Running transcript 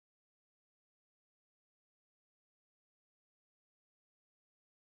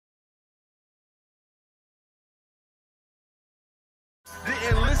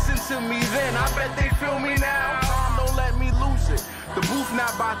to me then, I bet they feel me now. Time don't let me lose it. The booth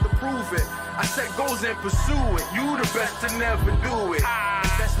not about to prove it. I set goals and pursue it. You the best to never do it.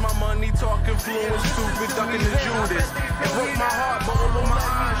 That's my money talking fluent, stupid, ducking the Judas. It broke my heart, but over my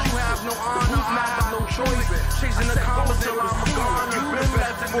eyes, you have no honor, I have no choice. Chasing the commas till I'm gone. You been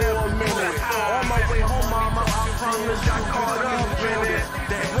left for a minute. On my way home, mama, I promise, got caught up in it.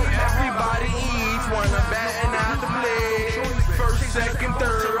 Everybody eats when I'm batting out the blade. First, second,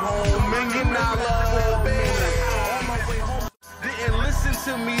 third, home, $1 million minute. On my way home, didn't listen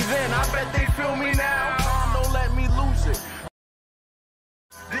to me then, I bet they feel me now. Time don't let me lose it.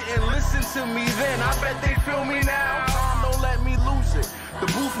 Didn't listen to me then, I bet they feel me now. Time don't let me lose it. The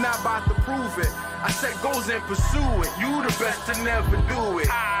booth not about to prove it. I set goals and pursue it. You the best to never do it.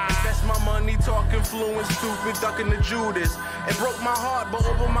 That's my money talking fluent, stupid, ducking the Judas. It broke my heart, but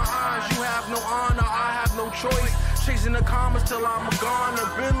over my eyes, you have no honor, I have no choice. Chasing the commas till I'm gone.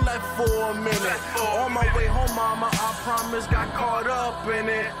 I've been left for a minute. On my way home, mama, I promise, got caught up in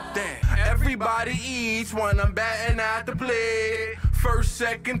it. Damn. Everybody eats when I'm batting at the plate. First,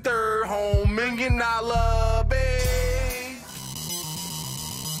 second, third, home, $1 million babe.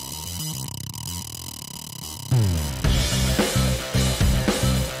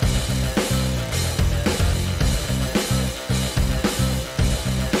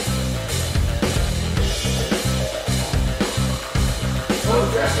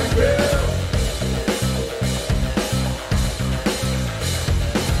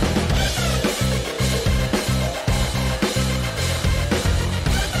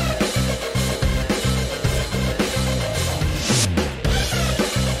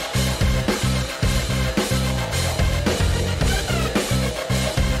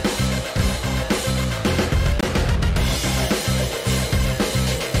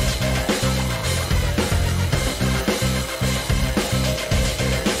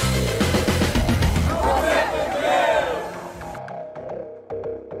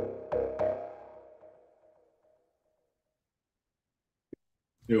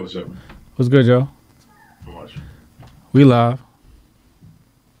 Yo, what's up? What's good, Joe? How much? We live.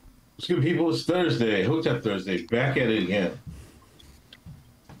 What's good, people? It's Thursday. Hoteps Thursday. Back at it again.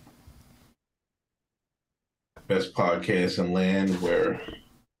 Best podcast in land where,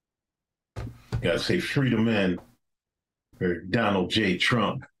 gotta say, freedom men, or Donald J.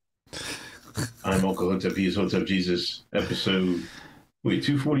 Trump. I'm Uncle Hotep. He is Hotep Jesus. Episode,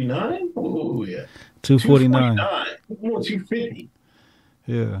 249? Oh, yeah. 249. 250.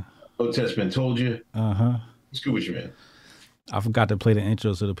 Yeah. Hotep's been told you. Uh-huh. What's good with you, man? I forgot to play the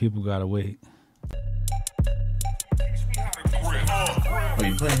intro, so the people gotta wait. Are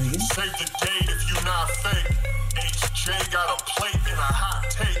you playing again? Save the date if you not fake. HJ got a plate and a hot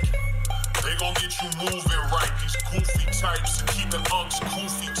take. They gon' get you moving right. These goofy types and keeping unks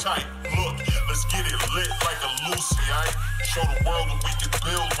goofy tight. Look, let's get it lit like a Lucy, aight? Show the world what we can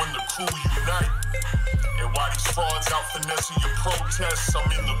build when the crew unite. And while these frauds out finessing your protests, I'm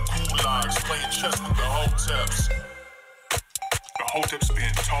in the gulags playing chess with the Hoteps. The Hoteps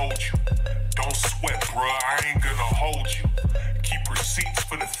been told you. Don't sweat, bruh, I ain't gonna hold you. Keep receipts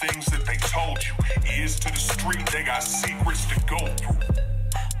for the things that they told you. Ears to the street, they got secrets to go through.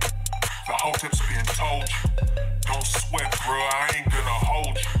 The Hoteps been told you. Don't sweat, bruh, I ain't gonna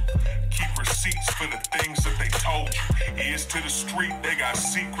hold you. Keep receipts for the things that they told you. Ears to the street, they got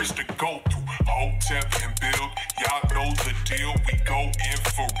secrets to go through. Hotep and build, y'all know the deal. We go in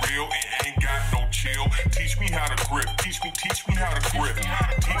for real and ain't got no chill. Teach me how to grip, teach me how to grip.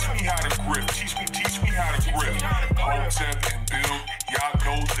 Teach me how to grip, teach me how to grip. Hotep and build, y'all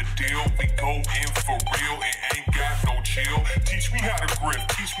know the deal. We go in for real and ain't got no chill. Teach me how to grip,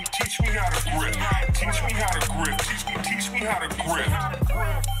 teach me how to grip. Teach me how to grip, teach me how to grip.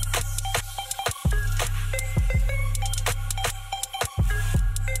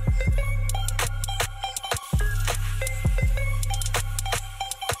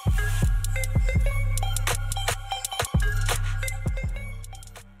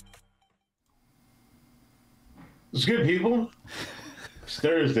 What's good, people? It's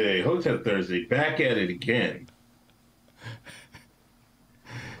Thursday, Hotep Thursday, back at it again.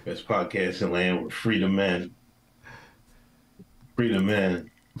 Best podcast in land with freedom men. Freedom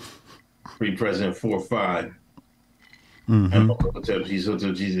men. Free President 4-5. I'm Uncle Hotep, he's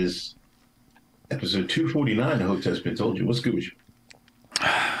Hotep Jesus. Episode 249, the Hotep's been told you. What's good with you?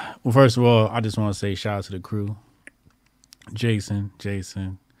 Well, first of all, I just want to say shout out to the crew. Jason,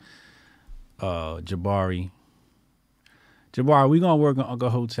 Jabari. Jabari, we gonna work on Uncle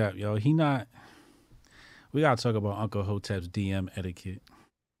Hotep, yo. We gotta talk about Uncle Hotep's DM etiquette.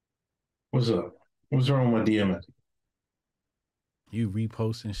 What's up? What's wrong with my DM etiquette? You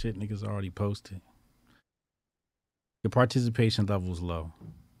reposting shit niggas already posted. The participation level's low.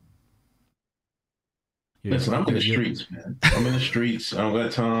 Listen, I'm in the streets, man. I'm in the streets. I don't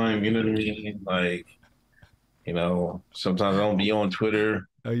got time. You know what I mean? Like, sometimes I don't be on Twitter.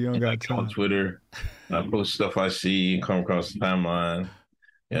 Oh, you don't got time. On Twitter, I post stuff I see and come across the timeline.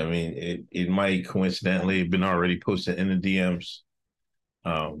 I mean, it might coincidentally have been already posted in the DMs.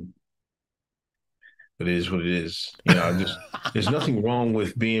 But it is what it is. There's nothing wrong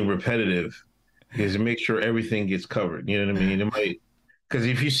with being repetitive because it makes sure everything gets covered. You know what I mean? It might, because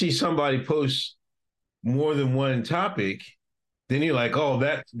if you see somebody post more than one topic, then you're like, oh,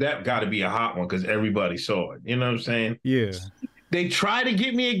 that got to be a hot one because everybody saw it. You know what I'm saying? Yeah. They try to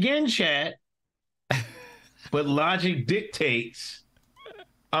get me again, chat, but logic dictates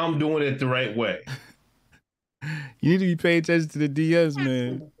I'm doing it the right way. You need to be paying attention to the DMs,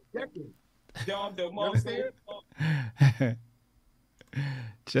 man.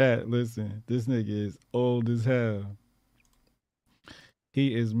 Chat, listen, this nigga is old as hell.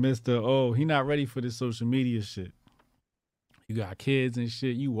 He is Mr. O. He not ready for this social media shit. You got kids and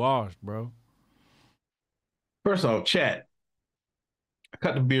shit. You washed, bro. First off, chat. I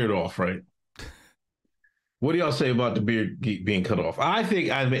cut the beard off, right? What do y'all say about the beard being cut off? I think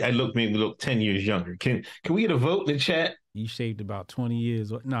I maybe look 10 years younger. Can we get a vote in the chat? You shaved about 20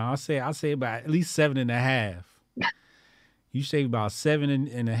 years. No, I say about at least 7.5. You shaved about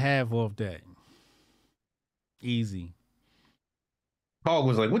 7.5 off that. Easy. Paul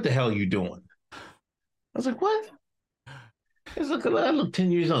was like, "What the hell are you doing?" I was like, "What?" It's like, I look 10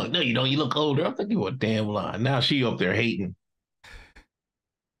 years old. No, you don't. You look older. I'm thinking, you a damn lie. Now she up there hating.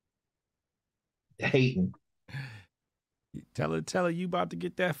 Tell her you about to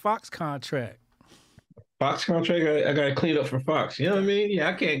get that Fox contract. Fox contract? I got to clean up for Fox. You know what I mean? Yeah,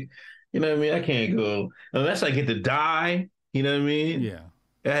 I can't, I can't go, unless I get the dye, you know what I mean? Yeah.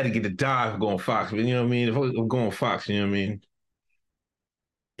 I had to get the dye for going Fox, but you know what I mean? If I'm going Fox, you know what I mean?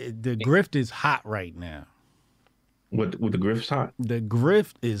 The grift is hot right now. What the grift's hot? The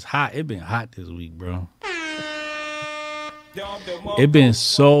grift is hot. It been hot this week, bro. It been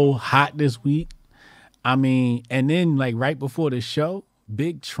so hot this week. I mean, and then like right before the show,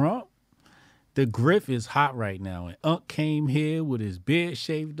 Big Trump, the grift is hot right now. And Unc came here with his beard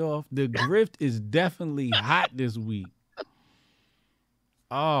shaved off. The grift is definitely hot this week.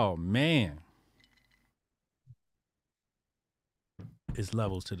 Oh, man. It's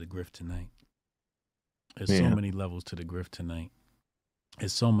levels to the grift tonight. There's so many levels to the grift tonight.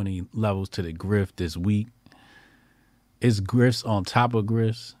 There's so many levels to the grift this week. It's grifts on top of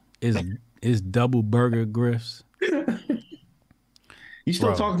grifts. It's double burger grifts. You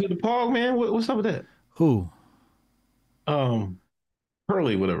still talking to the Pog, man? What's up with that? Who?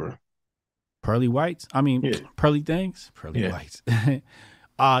 Pearly, whatever. Pearly Whites? I mean, Pearly things? Pearly Whites.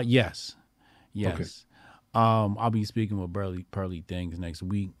 Yes. Okay. I'll be speaking with Pearly things next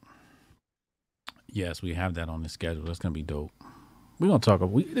week. Yes, we have that on the schedule. That's gonna be dope. We're gonna talk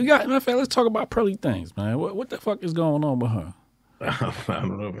about let's talk about Pearly things, man. What the fuck is going on with her? I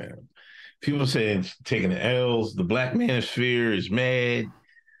don't know, man. People saying taking the L's. The Black Manosphere is mad.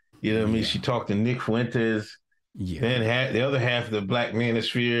 You know what I mean? She talked to Nick Fuentes. Yeah. Then the other half of the Black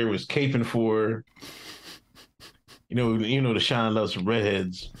Manosphere was caping for her. You know, the Shine loves some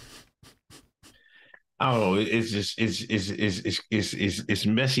redheads. I don't know. It's just it's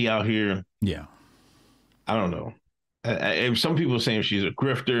messy out here. Yeah. I don't know. Some people are saying she's a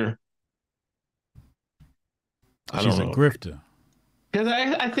grifter. She's a grifter. Because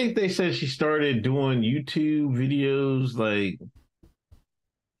I think they said she started doing YouTube videos, like,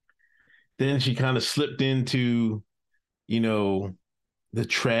 then she kind of slipped into, the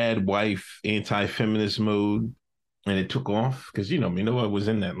trad wife anti-feminist mode, and it took off because, nobody was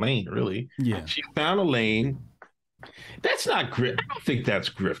in that lane, really. Yeah. She found a lane. That's not grift. I don't think that's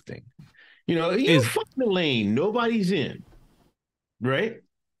grifting. You find a lane nobody's in, right?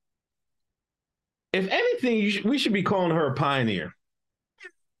 If anything, we should be calling her a pioneer.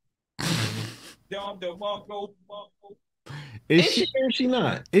 Is she or is she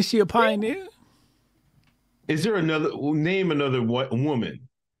not? Is she a pioneer? Is there another woman,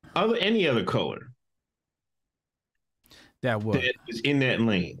 any other color that is in that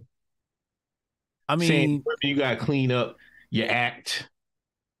lane? I mean, saying you got to clean up your act.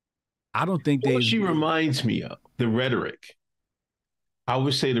 I don't think she reminds me of the rhetoric. I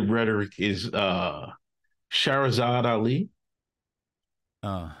would say the rhetoric is Shahrazad Ali.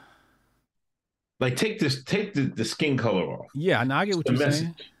 Like take the skin color off. Yeah, now I get what you're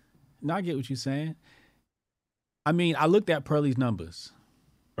saying. Now I get what you're saying. I mean, I looked at Pearly's numbers.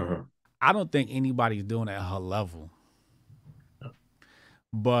 Uh-huh. I don't think anybody's doing it at her level.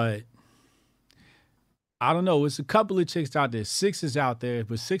 But I don't know. It's a couple of chicks out there. Six is out there,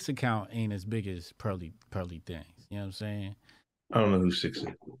 but Six account ain't as big as Pearly Things. You know what I'm saying? I don't know who Six is.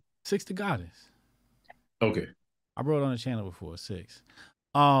 Six the Goddess. Okay. I wrote on the channel before, Six.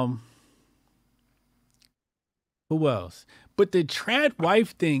 Who else? But the trad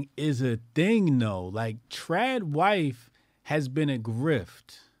wife thing is a thing, though. Like, trad wife has been a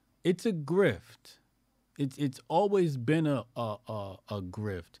grift. It's a grift. It's always been a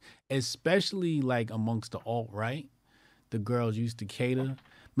grift, especially like amongst the alt-right. The girls used to cater.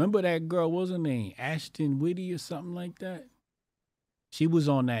 Remember that girl, what was her name? Ashton Whitty or something like that? She was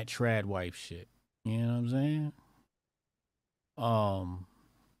on that trad wife shit. You know what I'm saying?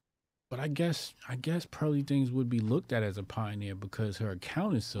 But I guess Pearly Things would be looked at as a pioneer because her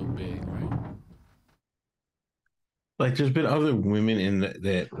account is so big, right? Like, there's been other women in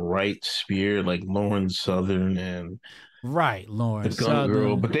that right sphere, like Lauren Southern and Lauren the Gun Southern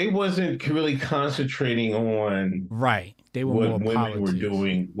Girl, but they wasn't really concentrating on They were what more women politics. were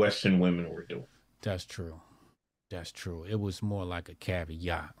doing. Western women were doing. That's true. It was more like a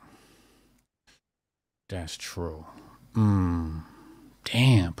caveat. That's true.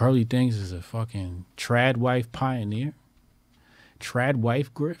 Damn, Pearly Things is a fucking trad wife pioneer. Trad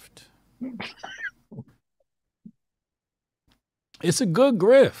wife grift. It's a good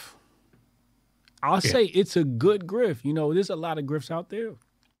grift. I'll say it's a good grift. You know, there's a lot of grifts out there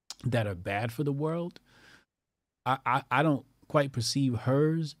that are bad for the world. I don't quite perceive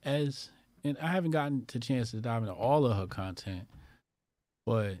hers as, and I haven't gotten the chance to dive into all of her content,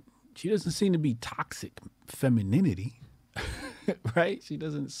 but she doesn't seem to be toxic femininity, right? She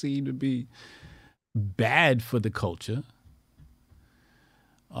doesn't seem to be bad for the culture.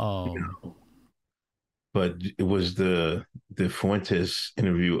 But it was the Fuentes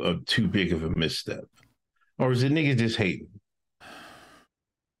interview of too big of a misstep, or is it niggas just hating?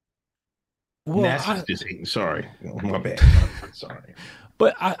 Well, NASA's just hating. Sorry, my bad. Sorry.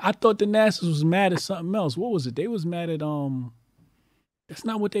 But I thought the NASA was mad at something else. What was it? They was mad at That's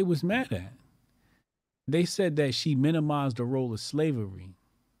not what they was mad at. They said that she minimized the role of slavery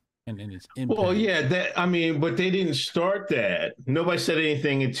and its impact. Well, yeah, but they didn't start that. Nobody said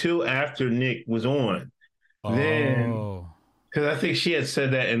anything until after Nick was on. Then, because I think she had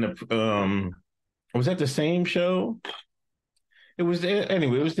said that in the was that the same show? It was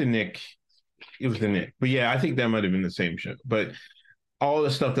anyway. It was the Nick. But yeah, I think that might have been the same show. But all the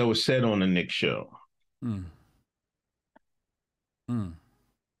stuff that was said on the Nick show. But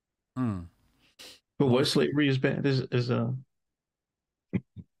what slavery is bad as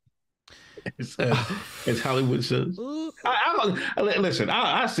Hollywood says. Listen,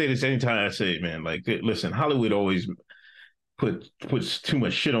 I say this anytime I say it, man. Like, listen, Hollywood always puts too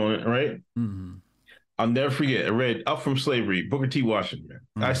much shit on it, right? Mm-hmm. I'll never forget. I read Up From Slavery, Booker T. Washington.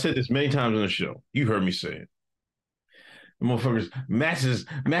 Mm-hmm. I said this many times on the show. You heard me say it. The motherfuckers,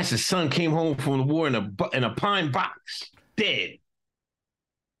 Mass's son came home from the war in a pine box, dead.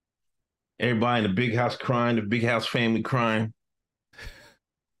 Everybody in the big house crying, the big house family crying.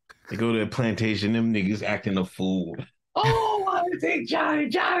 They go to the plantation, them niggas acting a fool. Oh, I think Johnny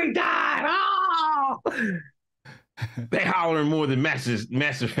died. Oh, they hollering more than Mass's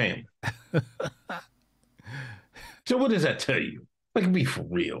family. So what does that tell you? Like, be for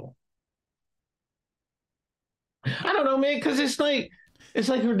real. I don't know, man, because it's like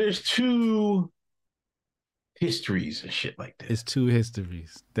there's two histories and shit like that. It's two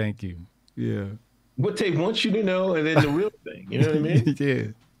histories. Thank you. Yeah. What they want you to know, and then the real thing. You know what I mean? Yeah.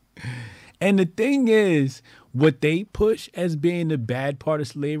 And the thing is, what they push as being the bad part of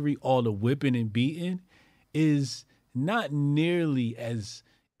slavery, all the whipping and beating, is not nearly as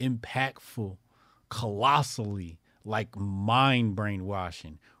impactful, colossally, like mind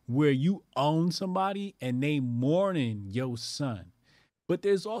brainwashing, where you own somebody and they mourning your son. But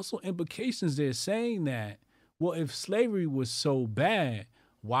there's also implications there saying that, well, if slavery was so bad,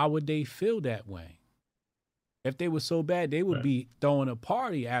 why would they feel that way? If they were so bad, they would be throwing a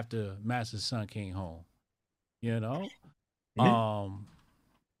party after Master's son came home, you know? Yeah.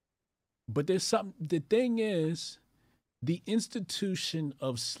 But there's something, the thing is, the institution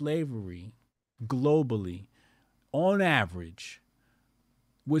of slavery globally, on average,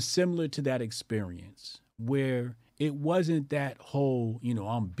 was similar to that experience, where it wasn't that whole,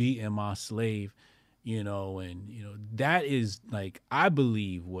 I'm beating my slave, and, that is, like, I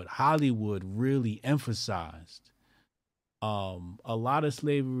believe what Hollywood really emphasized. A lot of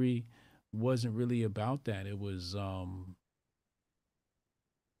slavery wasn't really about that. It was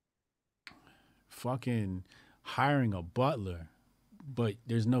fucking hiring a butler, but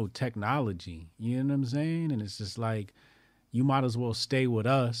there's no technology. You know what I'm saying? And it's just like, you might as well stay with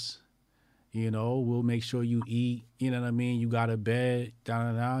us. You know, we'll make sure you eat. You know what I mean? You got a bed,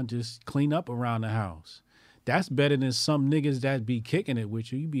 down, just clean up around the house. That's better than some niggas that be kicking it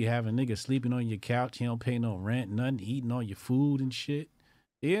with you. You be having niggas sleeping on your couch. You don't pay no rent, nothing, eating all your food and shit.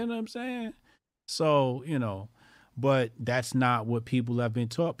 You know what I'm saying? So, you know, but that's not what people have been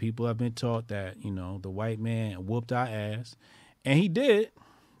taught. People have been taught that, you know, the white man whooped our ass. And he did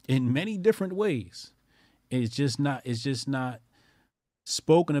in many different ways. It's just not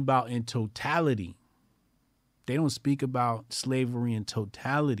spoken about in totality. They don't speak about slavery in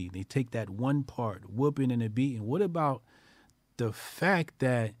totality. They take that one part, whooping and a beating. What about the fact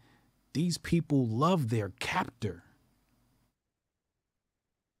that these people love their captor?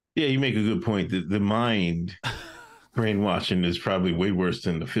 Yeah, you make a good point. The mind brainwashing is probably way worse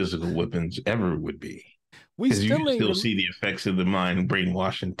than the physical weapons ever would be. Because you still see the effects of the mind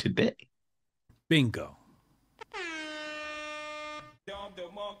brainwashing today. Bingo.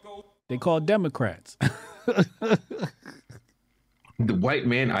 They call Democrats. The white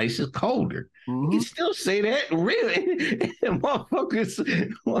man ice is colder. Mm-hmm. You still say that? Really?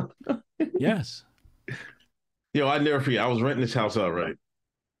 Motherfuckers. Yes. Yo, I never forget. I was renting this house out, right?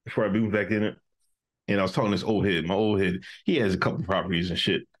 Before I moved back in it. And I was talking to this old head. My old head, he has a couple properties and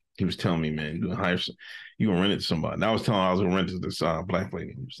shit. He was telling me, man, you're gonna rent it to somebody. And I was telling him I was gonna rent it to this black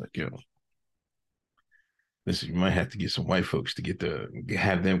lady. He was like, yo, listen, you might have to get some white folks to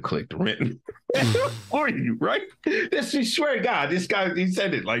have them collect the rent for you, right? That's, I swear to God, this guy, he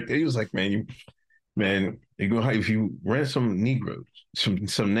said it like, he was like, man, if you rent some Negroes, some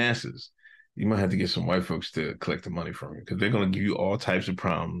NASAs, you might have to get some white folks to collect the money from you because they're going to give you all types of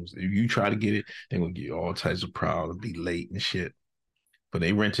problems. If you try to get it, they're going to give you all types of problems, be late and shit. But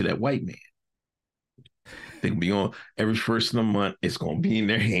they rent to that white man. They can be on every first of the month. It's going to be in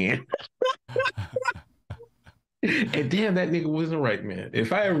their hand. And damn, that nigga wasn't right, man.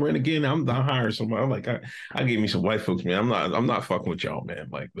 If I ever rent again, I'm hiring somebody. I'm like, I give me some white folks, man. I'm not fucking with y'all, man.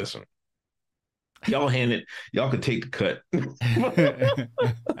 Like, listen, y'all could take the cut.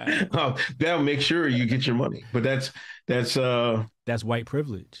 That'll make sure you get your money. But that's white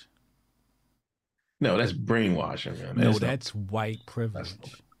privilege. No, that's brainwashing, man. That's white privilege.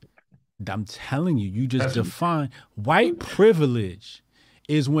 I'm telling you, you just define white privilege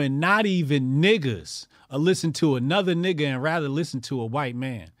is when not even niggas listen to another nigga and rather listen to a white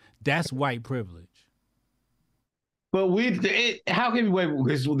man. That's white privilege. But how can we?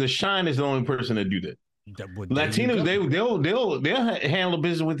 Because the Shine is the only person that do that. Latinos, they'll handle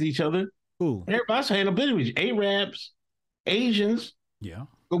business with each other. Who? Everybody else handle business with Arabs, Asians. Yeah.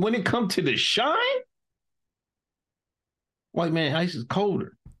 But when it comes to the Shine, white man ice is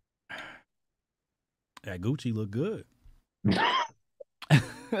colder. That Gucci look good.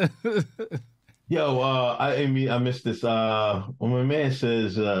 Yo, I missed this. When my man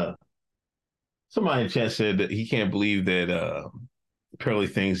says, somebody in chat said that he can't believe that Pearly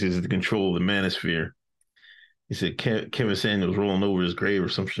Things is the control of the manosphere. He said Kevin Samuels rolling over his grave or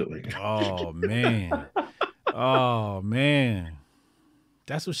some shit like that. Oh man, oh man,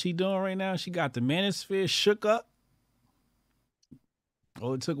 that's what she doing right now. She got the manosphere shook up.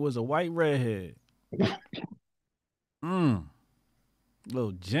 All it took was a white redhead.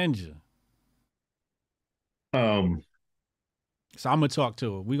 Little ginger. So I'm gonna talk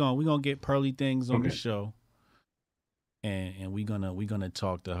to her. We're gonna get Pearly Things on the show. And we're gonna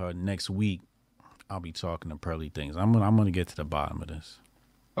talk to her next week. I'll be talking to Pearly Things. I'm gonna get to the bottom of this.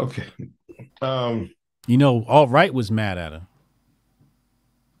 Okay. You know, Alt Right was mad at her.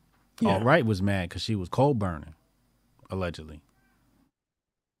 Yeah. Alt Right was mad because she was coal burning, allegedly.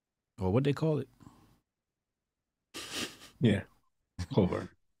 Or what they call it? Yeah. Coal burn.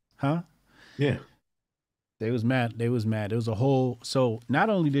 Huh? Yeah. They was mad. There was a whole. So not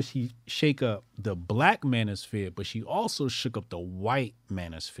only did she shake up the black manosphere, but she also shook up the white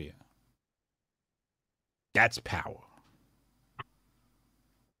manosphere. That's power.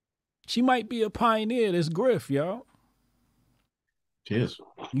 She might be a pioneer. This Griff, y'all. She is.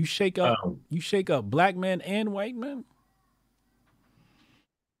 You shake up black men and white men.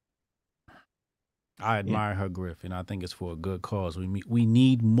 I admire her Griff, and I think it's for a good cause. We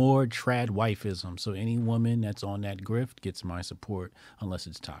need more trad wifeism. So any woman that's on that Griff gets my support, unless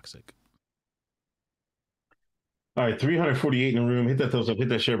it's toxic. All right, 348 in the room. Hit that thumbs up. Hit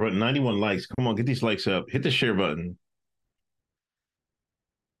that share button. 91 likes. Come on, get these likes up. Hit the share button.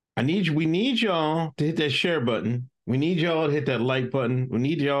 We need y'all to hit that share button. We need y'all to hit that like button. We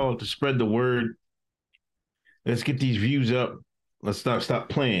need y'all to spread the word. Let's get these views up. Let's stop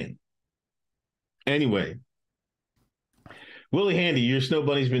playing. Anyway, Willie Handy, your snow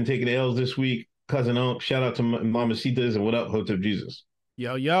bunny's been taking L's this week. cousin Unc. Shout out to Mamacitas and what up, Hotep Jesus.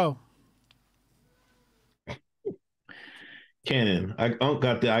 Yo, yo. Cannon, Unc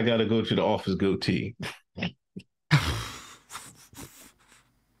got the I gotta go to the office goatee.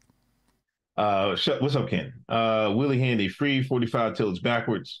 What's up, Cannon? Willie Handy, free 45 till it's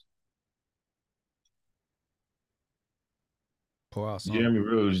backwards. Jeremy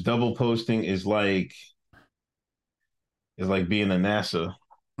Rose, double posting is like being a NASA.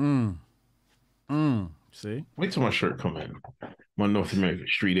 See? Wait till my shirt come in. My North American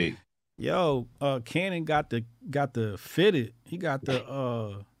Street 8. Yo, Cannon got the fitted. He got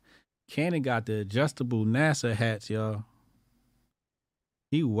the Cannon got the adjustable NASA hats, y'all.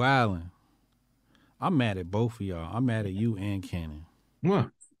 He wildin'. I'm mad at both of y'all. I'm mad at you and Cannon.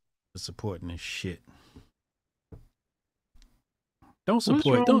 What? For supporting this shit. Don't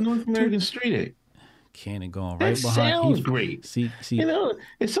support. Don't North American Street 8. Cannon going that right behind. Sounds great. See. You know,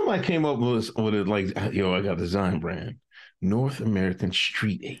 if somebody came up with it like, yo, I got a design brand, North American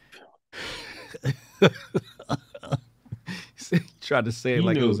Street 8. Tried to say it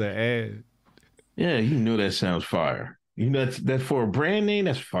like it was an ad. Yeah, you know that sounds fire. You know that for a brand name,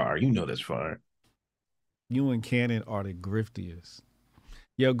 that's fire. You know that's fire. You and Cannon are the griftiest.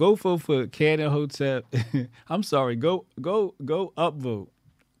 Yo, go for Cannon Hotep. I'm sorry. Go upvote.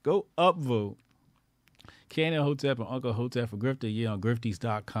 Go upvote. Cannon Hotep and Uncle Hotep for Grifter. Yeah, on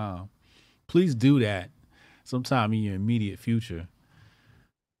grifties.com. Please do that sometime in your immediate future.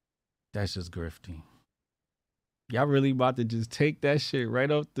 That's just grifting. Y'all really about to just take that shit right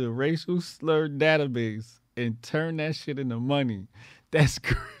off the racial slur database and turn that shit into money. That's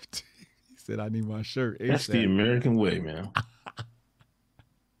grifting. He said, I need my shirt. That's the American way, man.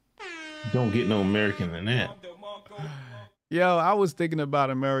 Don't get no American than that. Yo, I was thinking about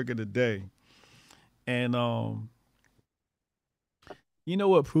America today. And you know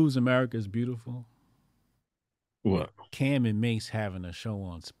what proves America is beautiful? What? Cam and Mace having a show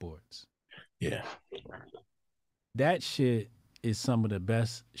on sports. Yeah. That shit is some of the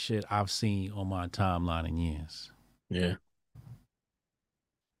best shit I've seen on my timeline in years. Yeah.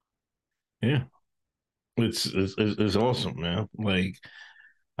 Yeah. It's awesome, man. Like,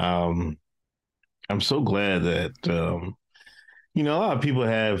 I'm so glad that you know, a lot of people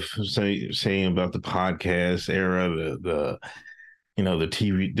have saying about the podcast era, the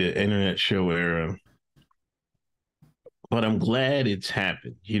TV, the internet show era. But I'm glad it's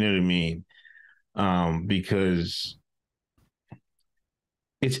happened. You know what I mean? Because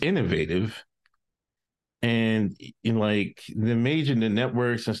it's innovative, and in like the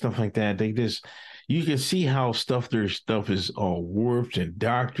networks and stuff like that, you can see how their stuff is all warped and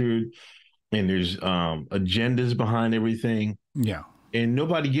doctored, and there's agendas behind everything. Yeah. And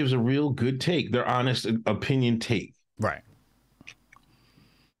nobody gives a real good take, their honest opinion take. Right.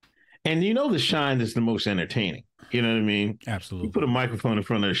 And you know the Shine is the most entertaining. You know what I mean? Absolutely. You put a microphone in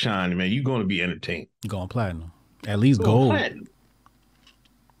front of the Shine, man, you're going to be entertained. Going platinum. At least gold. Platinum.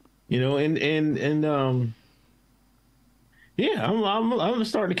 You know, and yeah, I'm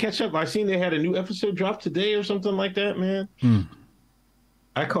starting to catch up. I seen they had a new episode drop today or something like that, man.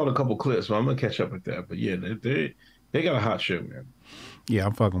 I caught a couple clips, but I'm gonna catch up with that. But yeah, they got a hot show, man. Yeah,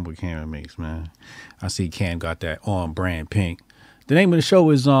 I'm fucking with Cam and Mace, man. I see Cam got that on brand pink. The name of the show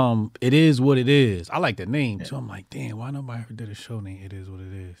is It Is What It Is. I like the name too. I'm like, damn, why nobody ever did a show named It Is What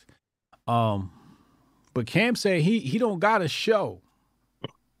It Is? But Cam said he don't got a show.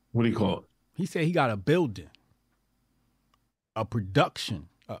 What do you call it? He said he got a building, a production,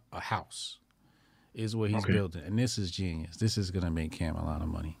 a house is what he's building. And this is genius. This is going to make Cam a lot of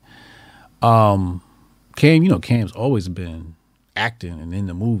money. Cam, you know, Cam's always been acting and in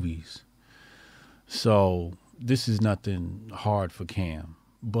the movies. So this is nothing hard for Cam.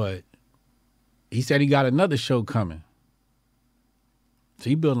 But he said he got another show coming. So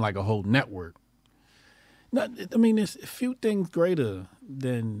he building like a whole network. I mean, there's a few things greater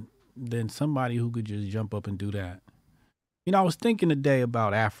than somebody who could just jump up and do that. You know, I was thinking today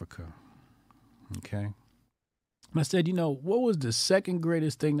about Africa. Okay. And I said, you know, what was the second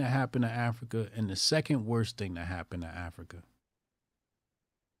greatest thing that happened to Africa and the second worst thing that happened to Africa?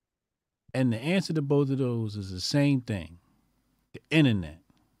 And the answer to both of those is the same thing. The internet.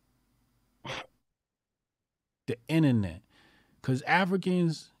 The internet. Because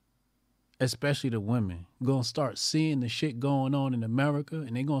Africans, especially the women, going to start seeing the shit going on in America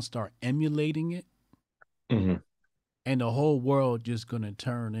and they're going to start emulating it. Mm-hmm. And the whole world just going to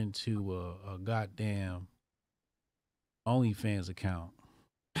turn into a goddamn OnlyFans account.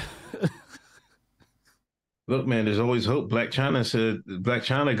 Look, man, there's always hope. Black China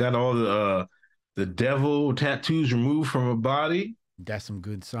got all the devil tattoos removed from her body. That's some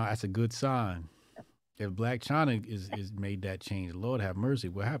good sign. That's a good sign. if Black China is made that change, Lord have mercy,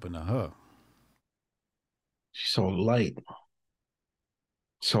 what happened to her? She saw light.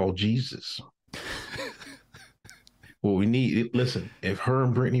 Saw Jesus. Well, we need, listen, if her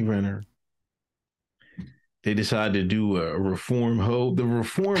and Brittany Renner, they decide to do a the reform hoe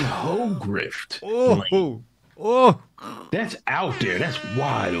grift. Oh, that's out there. That's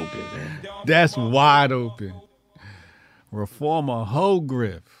wide open, man. That's wide open. Reform a hoe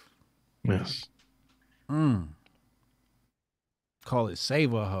grift. Yes. Call it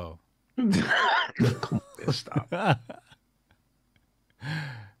save a hoe. Come on, stop.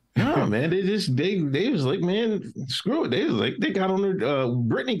 No, man, they was like, man, screw it. They was like, they got on her,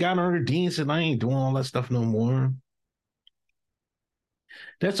 Brittany got on her D and said, I ain't doing all that stuff no more.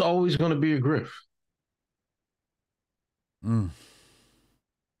 That's always going to be a grift.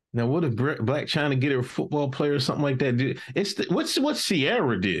 Now, what if Black China get a football player or something like that? It's what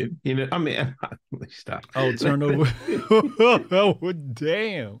Sierra did. You know, I mean, stop. Oh, turnover. Oh,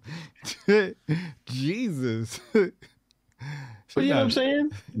 damn. Jesus. But you know what I'm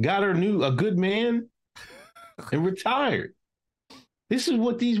saying? Got her a good man and retired. This is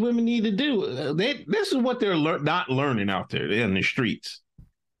what these women need to do. This is what they're not learning out there in the streets.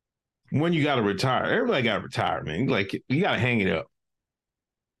 When you got to retire, everybody got to retire, man. Like, you got to hang it up.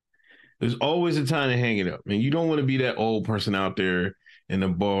 There's always a time to hang it up, man. You don't want to be that old person out there in the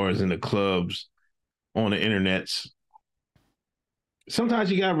bars and the clubs on the internets.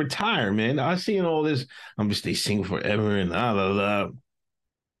 Sometimes you gotta retire, man. I seen all this. I'm gonna stay single forever and blah blah blah.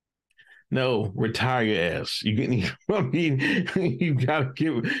 No, retire your ass. You get. I mean, you gotta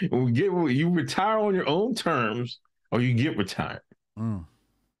get. You retire on your own terms, or you get retired. You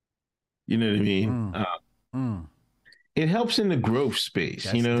know what I mean? It helps in the growth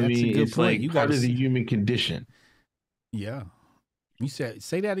space. You know what I mean? It's point. Like part of the human condition. Yeah. You said,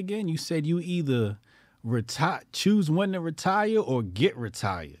 say that again. You said you either choose when to retire or get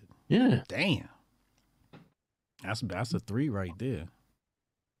retired. Yeah. Damn. That's a 3 right there.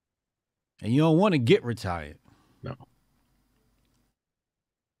 And you don't want to get retired. No.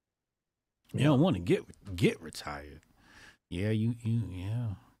 You don't want to get retired. Yeah, yeah.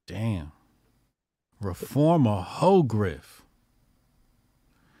 Damn. Reform a hoe grift.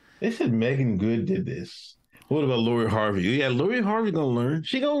 They said Megan Good did this. What about Lori Harvey? Yeah, Lori Harvey gonna learn.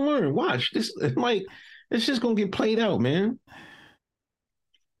 She gonna learn. Watch this. It's just gonna get played out, man.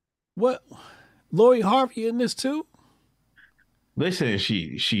 What? Lori Harvey in this too? They said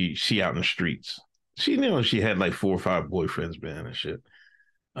she out in the streets. She knew she had like 4 or 5 boyfriends, man, and shit.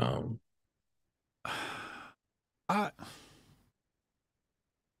 I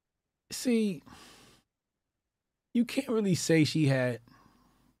see. You can't really say she had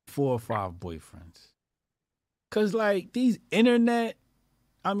 4 or 5 boyfriends. Cause like these internet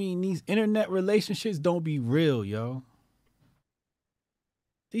relationships don't be real, yo.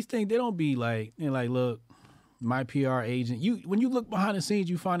 These things, they don't be like, they're like, look, my PR agent. When you look behind the scenes,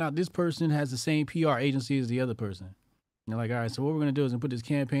 you find out this person has the same PR agency as the other person. And they're like, all right, so what we're gonna do is put this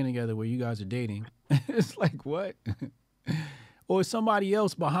campaign together where you guys are dating. It's like, what? Or somebody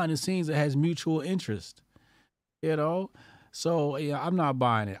else behind the scenes that has mutual interest. You know? So yeah, I'm not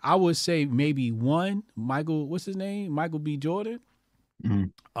buying it. I would say maybe one, Michael, what's his name? Michael B. Jordan.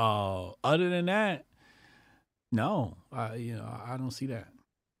 Other than that, no. I don't see that.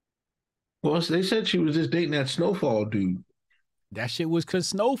 Well, they said she was just dating that Snowfall dude. That shit was because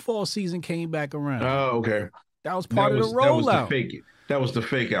Snowfall season came back around. Oh, okay. That was part of the rollout. That was the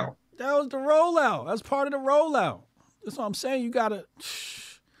fake out. That was the rollout. That's part of the rollout. That's what I'm saying. You gotta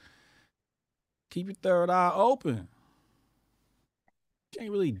keep your third eye open. You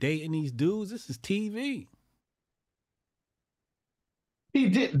ain't really dating these dudes. This is TV.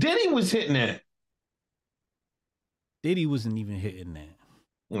 Diddy was hitting that. Diddy wasn't even hitting that.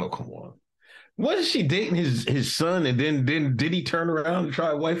 Oh, come on. Wasn't she dating his son and then Diddy turn around and try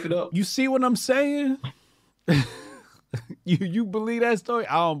to wife it up? You see what I'm saying? You believe that story?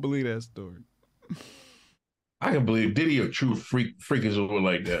 I don't believe that story. I can believe Diddy a true freakazoid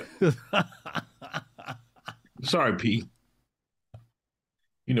like that. Sorry, Pete.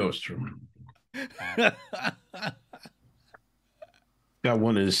 You know it's true. Got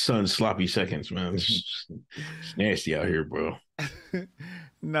one of his son's sloppy seconds, man. It's nasty out here, bro.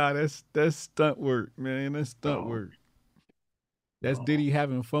 Nah, that's stunt work, man. That's stunt work. That's Diddy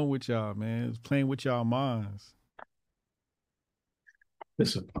having fun with y'all, man. It's playing with y'all minds.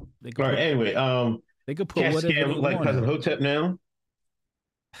 Listen. All right, anyway, they could put whatever they like want. Cousin Hotep now.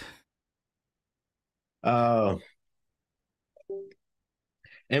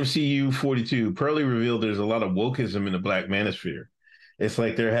 MCU 42. Pearly revealed there's a lot of wokeism in the Black manosphere. It's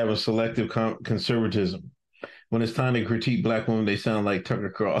like they're having selective conservatism. When it's time to critique black women, they sound like Tucker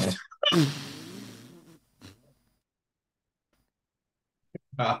Cross.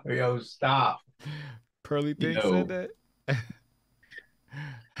 Oh, yo, stop. Pearly Thing said that?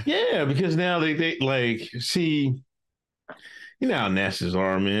 Yeah, because now they like, see, you know how NASA's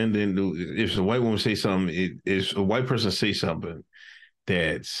are, man. Then if a white woman say something, if a white person say something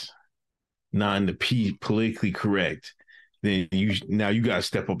that's not in the politically correct, then you gotta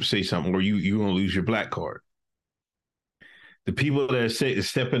step up and say something, or you're gonna lose your black card. The people that are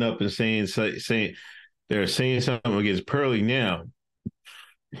stepping up and saying they're saying something against Pearly now,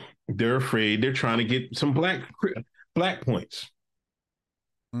 they're afraid they're trying to get some black points.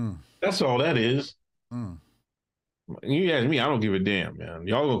 That's all that is. You ask me, I don't give a damn, man.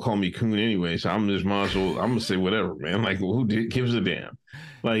 Y'all gonna call me coon anyway, so I'm just I'm gonna say whatever, man. Like, who gives a damn?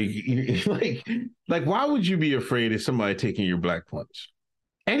 Like, why would you be afraid of somebody taking your black points?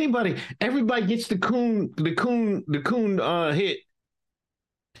 Everybody gets the coon hit.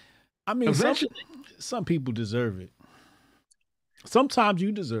 I mean, some people deserve it. Sometimes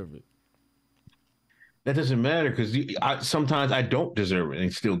you deserve it. That doesn't matter because sometimes I don't deserve it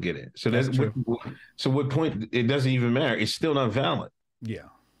and still get it. So that's true. So what point? It doesn't even matter. It's still not valid. Yeah.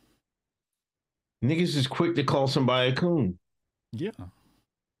 Niggas is quick to call somebody a coon. Yeah.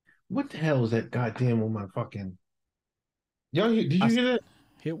 What the hell is that goddamn on my fucking? Y'all, did you hear that?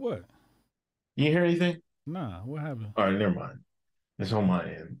 Hear what? You didn't hear anything? Nah. What happened? All right, never mind. It's on my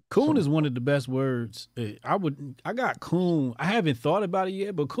end. Coon is one of the best words. I got coon. I haven't thought about it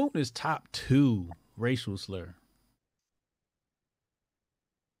yet, but coon is top 2 racial slur.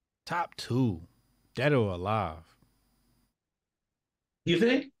 Top 2. Dead or alive. You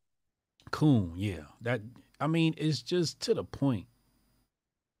think? Coon, yeah. It's just to the point.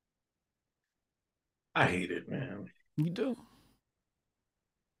 I hate it, man. You do?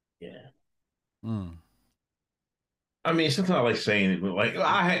 Yeah. I mean, sometimes I like saying it, but like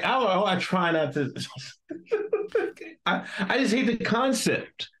I try not to. I just hate the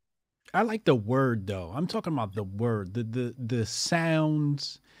concept. I like the word though. I'm talking about the word, the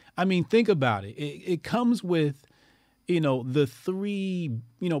sounds. I mean, think about it. It comes with, the 3,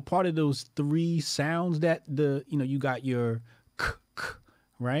 part of those 3 sounds that you got your k,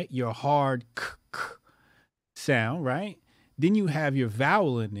 right? Your hard k sound, right? Then you have your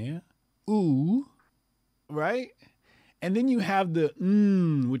vowel in there, ooh, right? And then you have the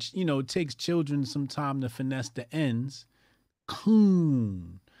which, takes children some time to finesse the ends.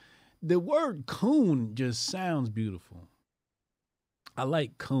 Coon. The word coon just sounds beautiful. I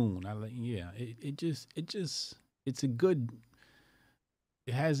like coon.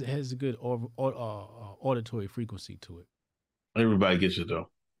 It has a good auditory frequency to it. Everybody gets it though.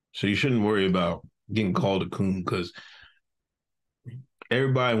 So you shouldn't worry about getting called a coon because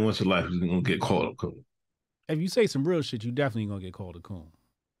everybody once in life is going to get called a coon. If you say some real shit, you definitely going to get called a coon.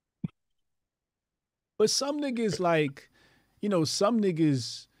 But some niggas some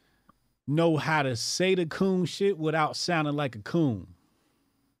niggas know how to say the coon shit without sounding like a coon.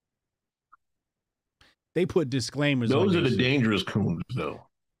 They put disclaimers. Those are the shit. Dangerous coons, though.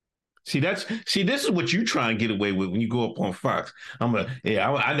 See, this is what you try and get away with when you go up on Fox. I know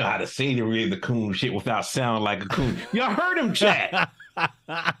how to say the coon shit without sounding like a coon. Y'all heard him, chat.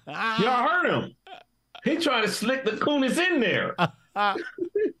 Y'all heard him. He trying to slick the coon is in there. No,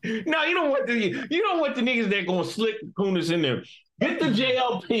 you don't want the niggas that gonna slick the coon is in there. Get the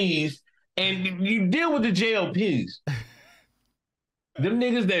JLPs and you deal with the JLPs. Them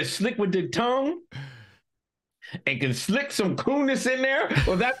niggas that slick with their tongue and can slick some coolness in there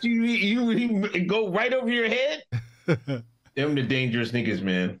without you go right over your head. Them the dangerous niggas,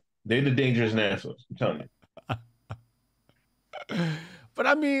 man. They're the dangerous nationals. I'm telling you. But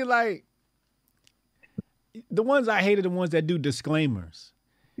I mean, like, the ones I hate are the ones that do disclaimers.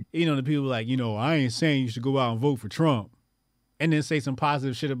 The people like, I ain't saying you should go out and vote for Trump and then say some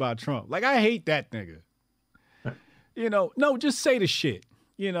positive shit about Trump. Like, I hate that nigga. No, just say the shit,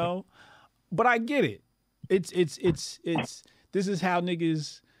 But I get it. It's this is how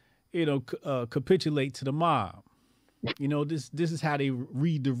niggas, capitulate to the mob. This is how they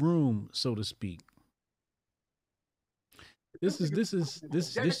read the room, so to speak. This is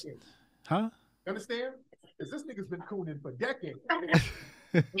huh? You understand? Because this nigga's been cooning for decades.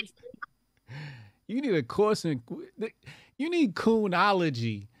 You need a course you need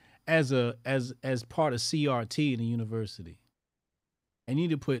coonology as part of CRT in the university. And you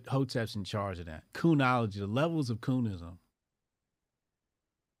need to put Hoteps in charge of that. Coonology, the levels of coonism.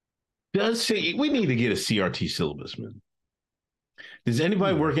 We need to get a CRT syllabus, man. Does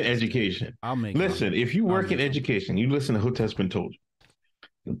anybody work in education? I'll make Listen, if you work in education, you listen to Hoteps been told you.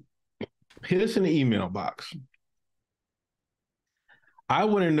 hit us in the email box. I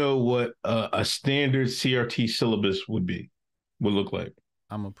want to know what a standard CRT syllabus would look like.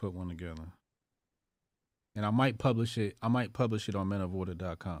 I'm gonna put one together, and I might publish it. I might publish it on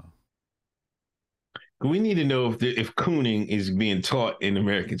menoforder.com. We need to know if cooning is being taught in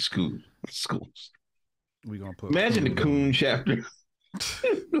American schools. We gonna put. Imagine the coon chapter.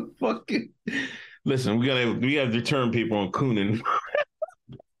 Fucking listen, we gotta determine people on cooning.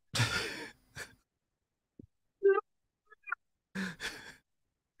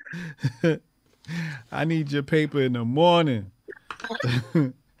 I need your paper in the morning.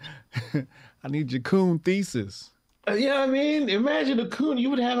 I need your coon thesis. Yeah, I mean, imagine a coon. You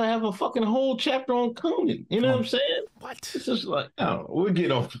would have a fucking whole chapter on cooning. You know what I'm saying? What? It's just like, I don't know. We'll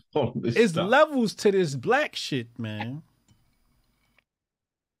get off this It's stuff. levels to this black shit, man.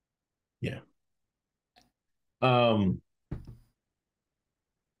 Yeah.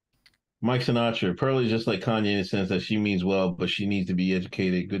 Mike Sinatra, Pearlie's just like Kanye in the sense that she means well, but she needs to be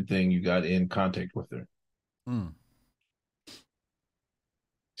educated. Good thing you got in contact with her.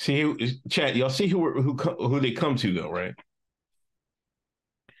 See, chat, y'all see who they come to though, right?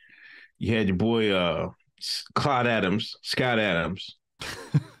 You had your boy Scott Adams.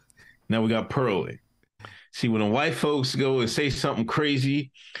 Now we got Pearlie. See, when the white folks go and say something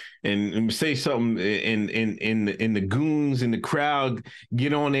crazy and say something in the goons in the crowd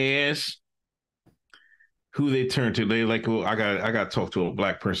get on their ass, who they turn to? They like, well, I got to talk to a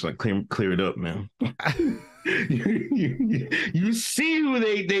black person, like clear it up, man. you see who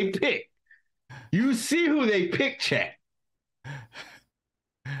they pick. You see who they pick, chat.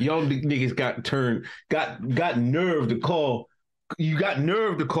 Y'all niggas got nerve to call. You got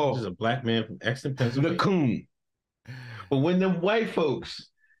nerve to call. This is a black man from Exton, Pennsylvania. The coon. But when the white folks,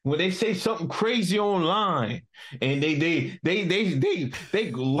 when they say something crazy online and they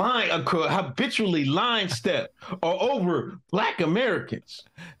habitually line step all over black Americans,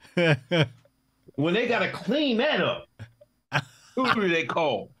 when they gotta clean that up, who do they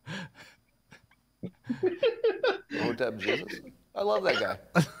call? Hotep Jesus. I love that guy.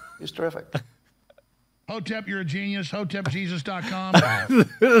 He's terrific. Hotep, you're a genius.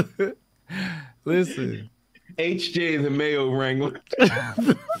 HotepJesus.com. Listen. HJ the Mayo Wrangler.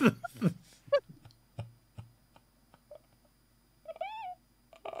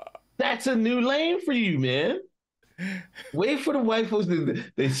 That's a new lane for you, man. Wait for the white folks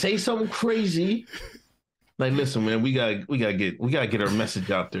they say something crazy. Like, listen, man, we gotta get our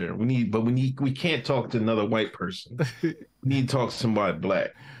message out there. We can't talk to another white person. We need to talk to somebody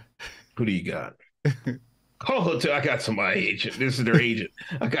black. Who do you got? Oh, I got somebody agent. This is their agent.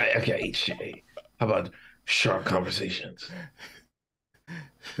 I got HJ. How about sharp conversations?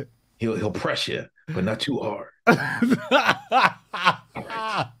 He'll press you, but not too hard.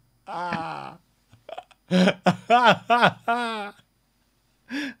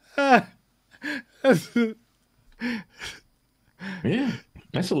 Yeah,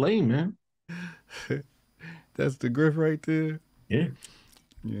 that's a lane, man. That's the griff right there. Yeah.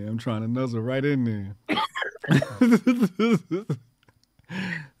 Yeah, I'm trying to nuzzle right in there.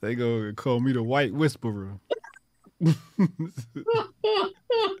 They go call me the white whisperer.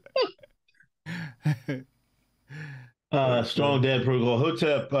 Strong dad protocol.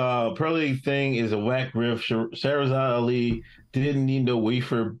 Hotep, Pearlie thing is a whack riff. Shahrazad Ali didn't need no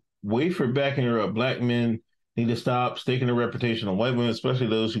wafer backing her up. Black men need to stop staking their reputation on white women, especially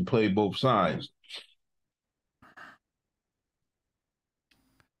those who play both sides.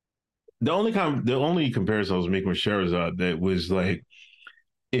 The only comparison I was making with Shahrazad that was like,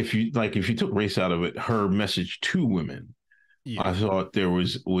 if you took race out of it, her message to women, yeah. I thought there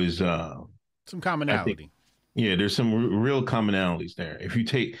was some commonality. There's some real commonalities there. If you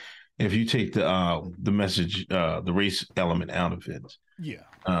take the message, the race element out of it, yeah.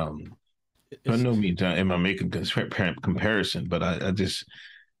 By no means am I making a comparison, but I just,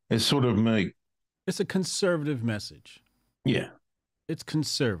 it's sort of like, it's a conservative message. Yeah. It's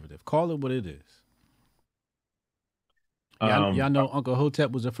conservative. Call it what it is. Y'all know Uncle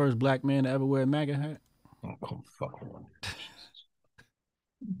Hotep was the first black man to ever wear a MAGA hat? Oh, come fucking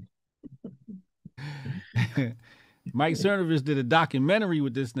on. Mike Cernovich did a documentary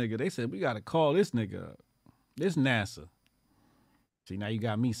with this nigga. They said, we got to call this nigga up. This NASA. See, now you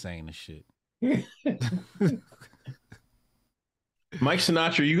got me saying the shit. Mike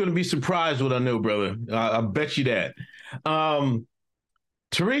Sinatra, you're going to be surprised what I know, brother. I bet you that.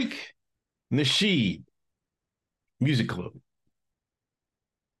 Tariq Nasheed, Music Club.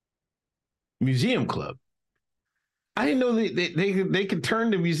 Museum Club. I didn't know they could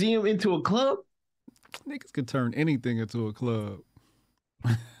turn the museum into a club. Niggas could turn anything into a club.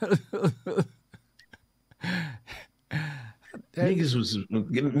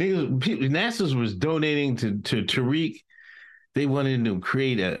 NASA's was donating to Tariq. They wanted to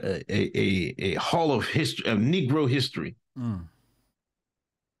create a hall of history, of Negro history.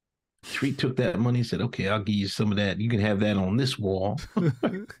 Tariq took that money and said, "Okay, I'll give you some of that. You can have that on this wall."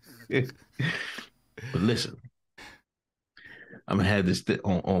 But listen, I'm gonna have this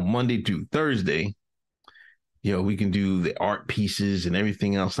on Monday through Thursday. We can do the art pieces and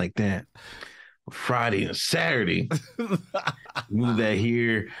everything else like that. Friday and Saturday, move that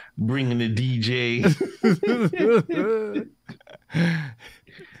here, bring in the DJ.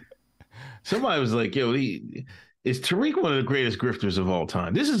 Somebody was like, "Yo, is Tariq one of the greatest grifters of all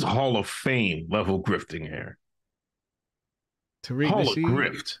time?" This is Hall of Fame level grifting here. Tariq Hall Nasheed? of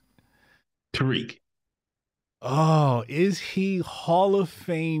Grift. Tariq. Oh, is he Hall of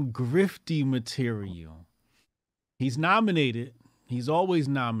Fame grifty material? He's nominated. He's always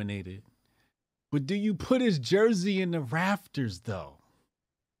nominated. But do you put his jersey in the rafters, though?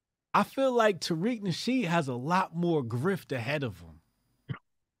 I feel like Tariq Nasheed has a lot more grift ahead of him.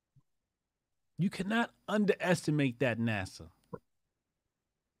 You cannot underestimate that, NASA.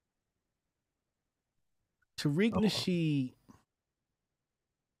 Tariq Nasheed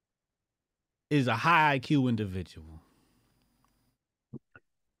is a high IQ individual.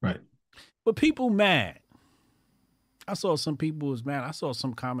 Right. But people mad. I saw some people was mad. I saw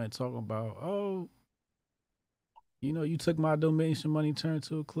some comment talking about, oh, you took my donation money, turned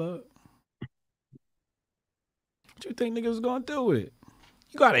to a club. What you think niggas was gonna do with it?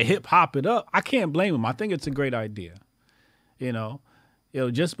 You gotta hip hop it up. I can't blame them. I think it's a great idea.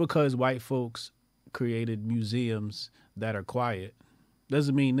 Just because white folks created museums that are quiet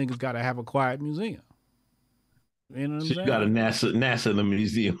doesn't mean niggas gotta have a quiet museum. You know what I'm saying? You got a NASA the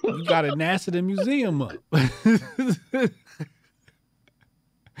museum. You got a NASA the museum up.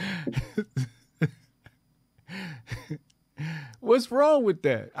 What's wrong with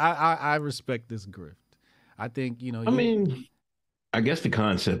that? I respect this grift. I think, I guess the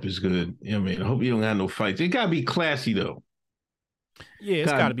concept is good. I hope you don't have no fights. It gotta be classy though. Yeah,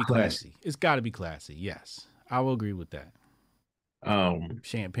 it's gotta be classy. It's gotta be classy. Yes. I will agree with that.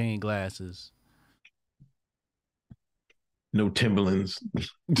 Champagne glasses. No Timberlands. Get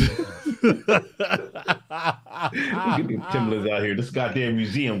Timberlands out here. This goddamn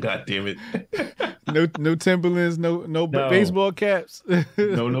museum, goddamn it. No Timberlands, no baseball caps.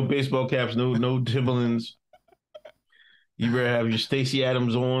 no baseball caps, no Timberlands. You better have your Stacey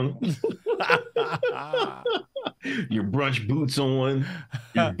Adams on. Your brunch boots on.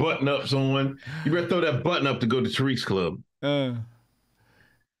 Your button-ups on. You better throw that button up to go to Tariq's club.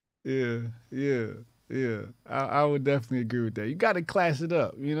 Yeah. I would definitely agree with that. You got to class it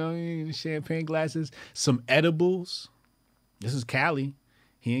up. Champagne glasses, some edibles. This is Cali.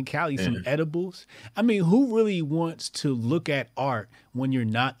 He in Cali, some edibles. I mean, who really wants to look at art when you're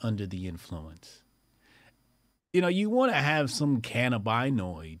not under the influence? You want to have some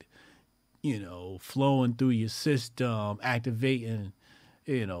cannabinoid, flowing through your system, activating,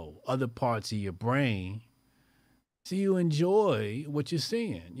 other parts of your brain. So you enjoy what you're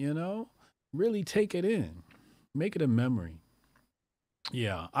seeing, really take it in, make it a memory.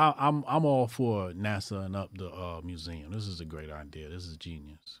 Yeah, I'm all for NASA and up the museum. This is a great idea. This is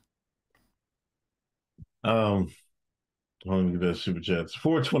genius. Let me get that super chats.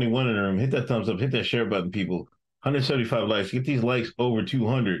 421 in the room. Hit that thumbs up. Hit that share button, people. 175 likes. Get these likes over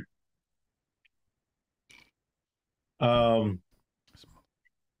 200.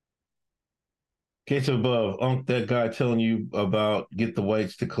 Case above, that guy telling you about get the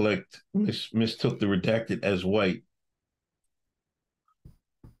whites to collect mistook the redacted as white.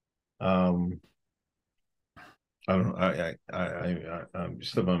 I don't know. I'm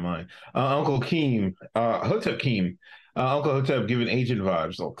still my mind. Uncle Keem, Hotep Keem, Uncle Hotep giving agent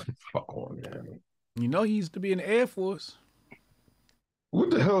vibes. Oh, fuck on, man. He used to be in the Air Force. What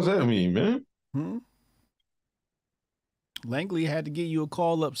the hell does that mean, man? Langley had to get you a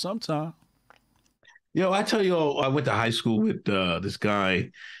call up sometime. Yo, I tell you all, I went to high school with this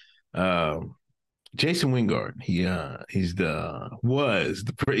guy, Jason Wingard. He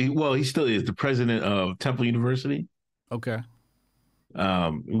still is the president of Temple University. Okay.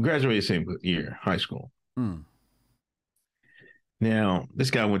 We graduated same year, high school. Now,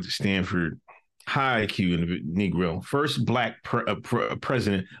 this guy went to Stanford, high IQ Negro, first black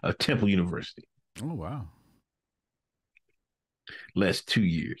president of Temple University. Oh, wow. Last 2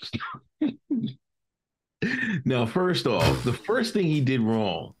 years. Now, first off, the first thing he did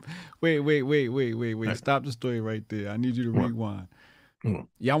wrong. Wait. Stop the story right there. I need you to rewind.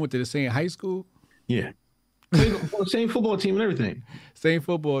 Y'all went to the same high school? Yeah. Same football team and everything. Same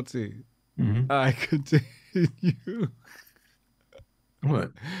football team. Mm-hmm. I continue.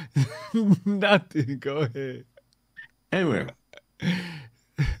 What? Nothing. Go ahead. Anyway,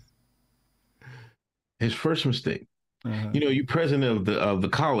 his first mistake. You know, you president of the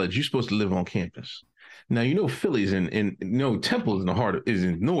college. You're supposed to live on campus. Now you know Philly's in Temple is in the heart is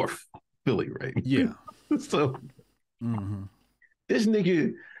in North Philly, right? Yeah. So this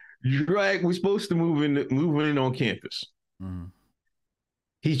nigga we're supposed to move in on campus.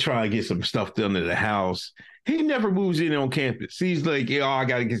 He trying to get some stuff done to the house. He never moves in on campus. He's like, I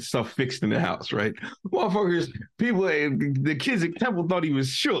got to get stuff fixed in the house, right? Motherfuckers, the kids at Temple thought he was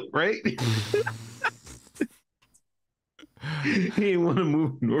shook, right? He didn't want to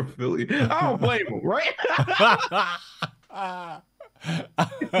move to North Philly. I don't blame him, right?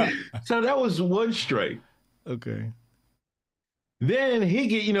 So that was one strike. Okay. Then he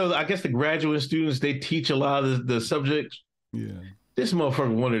get, I guess the graduate students, they teach a lot of the subjects. Yeah. This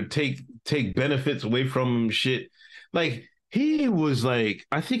motherfucker wanted to take benefits away from him, shit. Like, he was like,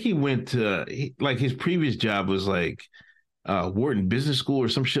 I think he went to, his previous job was like Wharton Business School or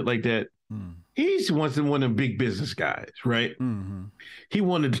some shit like that. He's one of the big business guys, right? He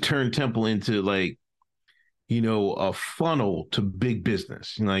wanted to turn Temple into a funnel to big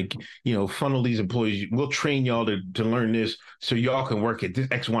business. Funnel these employees. We'll train y'all to learn this so y'all can work at this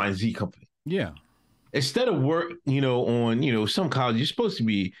X, Y, and Z company. Yeah. Instead of work, on, some college, you're supposed to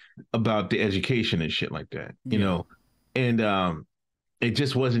be about the education and shit like that, and it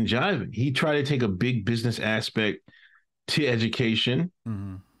just wasn't jiving. He tried to take a big business aspect to education.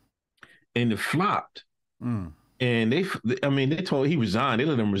 And it flopped. And they told he resigned. They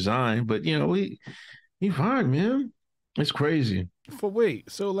let him resign, but he fired, man. It's crazy.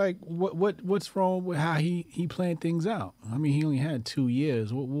 So like, what's wrong with how he planned things out? I mean, he only had 2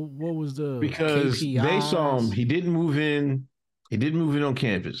 years. What was the because KPIs? They saw him. He didn't move in. He didn't move in on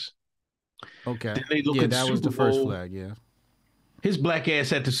campus. Okay. Then they look yeah, at that Super was the first Bowl. flag. Yeah. His black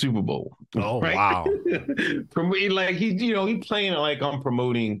ass at the Super Bowl. Oh right? wow! He playing like I'm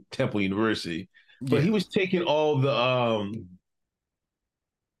promoting Temple University, but he was taking all the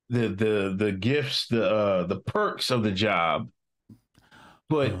gifts, the perks of the job,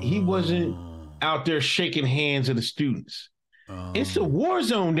 but he wasn't out there shaking hands with the students. It's a war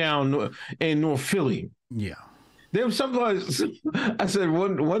zone down in North Philly. Yeah. There was sometimes I said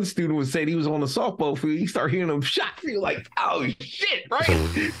one student was saying he was on the softball field. You start hearing them shots. You're like, oh shit,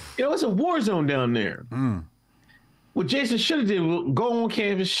 right? It's a war zone down there. What Jason should have did was go on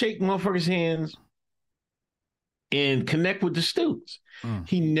campus, shake motherfuckers' hands, and connect with the students.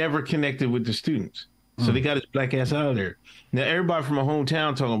 He never connected with the students. So they got his black ass out of there. Now everybody from my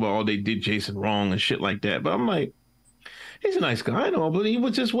hometown talking about, they did Jason wrong and shit like that. But I'm like, he's a nice guy, I know, but he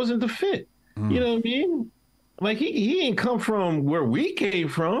just wasn't the fit. You know what I mean? Like, he ain't come from where we came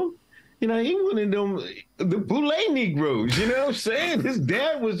from. He one of them, the Boule Negroes, you know what I'm saying? His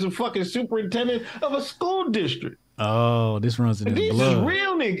dad was the fucking superintendent of a school district. Oh, this runs in his blood. These is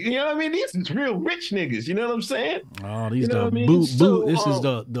real niggas, you know what I mean? These is real rich niggas, you know what I'm saying? Oh, these this is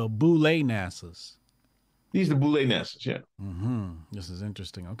the Boule Nassas. These the Boule Nassas, yeah. This is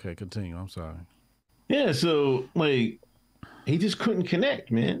interesting. Okay, continue. I'm sorry. Yeah, so, he just couldn't connect,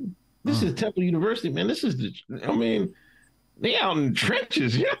 man. This is Temple University, man. This is they out in the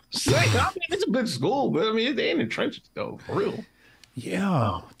trenches. You know what I'm saying? It's a good school, but they in the trenches though, for real.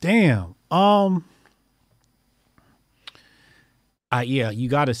 Yeah. Damn. You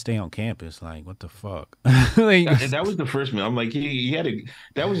got to stay on campus. Like, what the fuck? That was the first man. I'm like, he had to.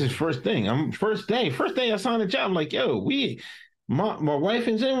 That was his first thing. First day I signed the job. I'm like, yo, my wife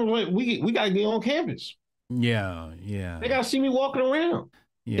and Zen were like, we got to get on campus. Yeah. They got to see me walking around.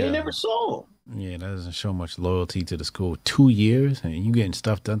 Yeah. They never saw him. Yeah, that doesn't show much loyalty to the school. 2 years and you getting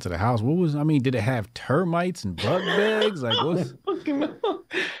stuff done to the house. Did it have termites and bug bags? Like, what's...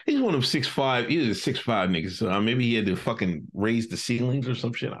 He's one of 6'5". He's a 6'5" nigga. So maybe he had to fucking raise the ceilings or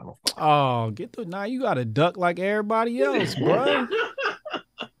some shit. I don't know. You got to duck like everybody else, bro.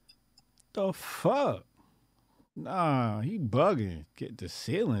 The fuck? Nah, he bugging. Get the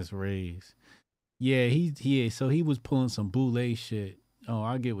ceilings raised. Yeah, so he was pulling some boule shit. Oh,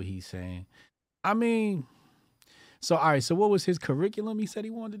 I get what he's saying. All right, so what was his curriculum he said he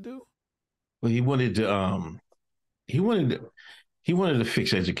wanted to do? Well, he wanted to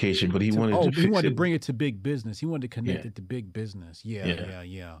fix education, but he wanted to bring it to big business. He wanted to connect it to big business.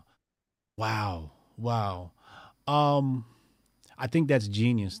 Yeah. Wow. I think that's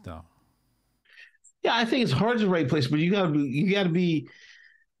genius though. Yeah, I think it's hard to the right place, but you got to be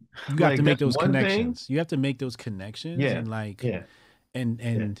you got to make those connections. You have to make those connections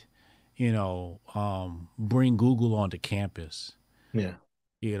and bring Google onto campus. Yeah.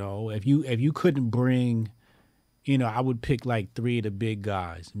 If you couldn't bring, I would pick like 3 of the big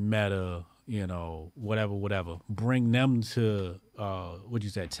guys, Meta, whatever. Bring them to what you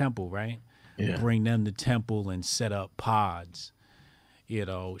said, Temple, right? Yeah. Bring them to Temple and set up pods,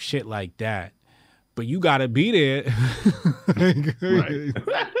 shit like that. But you gotta be there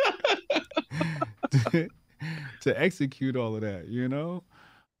to execute all of that,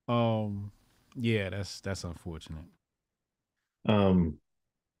 Yeah, that's unfortunate.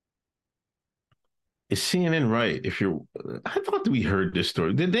 Is CNN right? I thought that we heard this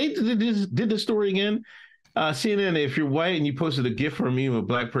story. Did the story again? CNN, if you're white and you posted a GIF or a meme of a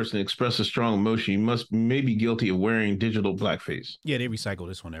black person to express a strong emotion, you may be guilty of wearing digital blackface. Yeah, they recycle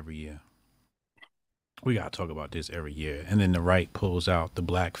this one every year. We gotta talk about this every year. And then the right pulls out the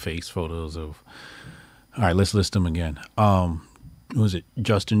blackface photos of. All right, let's list them again. Who was it?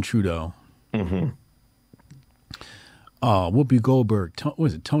 Justin Trudeau. Mm-hmm. Whoopi Goldberg. What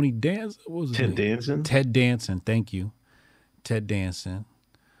was it? Tony Danza? What was his name? Danson. Ted Danson. Thank you, Ted Danson.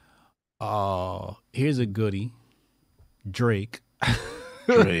 Here's a goodie. Drake.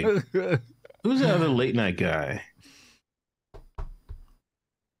 Who's the other late night guy?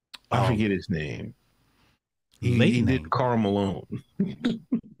 I forget his name. He did Karl Malone.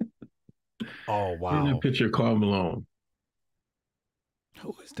 Oh wow! In a picture of Karl Malone.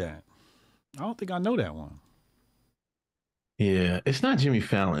 Who is that? I don't think I know that one. Yeah, it's not Jimmy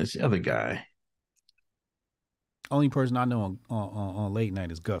Fallon. It's the other guy. Only person I know on late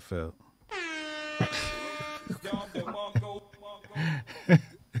night is Gutfeld.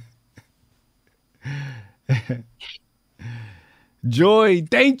 Joy,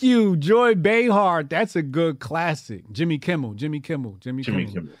 thank you, Joy Behar. That's a good classic. Jimmy Kimmel.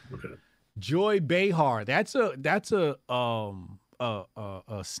 Okay. Joy Behar. That's a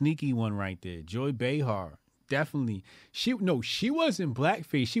sneaky one right there. Joy Behar. Definitely. She wasn't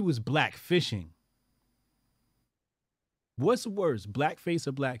blackface. She was blackfishing. What's worse, blackface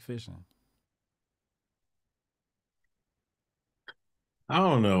or blackfishing? I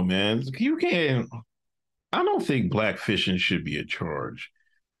don't know, man. I don't think blackfishing should be a charge.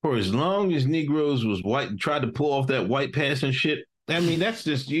 For as long as Negroes was white and tried to pull off that white passing shit, I mean, that's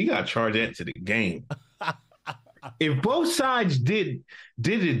just, you got to charge that to the game. If both sides did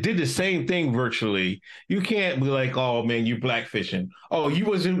the same thing virtually, you can't be like, oh man, you blackfishing. Oh,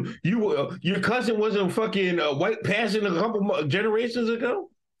 your cousin wasn't fucking white passing a couple generations ago.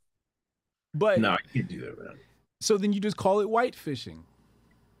 But no, I can't do that, man. So then you just call it white fishing,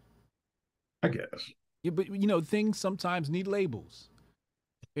 I guess. Yeah, but things sometimes need labels,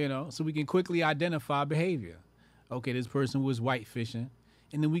 so we can quickly identify behavior. Okay, this person was white fishing,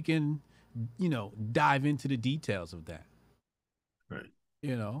 and then we can dive into the details of that. Right.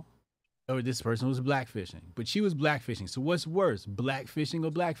 Or this person was blackfishing, but she was blackfishing. So what's worse, blackfishing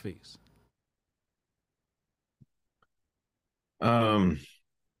or blackface?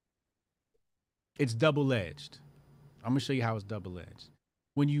 It's double-edged. I'm gonna show you how it's double-edged.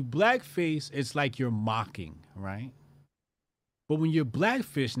 When you blackface, it's like you're mocking, right? But when you're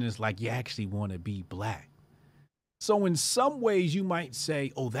blackfishing, it's like you actually want to be black. So in some ways, you might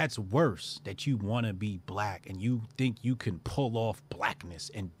say, oh, that's worse, that you want to be black and you think you can pull off blackness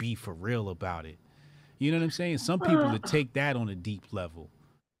and be for real about it. You know what I'm saying? Some people would take that on a deep level.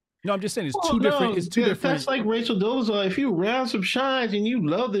 No, I'm just saying it's two different. That's like Rachel Dolezal. If you around some shines and you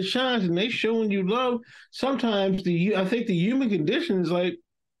love the shines and they showing you love, sometimes I think the human condition is like,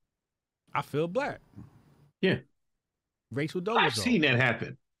 I feel black. Yeah. Rachel Dolezal. I've seen that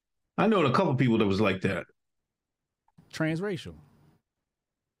happen. I know a couple people that was like that. Transracial.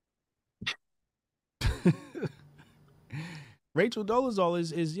 Rachel Dolezal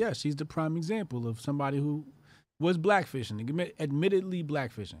is yes, she's the prime example of somebody who was blackfishing, admittedly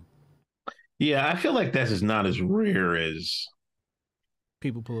blackfishing. Yeah, I feel like that is not as rare as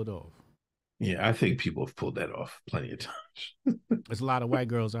people pull it off. Yeah, I think people have pulled that off plenty of times. There's a lot of white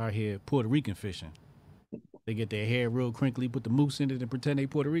girls out here Puerto Rican fishing. They get their hair real crinkly, put the mousse in it, and pretend they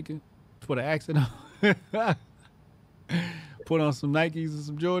Puerto Rican. Put an accent on. Put on some Nikes and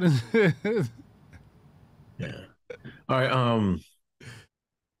some Jordans. Yeah. All right.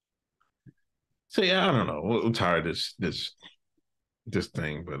 So yeah, I don't know. I'm tired of this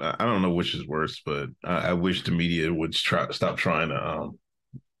thing, but I don't know which is worse. But I wish the media would stop trying to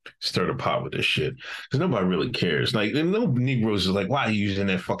stir the pot with this shit, because nobody really cares. Like, no Negroes is like, why are you using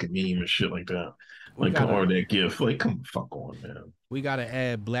that fucking meme and shit like that? Like, or that GIF. Like, come the fuck on, man. We gotta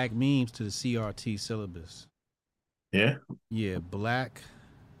add black memes to the CRT syllabus. Yeah? Yeah, black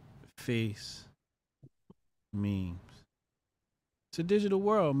face memes. It's a digital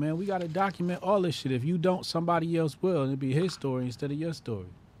world, man. We got to document all this shit. If you don't, somebody else will, and it'll be his story instead of your story.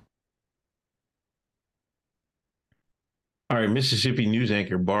 All right, Mississippi news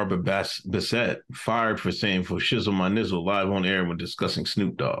anchor Barbara Bassett fired for saying "for shizzle my nizzle" live on air when discussing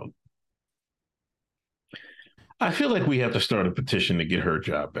Snoop Dogg. I feel like we have to start a petition to get her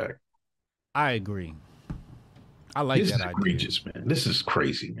job back. I agree. I like this that is idea. egregious, man. This is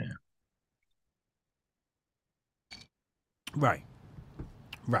crazy, man. Right.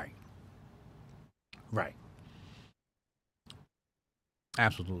 Right. Right.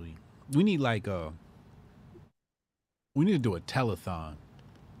 Absolutely. We need we need to do a telethon.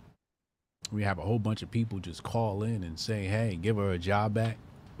 We have a whole bunch of people just call in and say, hey, give her a job back.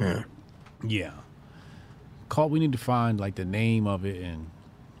 Yeah. Yeah. We need to find like the name of it and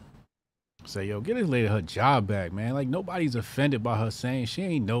say, yo, get this lady her job back, man. Like nobody's offended by her saying she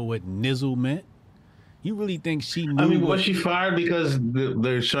ain't know what nizzle meant. You really think she knew? I mean, was she fired because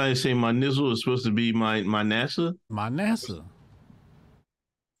they're trying to say my nizzle is supposed to be my NASA? My NASA.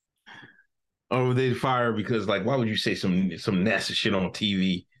 Or were they fired because, like, why would you say some NASA shit on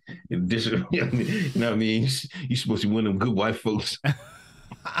TV? You know what I mean? You're supposed to be one of them good white folks. I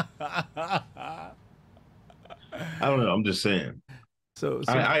don't know. I'm just saying. So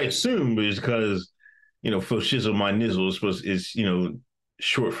I assume it's because, for shizzle my nizzle is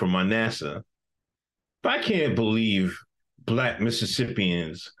short for my NASA. But I can't believe Black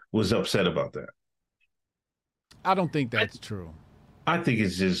Mississippians was upset about that. I don't think that's true. I think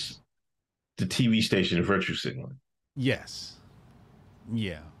it's just the TV station virtue signaling. Yes.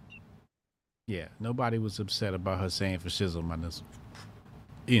 Yeah. Yeah. Nobody was upset about her saying for shizzle my nizzle.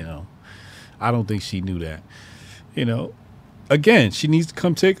 I don't think she knew that. Again, she needs to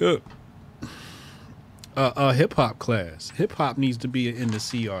come take a hip hop class. Hip hop needs to be in the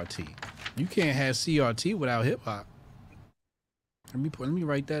CRT. You can't have CRT without hip hop. Let me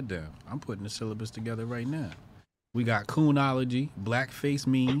write that down. I'm putting the syllabus together right now. We got coonology, blackface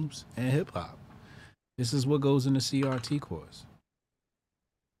memes, and hip hop. This is what goes in the CRT course.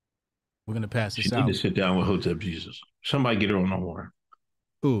 We're gonna pass this out. You need to sit down with Hoteps Jesus. Somebody get her on the horn.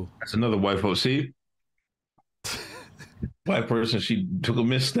 Who? That's another white folk. See, white person. She took a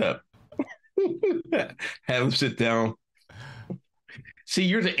misstep. Have him sit down. See,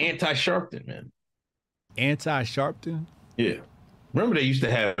 you're the anti-Sharpton, man. Anti-Sharpton? Yeah. Remember they used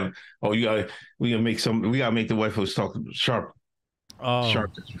to have, we gotta make the white folks talk sharp.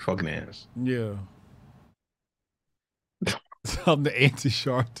 Sharpton's fucking ass. Yeah. I'm the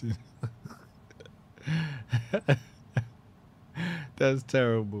anti-Sharpton. That's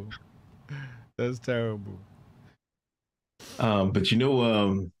terrible. That's terrible. But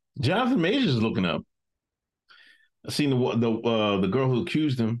Jonathan Majors is looking up. I seen the girl who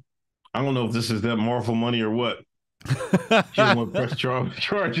accused him. I don't know if this is that Marvel money or what. She didn't want to press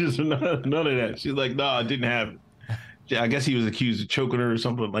charges or none of that. She's like, no, I didn't have it. I guess he was accused of choking her or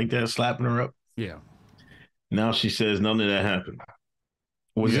something like that, slapping her up. Yeah. Now she says none of that happened.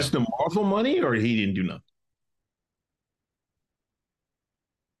 Was this the Marvel money or he didn't do nothing?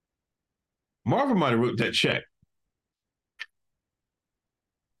 Marvel might have wrote that check.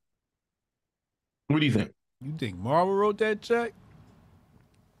 What do you think? You think Marvel wrote that check?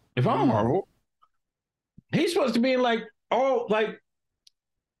 If I'm Marvel, he's supposed to be in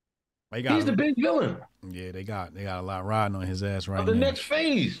he's the big villain. Yeah, they got a lot riding on his ass right now. The next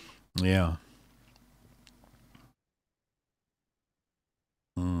phase. Yeah.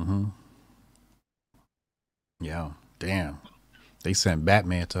 Mm-hmm. Yeah. Damn. They sent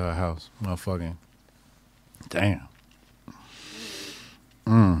Batman to her house. Motherfucking. Damn.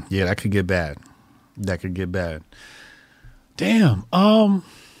 Yeah, that could get bad. Damn. I'm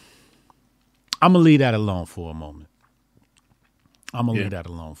gonna leave that alone for a moment.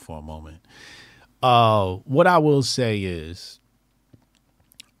 What I will say is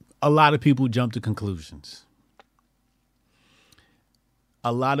a lot of people jump to conclusions.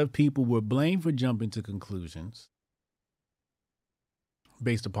 A lot of people were blamed for jumping to conclusions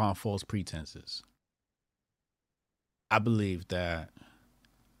based upon false pretenses. I believe that,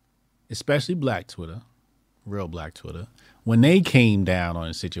 especially Black Twitter, real Black Twitter, when they came down on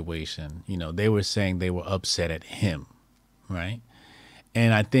a situation, they were saying they were upset at him, right?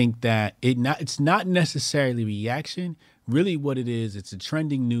 And I think that it's not necessarily reaction. Really what it is, it's a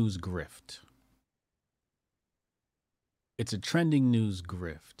trending news grift.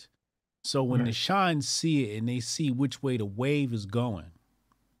 So when the Shines see it and they see which way the wave is going,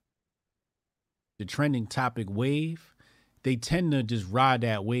 the trending topic wave, they tend to just ride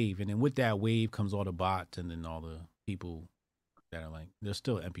that wave. And then with that wave comes all the bots and then all the people that are they're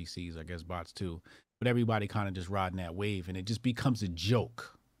still NPCs, I guess, bots too. but everybody kind of just riding that wave, and it just becomes a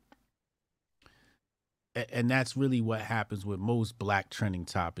joke. And that's really what happens with most black trending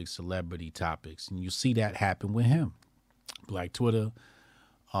topics, celebrity topics, and you see that happen with him. Black Twitter,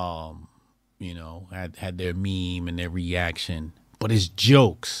 you know, had their meme and their reaction, but it's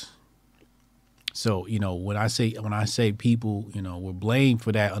jokes. So, you know, when I say people, you know, were blamed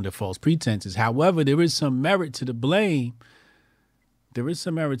for that under false pretenses. However, there is some merit to the blame. There is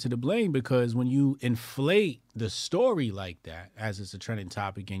some merit to the blame because when you inflate the story like that, as it's a trending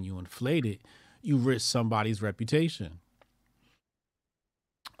topic, and you inflate it, you risk somebody's reputation.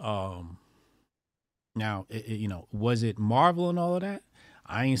 Now, you know, was it Marvel and all of that?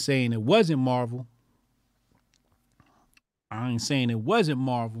 I ain't saying it wasn't Marvel.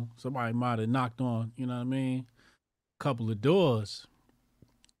 Somebody might have knocked on, you know what I mean, a couple of doors,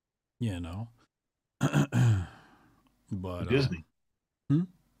 you know. But Disney.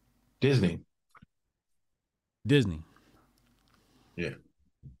 Disney. Yeah.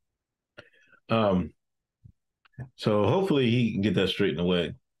 So hopefully he can get that straightened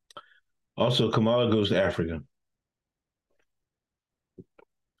away. Also, Kamala goes to Africa.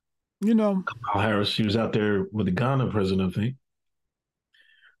 You know, Kamala Harris, she was out there with the Ghana president, I think,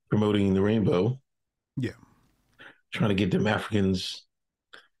 promoting the rainbow. Yeah. Trying to get them Africans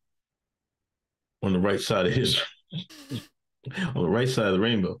on the right side of history, on the right side of the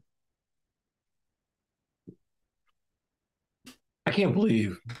rainbow. I can't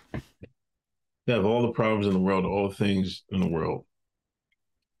believe they have all the problems in the world, all the things in the world.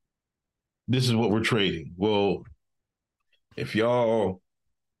 This is what we're trading. Well, if y'all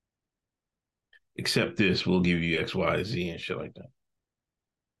accept this, we'll give you X, Y, Z and shit like that.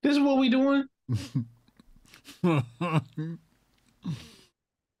 This is what we doing? And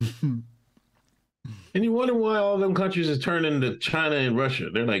you wonder why all them countries is turning to China and Russia.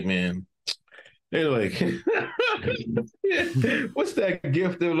 They're like, man, they're like, what's that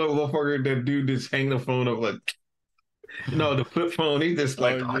gift of little motherfucker, that dude that's hanging the phone up like, no, the flip phone, he just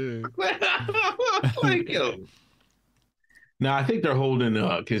like, like, yo. Now, I think they're holding,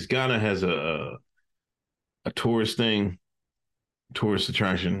 because Ghana has a tourist thing, tourist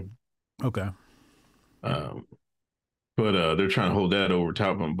attraction. Okay. But they're trying to hold that over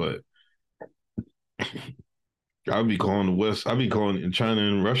top of them. But I'll be calling the West. I'll be calling in China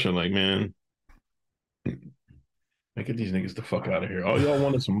and Russia like, man, get these niggas the fuck out of here. Oh, y'all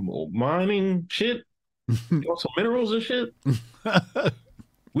wanted some mining shit? You want some minerals and shit?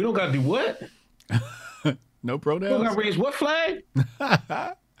 We don't got to do what? No pronouns? We don't got to raise what flag?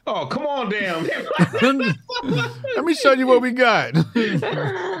 Oh, come on down. Let me show you what we got.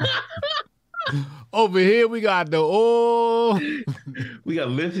 Over here, we got the oil. We got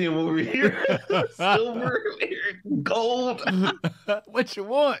lithium over here, silver, gold. What you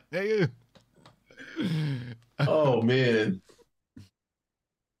want, nigga? Oh, man.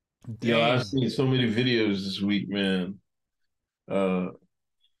 Yo, I've seen so many videos this week, man, of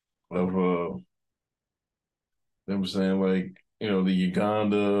them saying, like, you know, the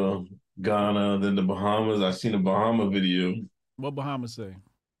Uganda, Ghana, then the Bahamas. I seen a Bahama video. What Bahamas say?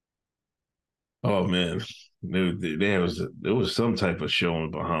 Oh man, there was some type of show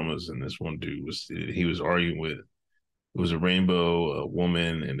in Bahamas, and this one dude was arguing with, it was a rainbow, a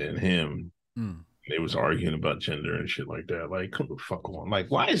woman, and then him. They was arguing about gender and shit like that. Like, come the fuck on. Like,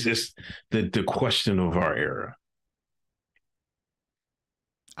 why is this the question of our era?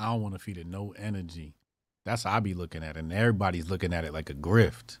 I don't want to feed it no energy. That's how I be looking at it, and everybody's looking at it like a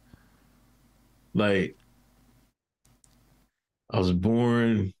grift. Like, I was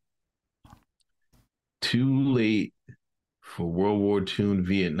born too late for World War II in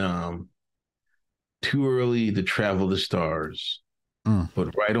Vietnam, too early to travel the stars,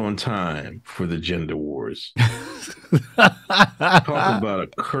 but right on time for the gender wars. Talk about a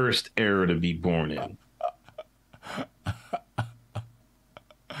cursed era to be born in.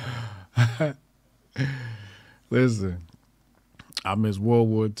 Listen, I miss World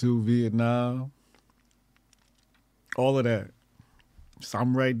War II, Vietnam, all of that. So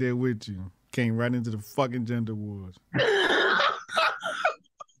I'm right there with you. Came right into the fucking gender wars.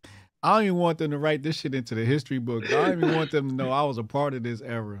 I don't even want them to write this shit into the history books. I don't even want them to know I was a part of this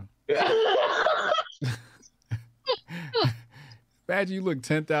era. Imagine you look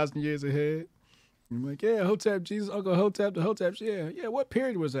 10,000 years ahead. I'm like, yeah, Hotep, Jesus, Uncle Hotep, the Hoteps. Yeah. What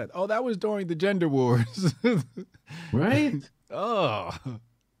period was that? Oh, that was during the gender wars. Right? Oh,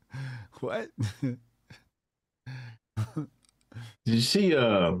 what? Did you see?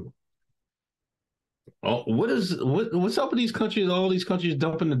 What's up with these countries? All these countries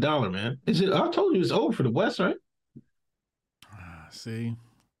dumping the dollar, man. Is it? I told you it's over for the West, right? See,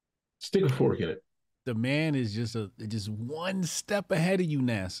 stick a fork in it. The man is just one step ahead of you,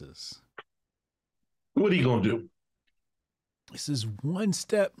 NASA's. What are you gonna do? This is one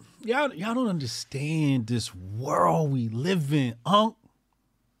step. Y'all don't understand this world we live in, Unc.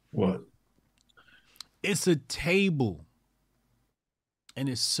 What? It's a table. And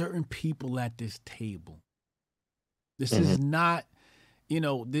there's certain people at this table. This is not,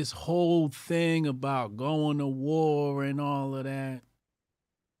 this whole thing about going to war and all of that.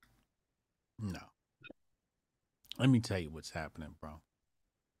 No. Let me tell you what's happening, bro.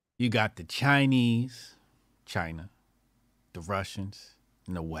 You got the Chinese, China, the Russians,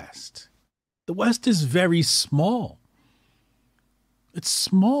 and the West. The West is very small. It's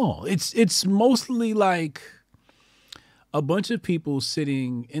small. It's mostly like a bunch of people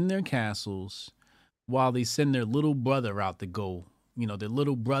sitting in their castles while they send their little brother out to go, their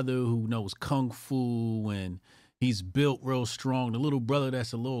little brother who knows kung fu and he's built real strong. The little brother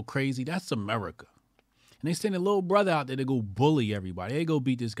that's a little crazy, that's America. And they send a little brother out there to go bully everybody. They go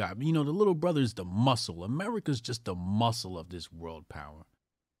beat this guy. But, the little brother's the muscle. America's just the muscle of this world power,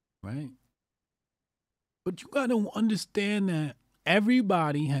 right? But you got to understand that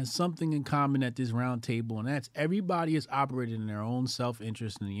everybody has something in common at this round table, and that's everybody is operating in their own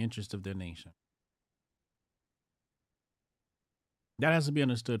self-interest and the interest of their nation. That has to be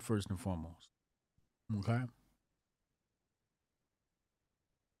understood first and foremost. Okay?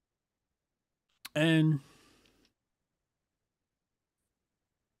 And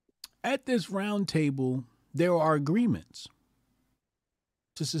at this round table, there are agreements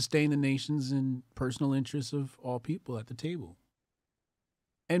to sustain the nations and personal interests of all people at the table.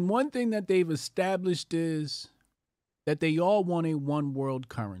 And one thing that they've established is that they all want a one world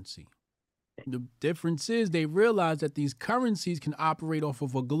currency. The difference is they realize that these currencies can operate off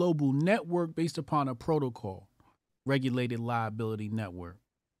of a global network based upon a protocol, regulated liability network.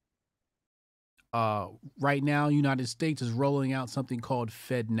 Right now, United States is rolling out something called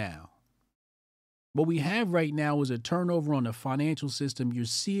FedNow. What we have right now is a turnover on the financial system. You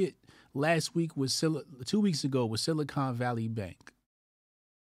see it last week with 2 weeks ago with Silicon Valley Bank.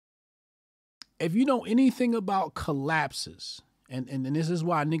 If you know anything about collapses, and this is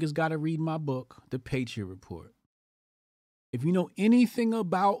why niggas got to read my book, The Patriot Report. If you know anything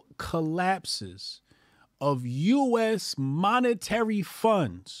about collapses of U.S. monetary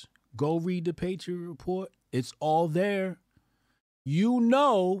funds, go read The Patriot Report. It's all there. You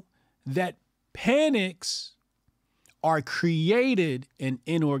know that panics are created and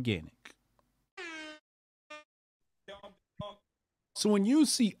inorganic. So when you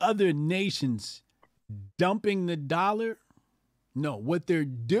see other nations dumping the dollar, no, what they're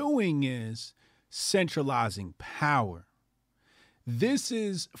doing is centralizing power. This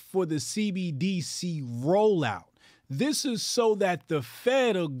is for the CBDC rollout. This is so that the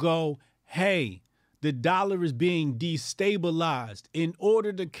Fed will go, hey, the dollar is being destabilized. In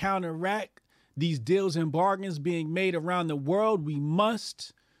order to counteract these deals and bargains being made around the world, we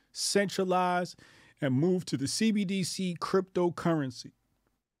must centralize and move to the CBDC cryptocurrency.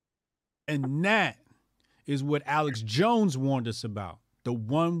 And that is what Alex Jones warned us about. The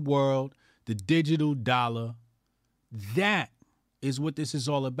one world, the digital dollar. That is what this is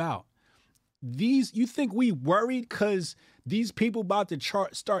all about. You think we worried because these people about to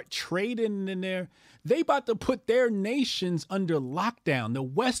start trading in there? They about to put their nations under lockdown. The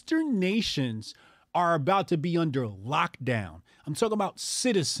Western nations are about to be under lockdown. I'm talking about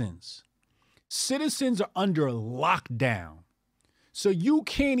citizens. Citizens are under lockdown. So you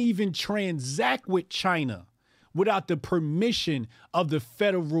can't even transact with China without the permission of the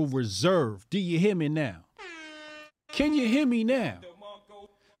Federal Reserve. Do you hear me now? Can you hear me now?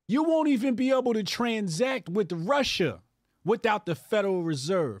 You won't even be able to transact with Russia without the Federal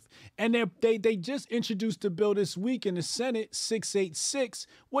Reserve. And they just introduced a bill this week in the Senate, 686.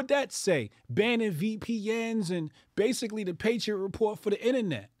 What'd that say? Banning VPNs and basically the Patriot Report for the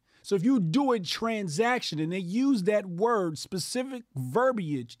internet. So if you do a transaction, and they use that word, specific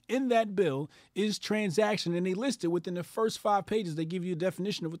verbiage in that bill is transaction, and they list it within the first 5 pages. They give you a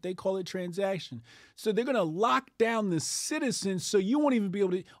definition of what they call a transaction. So they're going to lock down the citizens so you won't even be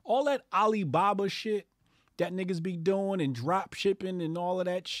able to, all that Alibaba shit that niggas be doing and drop shipping and all of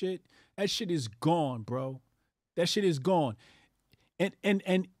that shit is gone, bro. That shit is gone.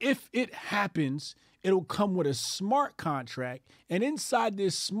 And if it happens, it'll come with a smart contract. And inside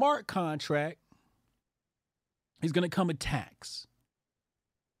this smart contract is going to come a tax.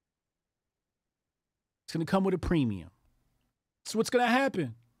 It's going to come with a premium. So what's going to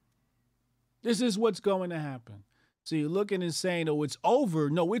happen? This is what's going to happen. So you're looking and saying, oh, it's over.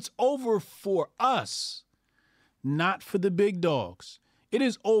 No, it's over for us, not for the big dogs. It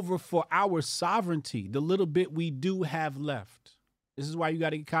is over for our sovereignty, the little bit we do have left. This is why you got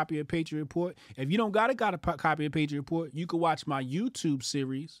to get a copy of Patriot Report. If you don't got a copy of Patriot Report, you can watch my YouTube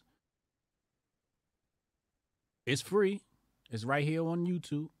series. It's free. It's right here on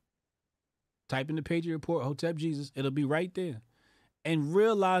YouTube. Type in the Patriot Report, Hotep Jesus. It'll be right there. And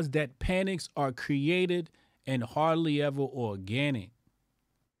realize that panics are created and hardly ever organic.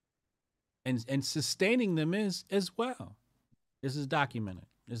 And sustaining them is as well. This is documented.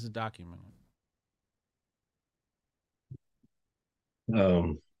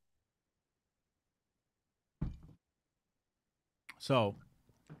 So,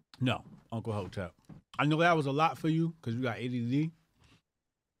 no, Uncle Hotep. I know that was a lot for you because you got ADD.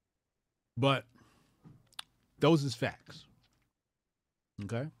 But those is facts.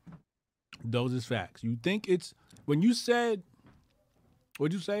 Okay? Those is facts. You think it's, when you said,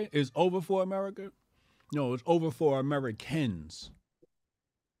 what'd you say? It's over for America? No, it's over for Americans.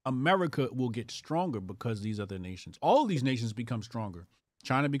 America will get stronger because these other nations, all of these nations become stronger.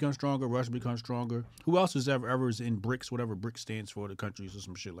 China becomes stronger. Russia becomes stronger. Who else is ever is in BRICS, whatever BRICS stands for, the countries or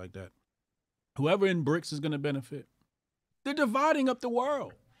some shit like that. Whoever in BRICS is going to benefit. They're dividing up the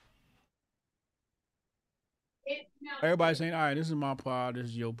world. Everybody's saying, all right, this is my pod, this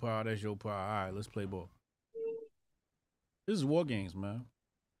is your pod, that's your pod. All right, let's play ball. This is war games, man.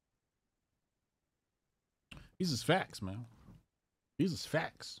 These is facts, man. These is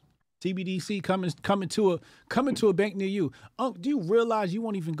facts. CBDC coming to a bank near you. Do you realize you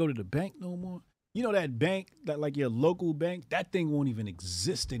won't even go to the bank no more? You know that bank, that like your local bank, that thing won't even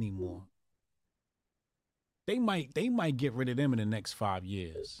exist anymore. They might get rid of them in the next 5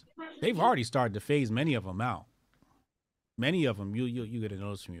 years. They've already started to phase many of them out. Many of them, you get a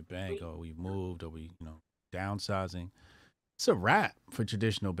notice from your bank, or we moved, or we downsizing. It's a wrap for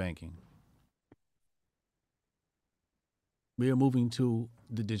traditional banking. We are moving to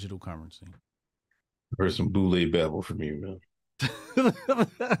the digital currency. I heard some boule babble from you, man.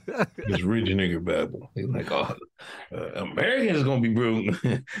 This rich nigga babble. He's like, oh, Americans gonna be broke,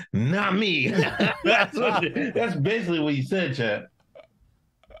 not me. That's basically what he said, chat.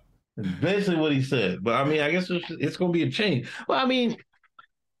 That's basically what he said. But I mean, I guess it's gonna be a change. Well, I mean,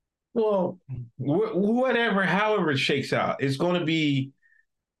 whatever, however it shakes out, it's gonna be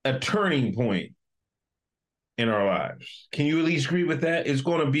a turning point in our lives. Can you at least agree with that? It's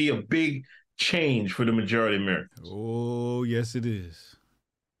going to be a big change for the majority of Americans. Oh, yes, it is.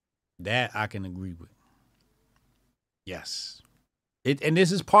 That I can agree with. Yes. And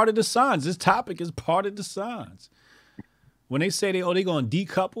this is part of the signs. This topic is part of the signs. When they say they're going to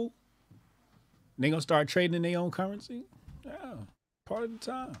decouple, they're going to start trading in their own currency. Yeah, part of the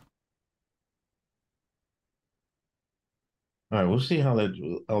time. All right, we'll see how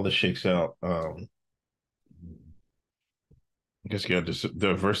this shakes out. I guess you got to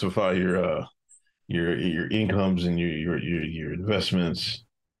diversify your incomes and your investments.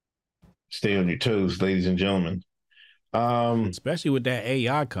 Stay on your toes, ladies and gentlemen. Especially with that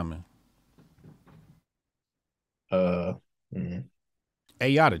AI coming. AI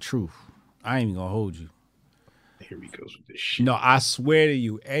the truth. I ain't even gonna hold you. Here he goes with this shit. No, I swear to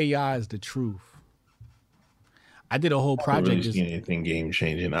you, AI is the truth. I did a whole project. I don't really see anything game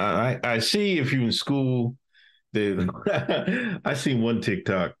changing. I see if you're in school. I seen one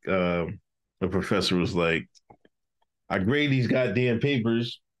TikTok. A professor was like, I grade these goddamn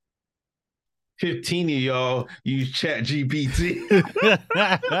papers. 15 of y'all use Chat GPT.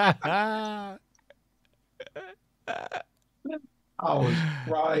 I was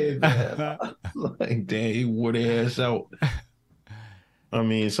crying, man. Like, damn, he wore their ass out. I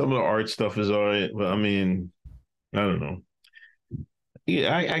mean, some of the art stuff is all right, but I mean, I don't know.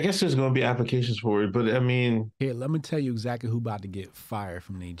 Yeah, I guess there's going to be applications for it, but I mean... Here, let me tell you exactly who about to get fired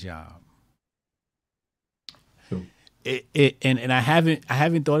from their job. Who? And I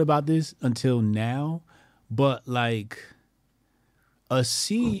haven't thought about this until now, but like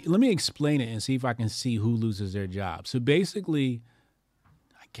let me explain it and see if I can see who loses their job. So basically,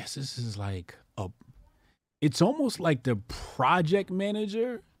 I guess this is like it's almost like the project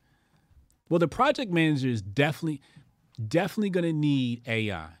manager. Well, the project manager is definitely going to need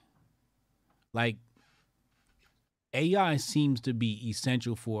AI. Like, AI seems to be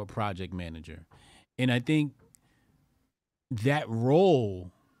essential for a project manager. And I think that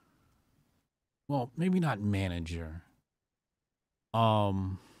role, well, maybe not manager.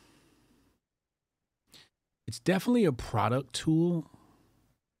 It's definitely a product tool.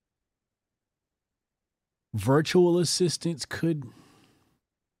 Virtual assistants could,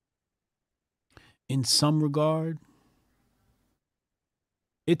 in some regard,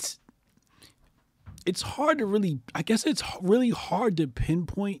 it's hard to really, I guess it's really hard to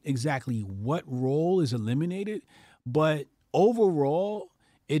pinpoint exactly what role is eliminated, but overall,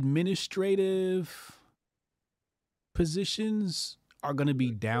 administrative positions are going to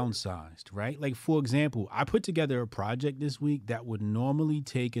be downsized, right? Like, for example, I put together a project this week that would normally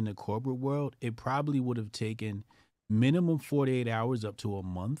take in the corporate world, it probably would have taken minimum 48 hours up to a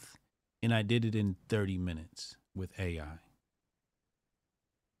month, and I did it in 30 minutes with AI.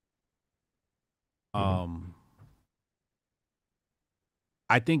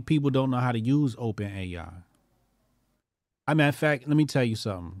 I think people don't know how to use open AI. I mean, in fact, let me tell you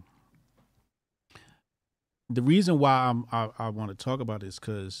something. The reason why I want to talk about this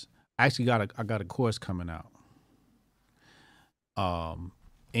because I actually got a course coming out.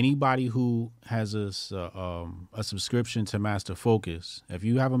 Anybody who has a subscription to Master Focus, if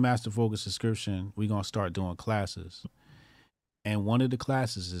you have a Master Focus subscription, we're gonna start doing classes, and one of the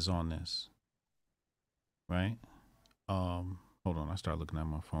classes is on this. Right? Hold on, I started looking at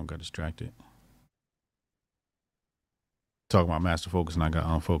my phone, got distracted. Talking about Master Focus, and I got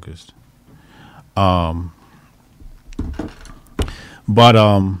unfocused. But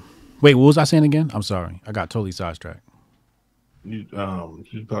wait, what was I saying again? I'm sorry, I got totally sidetracked. You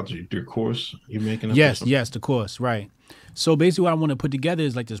about your course you're making? Yes, the course, right. So basically, what I want to put together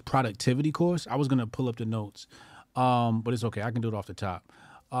is like this productivity course. I was gonna pull up the notes, but it's okay. I can do it off the top.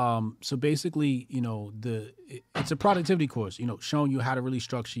 So basically, you know, it's a productivity course, you know, showing you how to really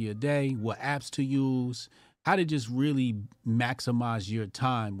structure your day, what apps to use, how to just really maximize your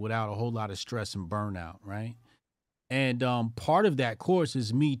time without a whole lot of stress and burnout, right? And part of that course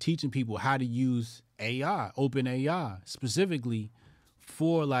is me teaching people how to use AI, open AI, specifically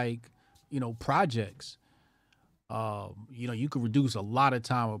for like, you know, projects. You know, you could reduce a lot of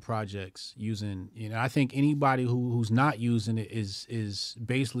time with projects using, you know, I think anybody who's not using it is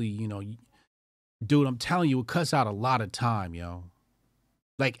basically, you know, dude, I'm telling you, it cuts out a lot of time, yo.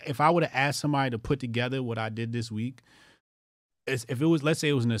 Like if I would have asked somebody to put together what I did this week, if it was, let's say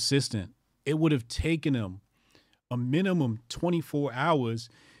it was an assistant, it would have taken them a minimum 24 hours.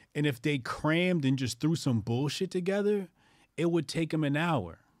 And if they crammed and just threw some bullshit together, it would take them an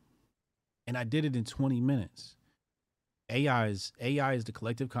hour. And I did it in 20 minutes. AI is the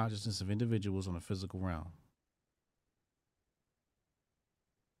collective consciousness of individuals on a physical realm.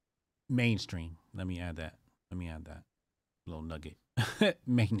 Mainstream. Let me add that. Little nugget.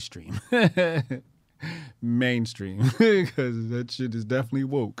 Mainstream. Mainstream. Because that shit is definitely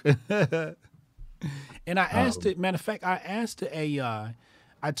woke. And I asked it, matter of fact, I asked the AI,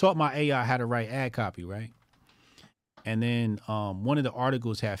 I taught my AI how to write ad copy, right? And then one of the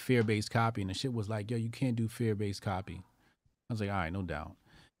articles had fear-based copy, and the shit was like, yo, you can't do fear-based copy. I was like, all right, no doubt.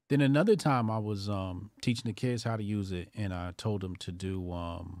 Then another time I was teaching the kids how to use it, and I told them to do,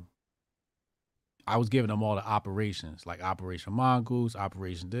 I was giving them all the operations, like Operation Mongoose,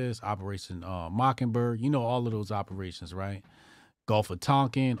 Operation this, Operation Mockingbird, you know, all of those operations, right? Gulf of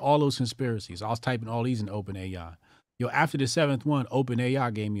Tonkin, all those conspiracies. I was typing all these in OpenAI. Yo, after the 7th one,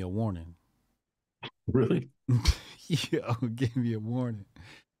 OpenAI gave me a warning. Really? Yo, gave me a warning.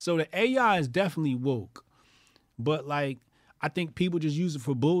 So the AI is definitely woke, but like, I think people just use it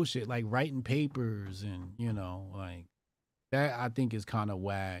for bullshit, like writing papers and, you know, like that. I think is kind of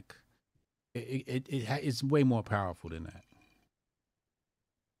whack. It's way more powerful than that.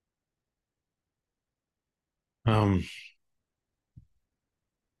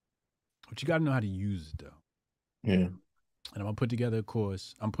 But you got to know how to use it, though. Yeah. And I'm gonna put together a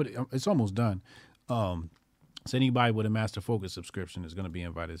course. It's almost done. So anybody with a Master Focus subscription is gonna be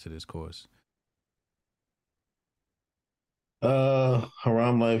invited to this course.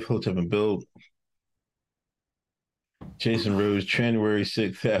 Haram Life, Hotep and Build. Jason Rose, January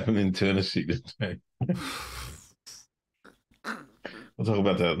 6th, happening in Tennessee today. We'll talk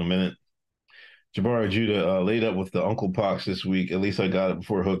about that in a minute. Jabari Judah laid up with the Uncle Pox this week. At least I got it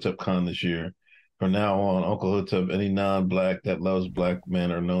before Hotep Con this year. From now on, Uncle Hotep, any non-black that loves black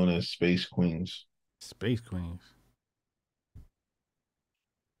men are known as Space Queens. Space Queens.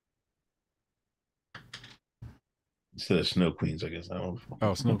 Instead of Snow Queens, I guess. I don't know.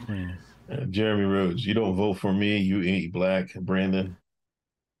 Oh, Snow Queens. Jeremy Rhodes, you don't vote for me, you ain't black. Brandon.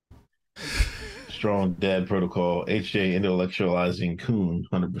 Strong Dad Protocol. HJ intellectualizing Coon,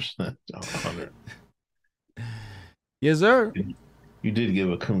 100%. 100. Yes, sir. You did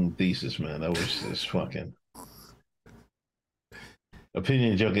give a Coon thesis, man. That was just fucking.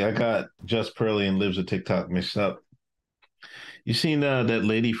 Opinion junkie. I got Just Pearly and Libs of TikTok mixed up. You seen that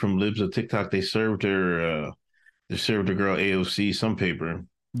lady from Libs of TikTok? They served her girl AOC some paper.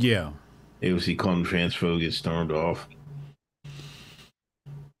 Yeah. AOC called him transphobe, get stormed off.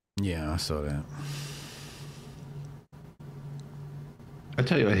 Yeah, I saw that. I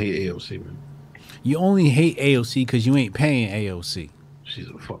tell you, I hate AOC, man. You only hate AOC because you ain't paying AOC. She's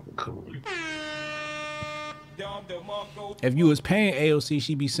a fucking coon. If you was paying AOC,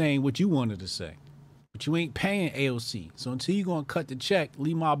 she'd be saying what you wanted to say. But you ain't paying AOC. So until you gonna cut the check,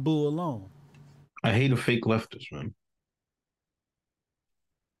 leave my boo alone. I hate a fake leftist, man.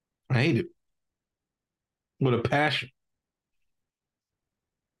 I hate it. With a passion.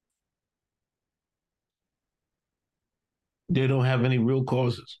 They don't have any real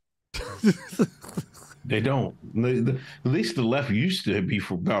causes. They don't. At least the left used to be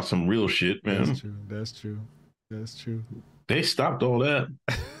for about some real shit, man. That's true. That's true. That's true. They stopped all that.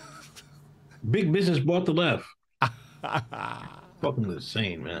 Big business bought the left. Fucking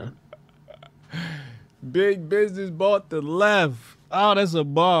insane, man. Big business bought the left. Oh, that's a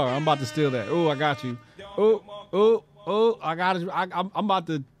bar. I'm about to steal that. Oh, I got you. Oh, I got it. I'm about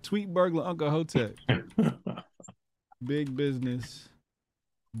to tweet burglar Uncle Hotep. Big business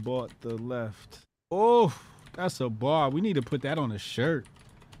bought the left. Oh, that's a bar. We need to put that on a shirt.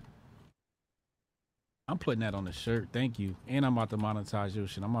 I'm putting that on a shirt. Thank you. And I'm about to monetize your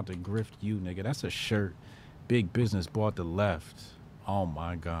shit. I'm about to grift you, nigga. That's a shirt. Big business bought the left. Oh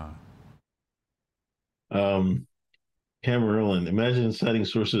my God. Cameron, imagine citing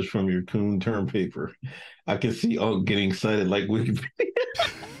sources from your coon term paper. I can see all getting cited like Wikipedia.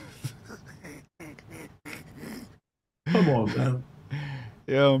 Come on, man.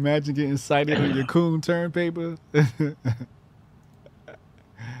 Yo, imagine getting cited on your coon term paper.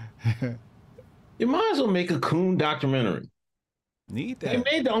 You might as well make a coon documentary. Need that. They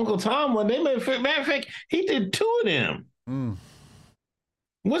made the Uncle Tom one. Matter of fact, he did 2 of them.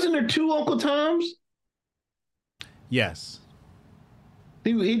 Wasn't there 2 Uncle Toms? Yes.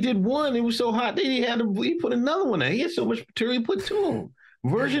 He did 1. It was so hot that he put another one out. He had so much material, he put 2 of them.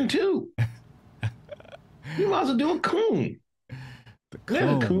 Version 2. You might as well do a coon. The coon.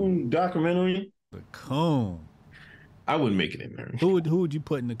 Yeah, a coon documentary. The coon. I wouldn't make it in there. Who would you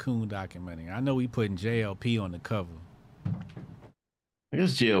put in the coon documentary? I know we putting JLP on the cover. I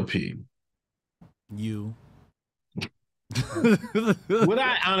guess JLP. You. Would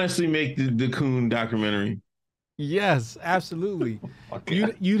I honestly make the coon documentary? Yes, absolutely.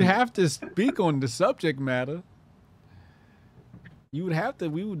 You'd have to speak on the subject matter. You would have to.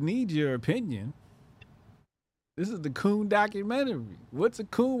 We would need your opinion. This is the coon documentary. What's a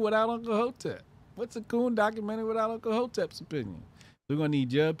coon without Uncle Hotep? What's a coon documentary without Uncle Hotep's opinion? We're gonna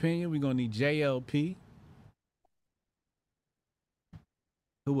need your opinion. We're gonna need JLP.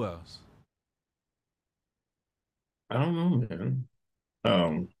 Who else? I don't know,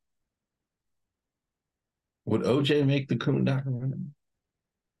 man. Would OJ make the coon documentary?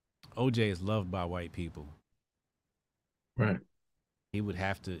 OJ is loved by white people. Right. He would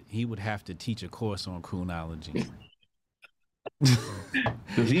have to teach a course on coonology.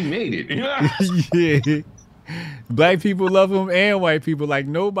 Because he made it. Yeah. Black people love him and white people. Like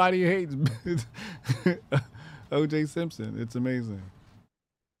nobody hates OJ Simpson. It's amazing.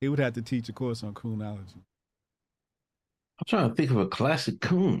 He would have to teach a course on coonology. I'm trying to think of a classic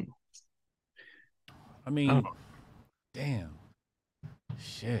coon. I mean, damn.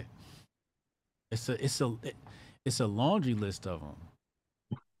 Shit. It's a laundry list of them.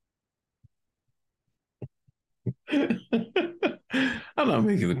 I'm not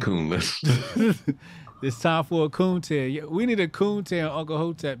making a coon list. It's time for a coon tale. We need a coon tale on Uncle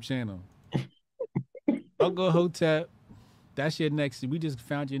Hotep channel. Uncle Hotep, that's your next. We just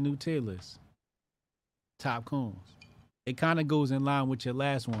found your new tier list. Top coons. It kind of goes in line with your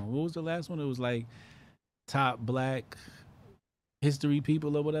last one. What was the last one? It was like top black history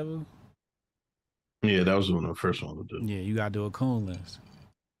people or whatever. Yeah, that was one of the first ones to do. Yeah, you gotta do a coon list.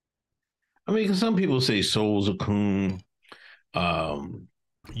 I mean, because some people say Soul's a coon,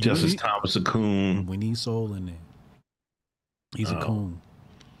 Justice Thomas a coon. We need Soul in there. He's a coon.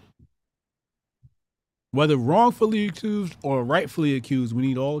 Whether wrongfully accused or rightfully accused, we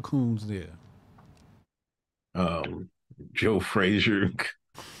need all coons there. Joe Frazier.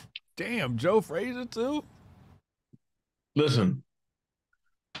 Damn, Joe Frazier too? Listen,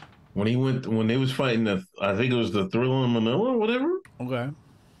 when they was fighting I think it was the Thriller in Manila or whatever. Okay.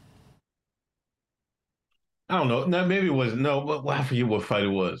 I don't know. No, maybe it wasn't. No, but I forget what fight it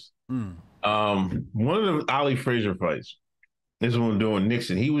was. One of the Ali Frazier fights. This one doing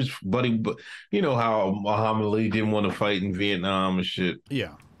Nixon. He was buddy, you know how Muhammad Ali didn't want to fight in Vietnam and shit.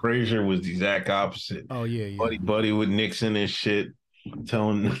 Yeah. Frazier was the exact opposite. Oh yeah. Buddy with Nixon and shit.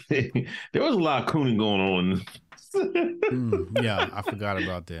 Telling there was a lot of cooning going on. Yeah, I forgot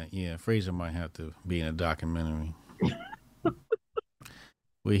about that. Yeah, Frazier might have to be in a documentary.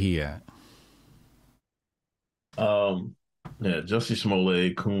 Where he at? Yeah, Jussie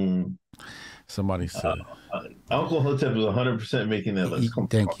Smollett, Coon. Somebody said. Uncle Hotep is 100% making that list.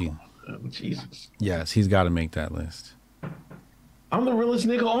 Thank you. Jesus. Yes, he's got to make that list. I'm the realest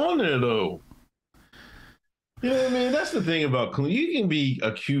nigga on there, though. You know what I mean? That's the thing about coon. You can be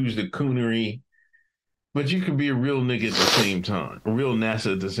accused of coonery, but you can be a real nigga at the same time, a real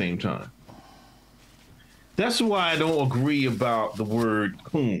NASA at the same time. That's why I don't agree about the word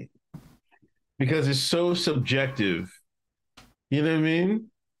coon, because it's so subjective. You know what I mean?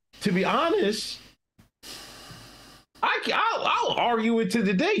 To be honest, I'll argue it to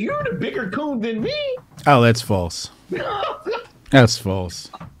the day. You're the bigger coon than me. Oh, that's false. That's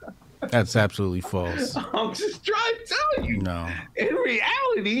false. That's absolutely false. I'm just trying to tell you. No. In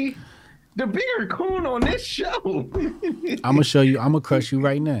reality, the bigger coon on this show. I'm gonna show you. I'm gonna crush you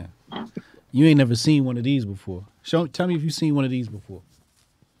right now. You ain't never seen one of these before. Tell me if you've seen one of these before.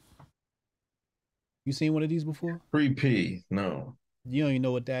 You seen one of these before? 3P. No. You don't even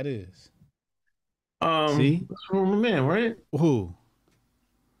know what that is. See? That's from my man, right? Who?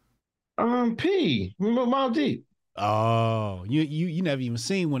 P. Remember Mobb Deep? Oh, you never even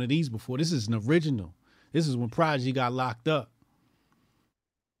seen one of these before. This is an original. This is when Prodigy got locked up.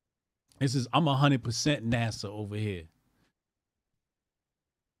 I'm 100% NASA over here.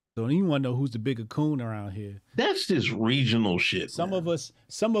 So you want to know who's the bigger coon around here? That's just regional shit. Some of us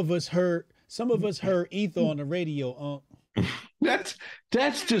heard Ether on the radio. That's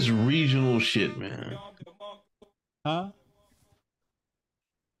just regional shit, man. Huh?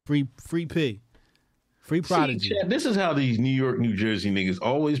 Free P. Free Prodigy. See, Chad, this is how these New York, New Jersey niggas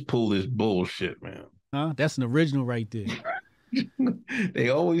always pull this bullshit, man. Huh? That's an original right there. They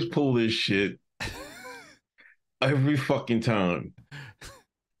always pull this shit every fucking time.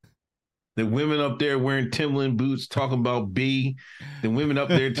 The women up there wearing Timberland boots talking about B. The women up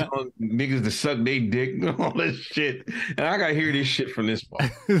there telling niggas to suck their dick and all this shit. And I gotta hear this shit from this part.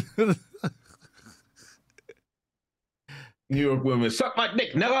 New York women, suck my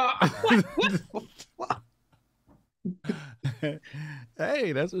dick, nigga.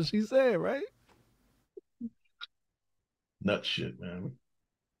 Hey, that's what she said, right? Nut shit, man.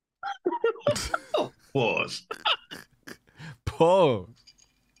 Pause. Pause.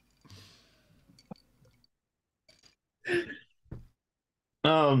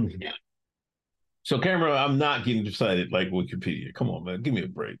 So camera, I'm not getting excited like Wikipedia. Come on, man, give me a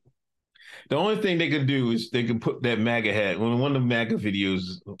break. The only thing they could do is they can put that MAGA hat on one of the MAGA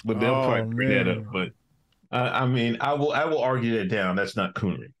videos, but they'll probably bring that up. But I mean, I will argue that down. That's not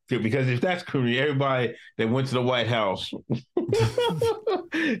coonery, because if that's coonery, everybody that went to the White House,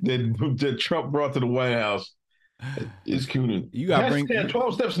 that Trump brought to the White House, is coonery. You got to bring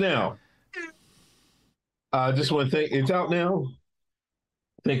 12 steps now. I just want to thank. It's out now.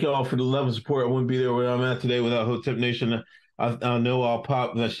 Thank y'all for the love and support. I wouldn't be there where I'm at today without Hotep Nation. I know I'll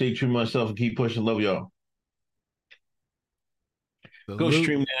pop and I stay true to myself and keep pushing. Love y'all. Go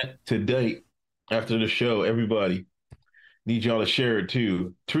stream that today after the show. Everybody need y'all to share it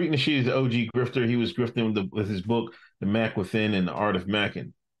too. Tariq Nasheed is the OG grifter. He was grifting with his book, The Mac Within and the Art of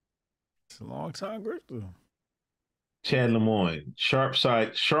Macking. It's a long time grifter. Chad Lemoyne, sharp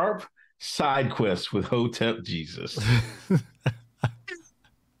side quest with Hotep Jesus.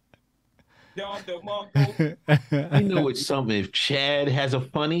 You know it's something. If Chad has a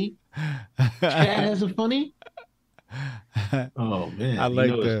funny, oh man, I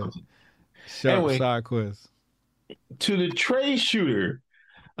like that. Sharp side quest. To the Trey shooter,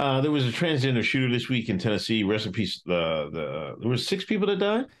 there was a transgender shooter this week in Tennessee. Rest in peace. There were 6 people that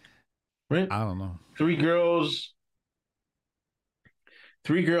died. Right? I don't know. 3 girls,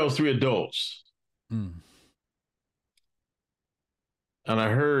 3 adults. And I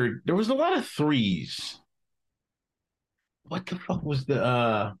heard there was a lot of 3s. What the fuck was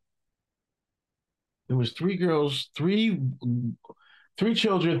there was 3 girls, 3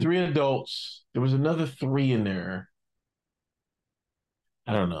 children, 3 adults. There was another 3 in there.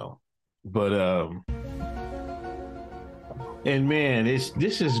 I don't know. But and man,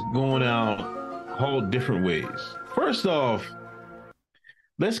 this is going out whole different ways. First off,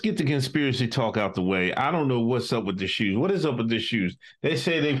 let's get the conspiracy talk out the way. I don't know what's up with the shoes. What is up with the shoes? They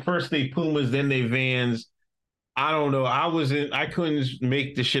say they Pumas, then they Vans. I don't know. I couldn't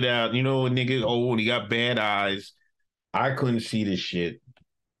make the shit out. You know, a nigga old, he got bad eyes. I couldn't see this shit.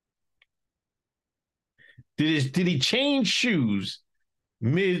 Did he change shoes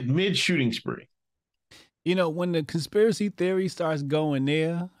mid shooting spree? You know, when the conspiracy theory starts going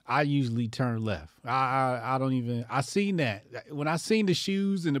there, I usually turn left. I don't even. I seen that when I seen the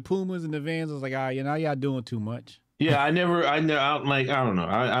shoes and the Pumas and the Vans. I was like, y'all doing too much. Yeah, I don't know.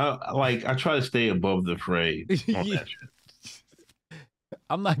 I try to stay above the fray. On that shit.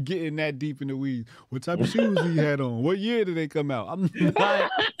 I'm not getting that deep in the weeds. What type of shoes he had on? What year did they come out? I'm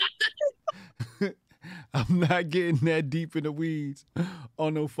not. I'm not getting that deep in the weeds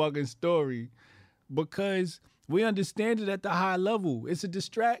on no fucking story, because we understand it at the high level. It's a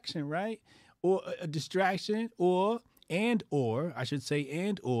distraction, right? Or a distraction, or I should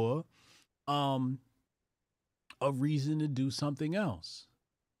say, a reason to do something else,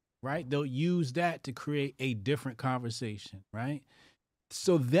 right? They'll use that to create a different conversation, right?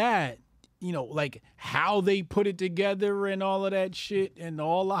 So that, like how they put it together and all of that shit and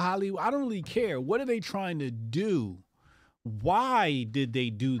all the Hollywood, I don't really care. What are they trying to do? Why did they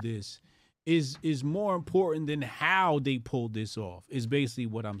do this is more important than how they pulled this off, is basically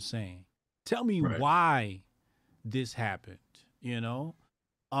what I'm saying. Tell me why this happened,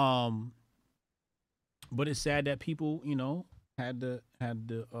 but it's sad that people, had to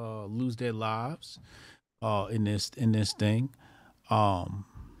lose their lives in this thing.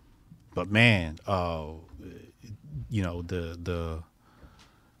 But man, the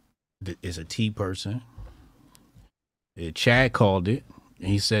is a T person. Chad called it, and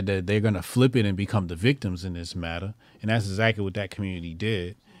he said that they're gonna flip it and become the victims in this matter, and that's exactly what that community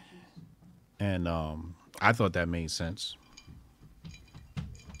did. And I thought that made sense.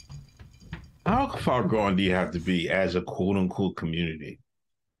 How far gone do you have to be as a quote unquote community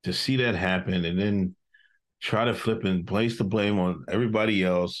to see that happen and then try to flip and place the blame on everybody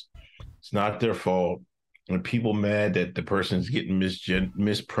else? It's not their fault. And people mad that the person's getting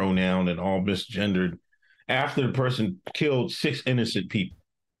mispronounced and all misgendered after the person killed 6 innocent people.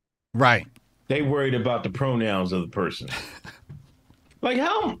 Right. They worried about the pronouns of the person. Like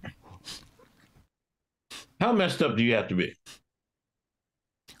how messed up do you have to be?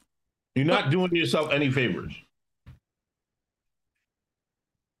 You're not doing yourself any favors.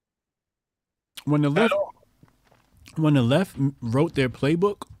 When the left wrote their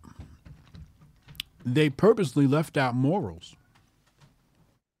playbook, they purposely left out morals.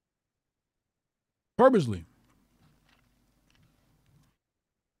 Purposely.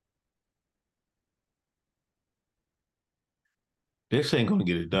 This ain't gonna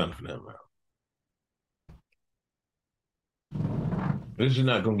get it done for them, man. This is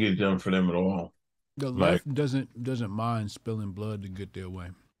not gonna get it done for them at all. The left doesn't mind spilling blood to get their way.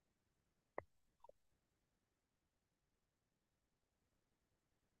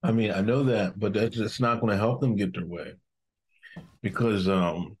 I mean, I know that, but that's not going to help them get their way, because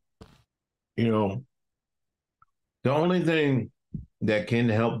the only thing that can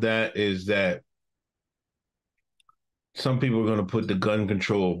help that is that some people are going to put the gun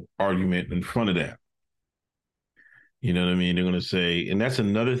control argument in front of that. You know what I mean? They're going to say, and that's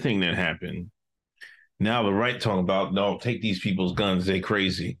another thing that happened. Now the right talking about, no, take these people's guns, they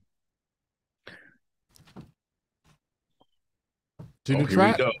crazy. To the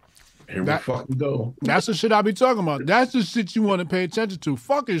trap. Here we fucking go. That's the shit I be talking about. That's the shit you want to pay attention to.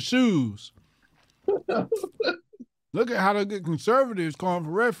 Fucking shoes. Look at how the conservatives calling for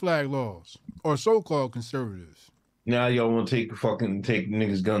red flag laws, or so-called conservatives. Now y'all want to take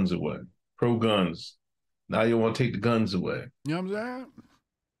niggas' guns away. Pro guns. Now you want to take the guns away. You know what I'm saying?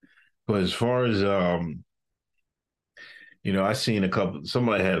 But as far as I seen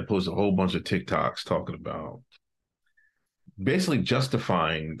somebody had to post a whole bunch of TikToks talking about basically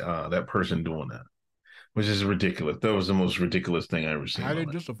justifying that person doing that, which is ridiculous. That was the most ridiculous thing I ever seen. How did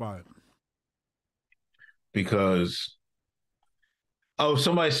they justify it? Because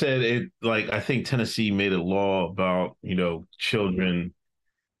somebody said it, like, I think Tennessee made a law about children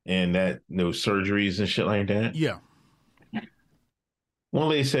and that surgeries and shit like that. Yeah. One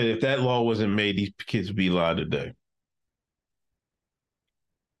lady said if that law wasn't made, these kids would be alive today.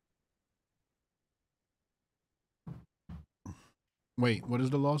 Wait, what does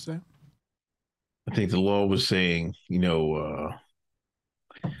the law say? I think the law was saying,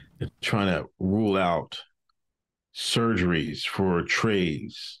 trying to rule out surgeries for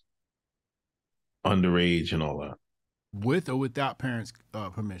trays, underage and all that. With or without parents'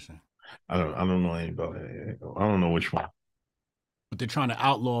 permission? I don't know anything about it. I don't know which one. But they're trying to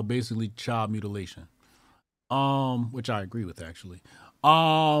outlaw basically child mutilation, which I agree with actually.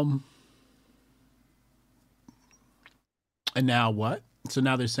 And now what? So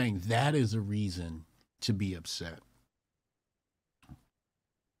now they're saying that is a reason to be upset.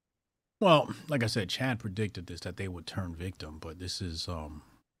 Well, like I said, Chad predicted this, that they would turn victim, but this is But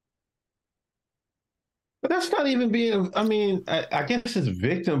that's not even being, I guess it's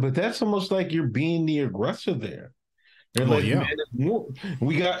victim, but that's almost like you're being the aggressor there. They're like, yeah. Man,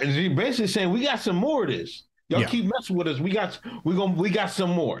 you're basically saying, we got some more of this. Y'all keep messing with us. We got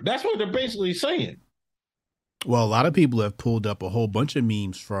some more. That's what they're basically saying. Well, a lot of people have pulled up a whole bunch of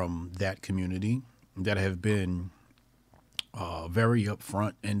memes from that community that have been very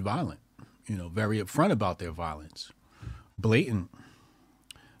upfront and violent. Very upfront about their violence, blatant,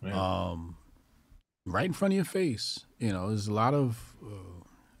 right in front of your face. There's a lot of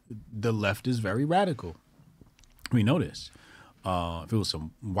the left is very radical. We know this. If it was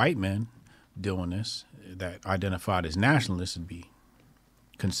some white men doing this that identified as nationalists, it'd be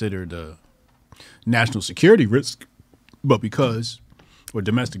considered a national security risk. But because we're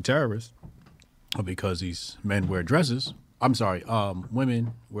domestic terrorists, or because these men wear dresses, I'm sorry,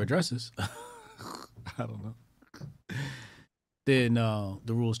 women wear dresses, I don't know, then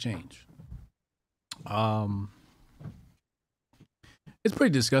the rules change. It's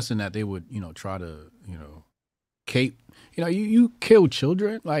pretty disgusting that they would, try to, cape. You kill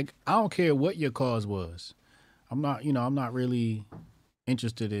children. Like, I don't care what your cause was. I'm not really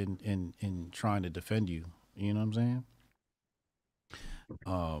interested in trying to defend you. You know what I'm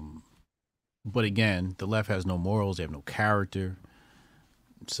saying? But again, the left has no morals. They have no character.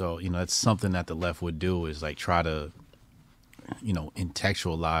 So, that's something that the left would do, is like try to,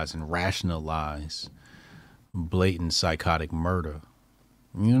 intellectualize and rationalize blatant psychotic murder.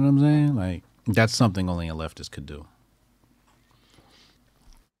 You know what I'm saying? Like, that's something only a leftist could do.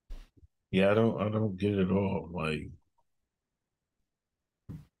 Yeah, I don't get it at all. Like,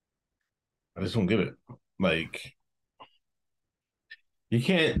 I just don't get it. Like, you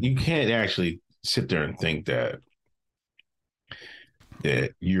can't actually sit there and think that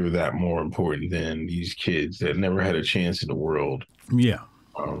you're that more important than these kids that never had a chance in the world. Yeah.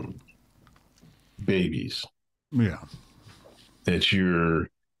 Babies. Yeah. That your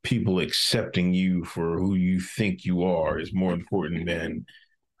people accepting you for who you think you are is more important than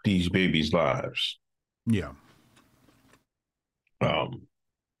these babies' lives. Yeah. I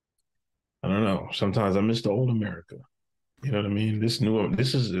don't know. Sometimes I miss the old America. You know what I mean? This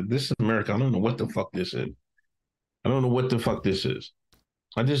is America. I don't know what the fuck this is. I don't know what the fuck this is.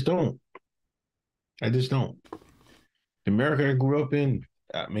 I just don't. The America I grew up in,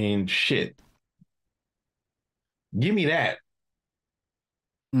 I mean, shit. Give me that.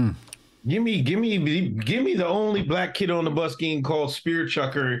 Give me the only black kid on the bus getting called spear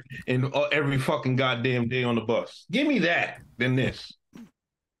chucker and every fucking goddamn day on the bus. Give me that than this.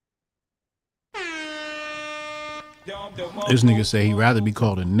 This nigga say he'd rather be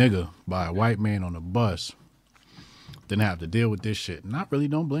called a nigga by a white man on a bus than have to deal with this shit. And I really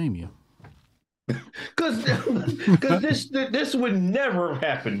don't blame you. Cause this would never have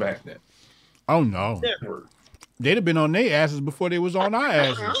happened back then. Oh no. Never. They'd have been on their asses before they was on our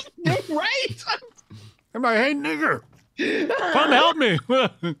asses. Right? I'm like, hey nigga, come help me.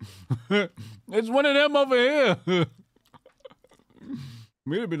 It's one of them over here.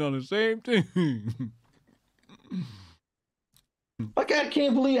 We'd have been on the same team. Like, I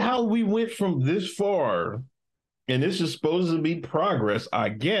can't believe how we went from this far, and this is supposed to be progress, I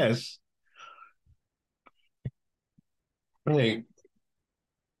guess. Hey,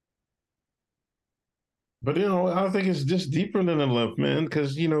 but I think it's just deeper than the left, man,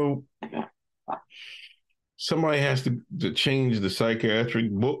 because somebody has to change the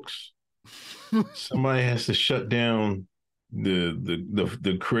psychiatric books. Somebody has to shut down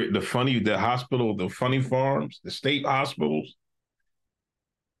the hospital, the funny farms, the state hospitals.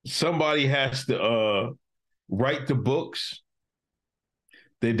 Somebody has to write the books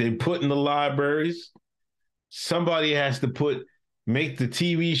that they put in the libraries. Somebody has to make the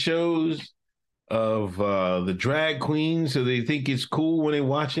TV shows of the drag queens so they think it's cool when they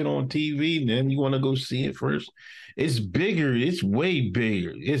watch it on TV. And then you want to go see it first. It's bigger. It's way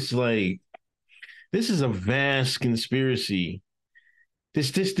bigger. It's like, this is a vast conspiracy.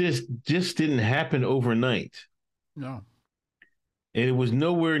 This just didn't happen overnight. No. And it was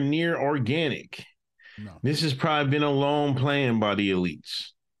nowhere near organic. No. This has probably been a long plan by the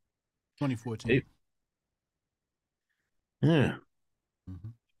elites. 2014. Yeah. Mm-hmm.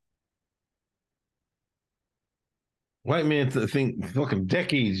 White men think fucking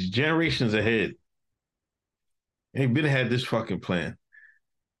decades, generations ahead. Ain't been had this fucking plan.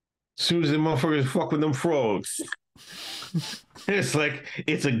 As soon as the motherfuckers fuck with them frogs, it's like,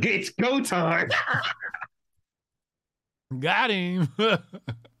 it's go time. Got him.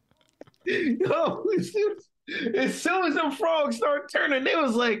 Yo, as soon as them frogs start turning, they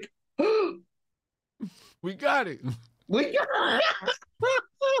was like, we got it. We got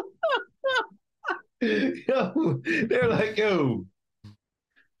it. Yo, they're like, yo,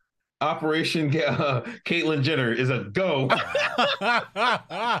 Operation Caitlyn Jenner is a go.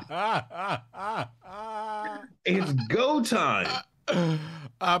 It's go time.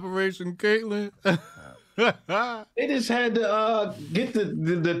 Operation Caitlyn. They just had to get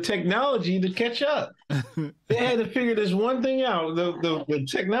the technology to catch up. They had to figure this one thing out. The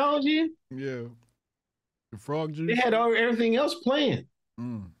technology. Yeah. The frog juice. They had everything else playing.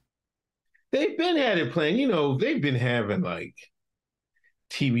 They've been had it playing. You know, they've been having like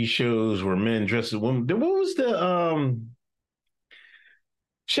TV shows where men dress as women. What was the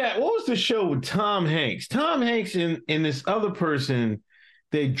chat? What was the show with Tom Hanks? Tom Hanks and this other person,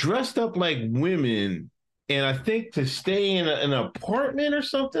 they dressed up like women, and I think to stay in an apartment or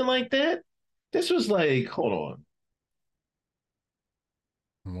something like that. This was like, hold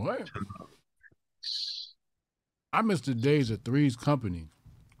on. What? I missed the days of Three's Company.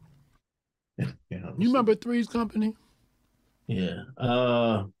 You remember Three's Company? Yeah.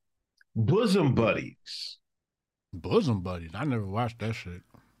 Bosom Buddies. Bosom Buddies? I never watched that shit.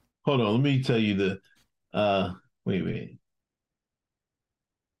 Hold on, let me tell you the wait.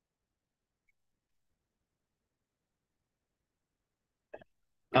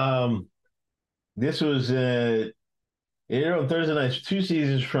 This was it aired on Thursday nights, 2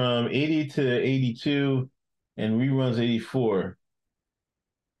 seasons from 80 to 82 and reruns 84.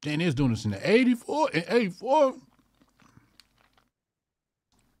 Damn, they was doing this in the 84 and 84.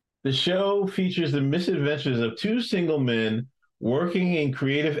 The show features the misadventures of two single men working in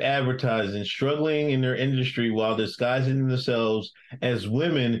creative advertising, struggling in their industry while disguising themselves as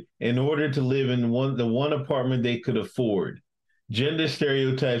women in order to live in the one apartment they could afford. Gender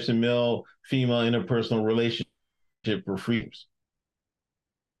stereotypes and male-female interpersonal relationship were freaks.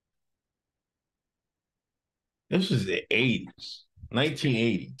 This was the 80s,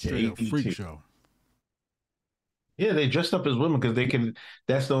 1980 to 82. Freak show. Yeah, they dressed up as women because they can.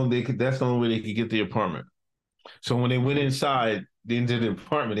 That's the only way they could get the apartment. So when they went into the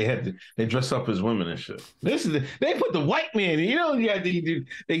apartment, they dressed up as women and shit. They put the white man. You know,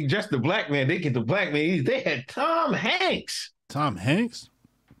 they dressed the black man. They get the black man. They had Tom Hanks. Tom Hanks?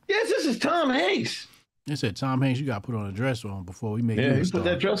 Yes, this is Tom Hanks. They said, Tom Hanks, you got to put on a dress on before we make you a he star. put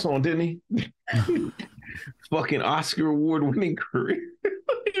that dress on, didn't he? Fucking Oscar award-winning career.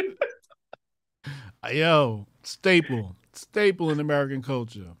 Yo, staple in American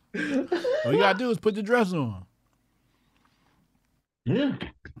culture. All you got to do is put the dress on. Yeah.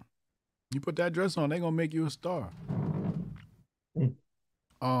 You put that dress on, they going to make you a star. But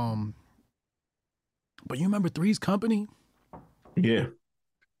you remember Three's Company? Yeah.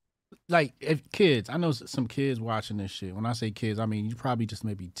 Like, if kids, I know some kids watching this shit. When I say kids, I mean you probably just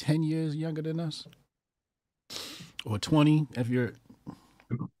maybe 10 years younger than us. Or 20 if you're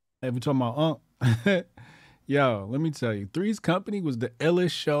talking about Yo, let me tell you, Three's Company was the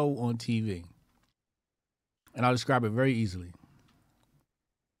illest show on TV. And I'll describe it very easily.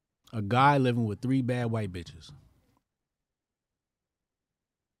 A guy living with 3 bad white bitches.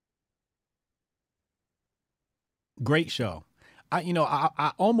 Great show.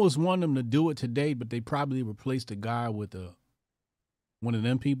 I almost want them to do it today, but they probably replaced the guy with one of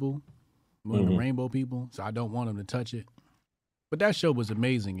them people, one of the rainbow people. So I don't want them to touch it. But that show was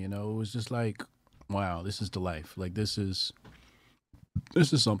amazing. It was just like, wow, this is the life. Like this is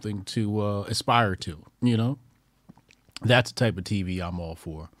something to aspire to. That's the type of TV I'm all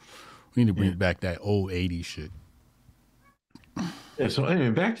for. We need to bring back that old 80s shit. Yeah. So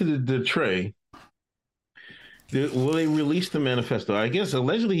anyway, back to the Trey. They released the manifesto. I guess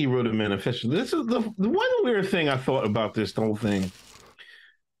allegedly he wrote a manifesto. This is the one weird thing I thought about this whole thing.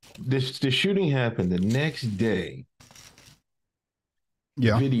 The shooting happened the next day.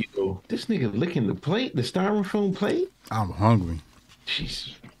 Yeah. Video. This nigga licking the plate, the styrofoam plate. I'm hungry.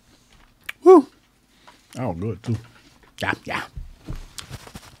 Jesus. Woo. Oh, good too. Yeah.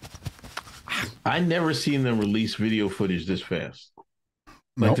 I never seen them release video footage this fast.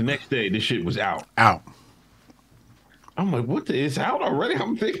 Like the next day, this shit was out. I'm like, what it's out already?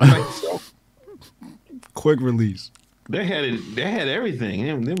 I'm thinking like so. Quick release. They had it. They had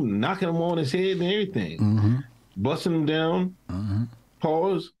everything. Them knocking him on his head and everything, busting him down.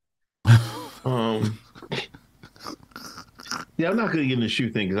 Pause. Yeah, I'm not gonna get in the shoe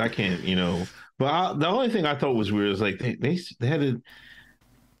thing because I can't, But the only thing I thought was weird is like they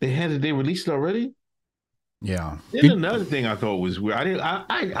released it already. Yeah. Then another thing I thought was weird.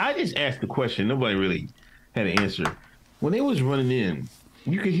 I just asked the question. Nobody really had an answer. When they was running in,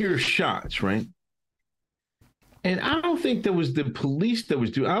 you could hear shots, right? And I don't think that was the police that was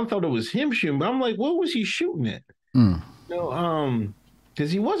doing. I thought it was him shooting, but I'm like, what was he shooting at?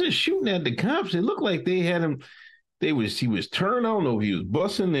 Because he wasn't shooting at the cops. It looked like they had him. He was turning. I don't know if he was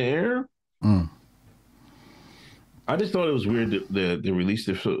busting the air. I just thought it was weird that they released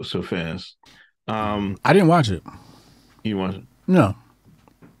it so fast. I didn't watch it. You watched it? No.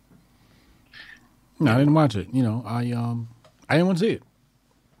 No, I didn't watch it. You know, I didn't want to see it.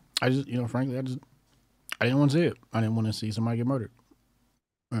 I just, you know, frankly, I didn't want to see it. I didn't want to see somebody get murdered.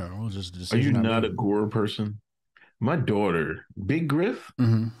 It was just a Are you decision I not made. a gore person? My daughter, Big Griff,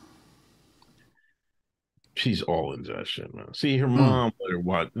 Mm-hmm. she's all into that shit, man. See, her mom let her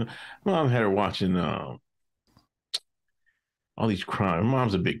watch. Mom had her watching all these crime.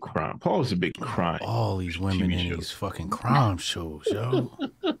 Mom's a big crime. Paul's a big crime. All these women TV in shows. these fucking crime shows, yo.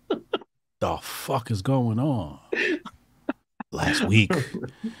 The fuck is going on? Last week,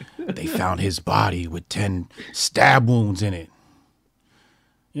 they found his body with 10 stab wounds in it.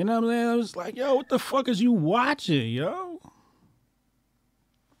 You know what I'm saying? I was like, yo, what the fuck is you watching, yo?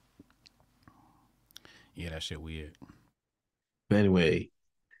 Yeah, that shit weird. But anyway,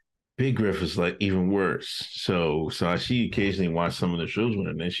 Big Griff is like even worse. So she occasionally watched some of the shows with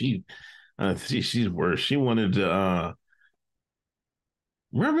her, and then she's worse. She wanted to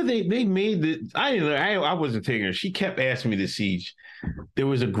remember they made the I wasn't taking her. She kept asking me to see. There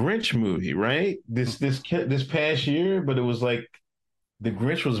was a Grinch movie, right? This past year, but it was like the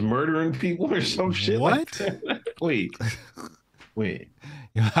Grinch was murdering people or some shit. What? Like that. Wait.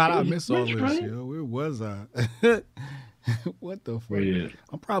 How'd I miss all Grinch, this, right? yo? Where was I? What the fuck? Yeah.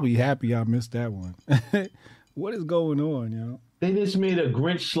 I'm probably happy I missed that one. What is going on, yo? They just made a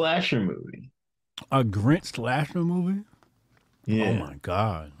Grinch slasher movie. A Grinch slasher movie? Yeah. Oh my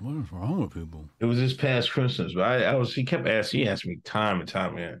God. What is wrong with people? It was this past Christmas, but he kept asking, he asked me time and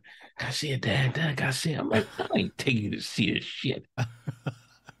time again, can I see it, Dad? Dad, can I see it? I'm like, I ain't taking you to see this shit.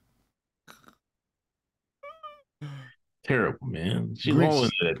 Terrible, man. She's all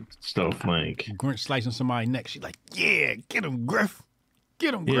into that stuff, like. Grinch slicing somebody's neck. She's like, yeah, get him, Griff.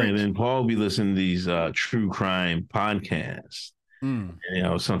 Get him, Yeah, Grinch. and then Paul will be listening to these true crime podcasts. And, you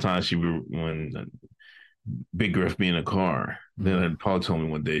know, sometimes when Big Griff be in a car, then Paul told me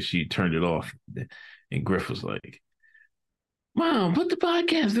one day she turned it off, and Griff was like, Mom, put the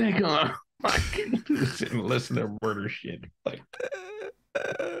podcast back on. And listen to murder shit. Like,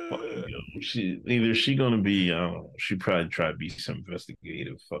 she gonna be, she probably try to be some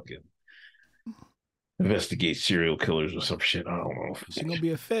investigate serial killers or some shit. I don't know. She gonna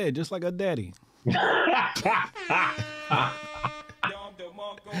be a fed just like her daddy. You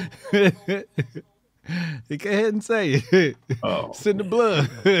go ahead and say it. Oh, it's in the blood.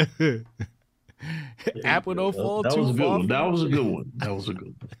 Apple don't fall too far. That was a good one. That was a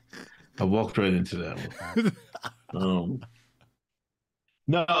good one. I walked right into that one.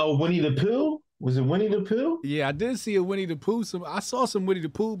 No, Winnie the Pooh? Was it Winnie the Pooh? Yeah, I did see a Winnie the Pooh. I saw some Winnie the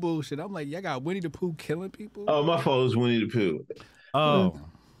Pooh bullshit. I'm like, y'all got Winnie the Pooh killing people? Oh, my fault. It was Winnie the Pooh. Oh.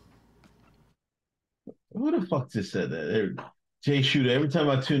 Who the fuck just said that? Jay Shooter. Every time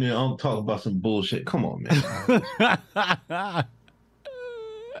I tune in, I'll talk about some bullshit. Come on, man.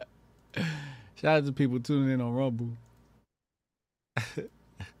 Shout out to people tuning in on Rumble.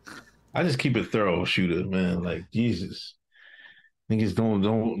 I just keep it thorough, Shooter, man. Like, Jesus. Niggas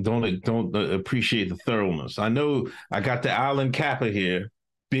don't appreciate the thoroughness. I know I got the Island Kappa here,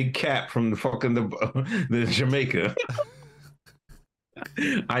 big cap from the fucking the Jamaica.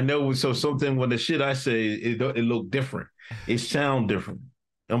 I know, so something when the shit I say it look different, it sound different.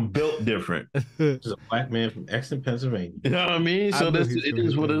 I'm built different. Just a black man from Exton, Pennsylvania. You know what I mean? So it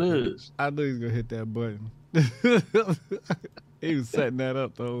is what it is. I knew he was gonna hit that button. He was setting that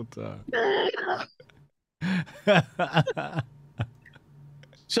up the whole time.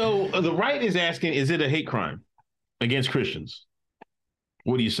 So the right is asking, is it a hate crime against Christians?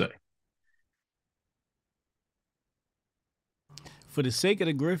 What do you say? For the sake of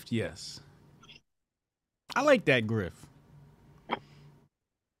the grift, yes. I like that grift.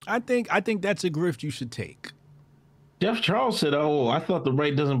 I think that's a grift you should take. Jeff Charles said, "Oh, I thought the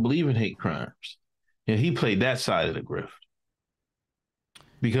right doesn't believe in hate crimes." Yeah, he played that side of the grift.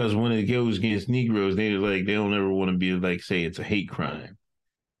 Because when it goes against Negroes, they don't ever want to be like, say it's a hate crime.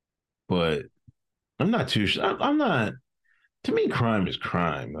 But I'm not too sure. I'm not. To me, crime is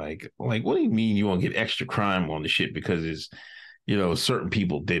crime. Like, what do you mean you want to get extra crime on the shit because it's, certain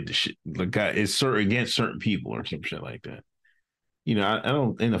people did the shit. Like, it's against certain people or some shit like that. I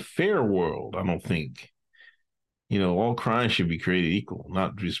don't. In a fair world, I don't think, all crime should be created equal,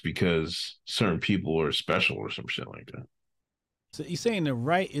 not just because certain people are special or some shit like that. So you're saying the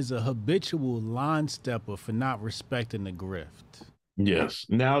right is a habitual line stepper for not respecting the grift. Yes.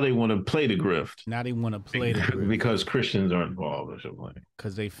 Now they want to play the grift. Now they want to play the grift. Because Christians are involved or something like that.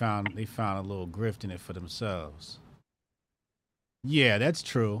 Because they found a little grift in it for themselves. Yeah, that's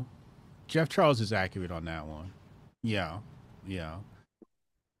true. Jeff Charles is accurate on that one. Yeah.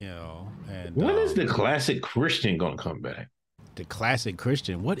 And when is the classic Christian gonna come back? The classic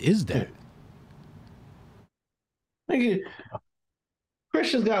Christian? What is that? Nigga,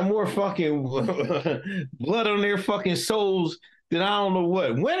 Christians got more fucking blood on their fucking souls than I don't know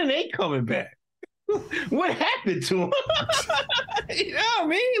what. When are they coming back? What happened to them? You know what I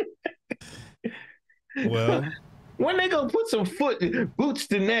mean? Well, when they gonna put some boots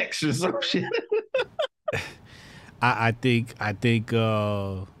to necks or some shit? I think that's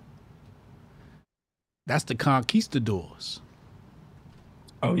the conquistadors.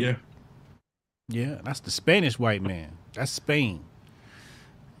 Oh yeah. Yeah, that's the Spanish white man. That's Spain.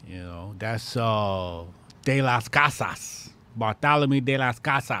 You know, that's De las Casas. Bartolome de las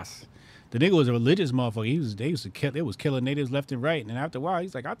Casas. The nigga was a religious motherfucker. They was killing natives left and right. And after a while,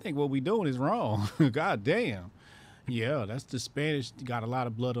 he's like, I think what we doing is wrong. God damn. Yeah, that's the Spanish. Got a lot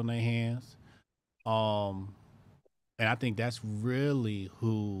of blood on their hands. And I think that's really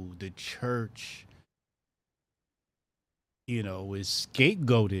who the church, you know, is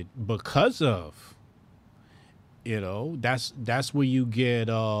scapegoated because of. You know, that's where you get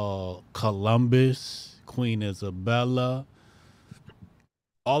Columbus, Queen Isabella,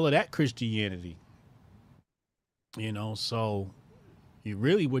 all of that Christianity. You know, so you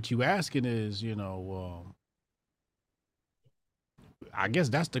really what you asking is, you know, I guess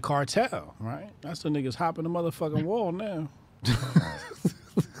that's the cartel, right? That's the niggas hopping the motherfucking wall now.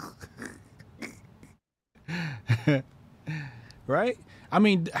 Right? I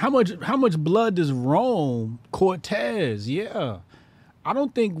mean, how much blood does Rome, Cortez? Yeah. I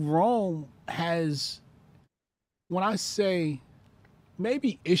don't think Rome has, when I say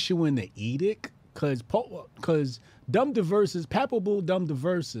maybe issuing the edict, because Dum Diversus, Papal Bull Dum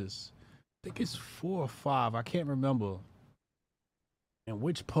Diversus, I think it's 4 or 5, I can't remember. And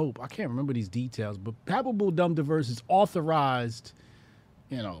which pope, I can't remember these details, but Papal Bull Dum Diversus authorized,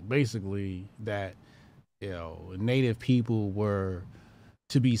 you know, basically that, you know, native people were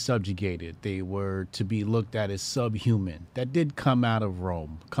to be subjugated. They were to be looked at as subhuman. That did come out of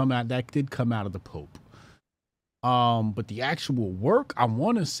Rome. That did come out of the Pope. But the actual work, I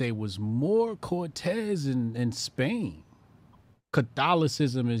want to say, was more Cortez in Spain.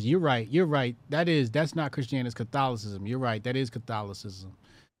 Catholicism is, you're right. That's not Christianity, it's Catholicism. You're right, that is Catholicism.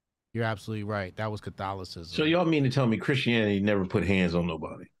 You're absolutely right. That was Catholicism. So y'all mean to tell me Christianity never put hands on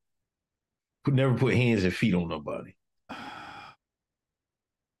nobody? Never put hands and feet on nobody?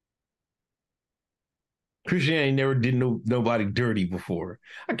 Christianity never did nobody dirty before.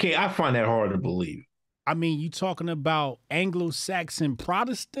 I find that hard to believe. I mean, you talking about Anglo-Saxon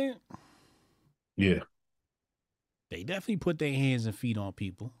Protestant? Yeah. They definitely put their hands and feet on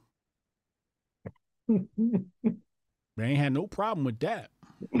people. They ain't had no problem with that.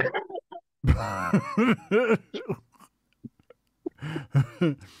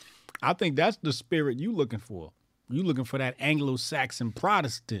 I think that's the spirit you looking for. You looking for that Anglo-Saxon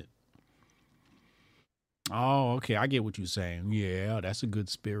Protestant. Oh, okay. I get what you're saying. Yeah, that's a good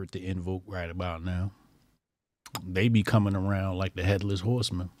spirit to invoke right about now. They be coming around like the headless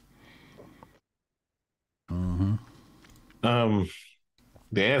horseman. Mm-hmm.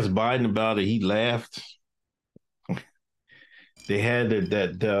 They asked Biden about it. He laughed. They had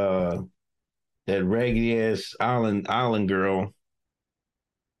that raggedy ass island girl.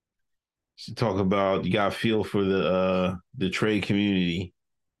 She talk about you got to feel for the trade community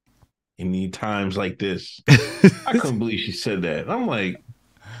in these times like this. I couldn't believe she said that. I'm like,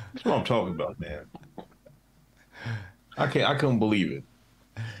 that's what I'm talking about, man. I couldn't believe it.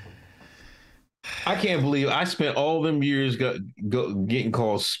 I can't believe I spent all them years getting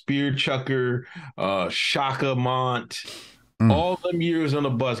called spear chucker, shaka mont, all them years on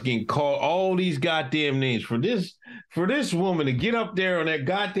the bus getting called all these goddamn names for this woman to get up there on that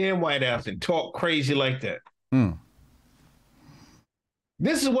goddamn White House and talk crazy like that. Mm.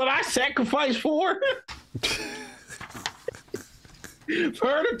 This is what I sacrificed for? For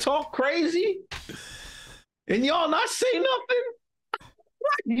her to talk crazy? And y'all not say nothing?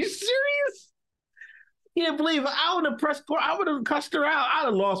 What? You serious? Can't believe I would have cussed her out. I'd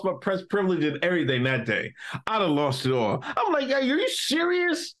have lost my press privilege and everything that day. I'd have lost it all. I'm like, hey, are you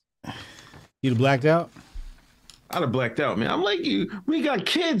serious? You'd have blacked out? I'd have blacked out, man. I'm like, we got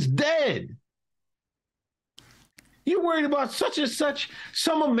kids dead. You worried about such and such,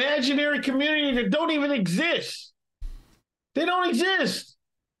 some imaginary community that don't even exist. They don't exist.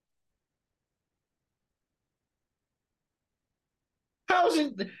 How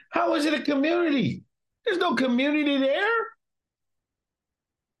is it a community? There's no community there.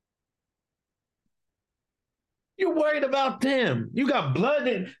 You're worried about them. You got blood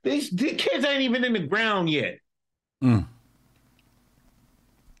in these kids ain't even in the ground yet. Mm.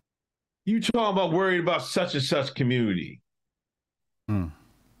 You talking about worried about such and such community. Mm.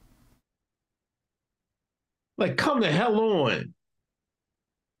 Like, come the hell on.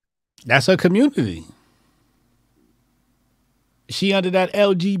 That's her community. She under that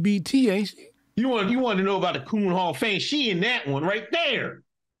LGBT, ain't she? You want to know about the Coon Hall of Fame? She in that one right there.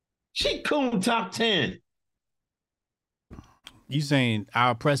 She Coon top 10. You saying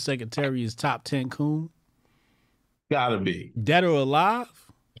our press secretary is top 10 coon? Gotta be. Dead or alive?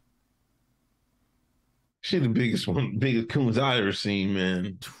 She the biggest coons I ever seen,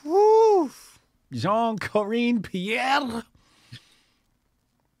 man. Woo! Jean-Corinne Pierre.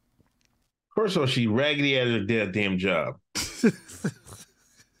 First of all, she raggedy at her damn job.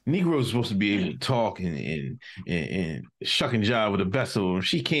 Negro's supposed to be able to talk and shuck and jive with the best of them.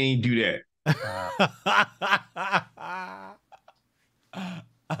 She can't even do that.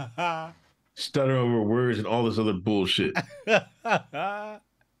 Stutter over words and all this other bullshit.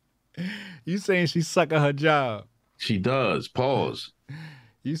 You saying she suck at her job? She does. Pause.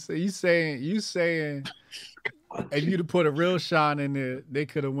 You saying if you'd have put a real shine in there, they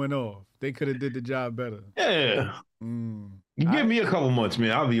could have went off. They could have did the job better. Yeah. You give me a couple months,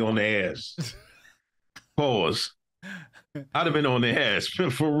 man. I'll be on the ass. Pause. I'd have been on the ass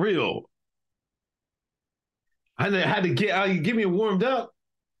for real. I had to give me warmed up.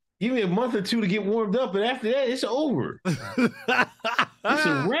 Give me a month or two to get warmed up, but after that, it's over. It's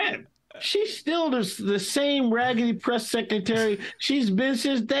a wrap. She's still the same raggedy press secretary she's been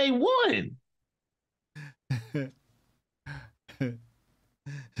since day one.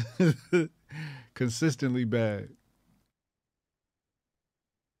 Consistently bad.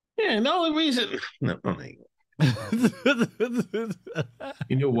 Yeah, and the only reason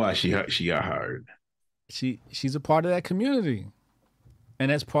you know why she got hired. She's a part of that community. And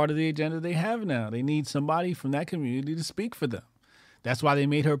that's part of the agenda they have now. They need somebody from that community to speak for them. That's why they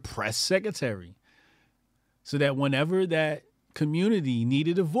made her press secretary. So that whenever that community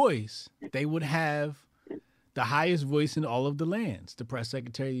needed a voice, they would have the highest voice in all of the lands, the press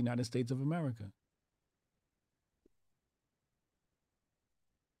secretary of the United States of America.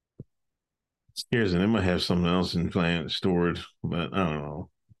 Scares them. They might have something else in plan stored, but I don't know.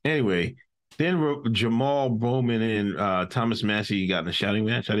 Anyway, then Jamal Bowman and Thomas Massey got in a shouting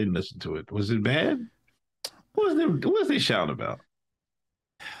match. I didn't listen to it. Was it bad? What was they shouting about?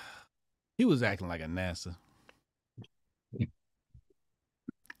 He was acting like a NASA.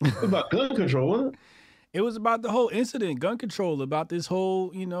 What about gun control, wasn't it? It was about the whole incident, gun control, about this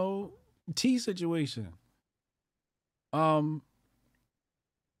whole, T situation. Don't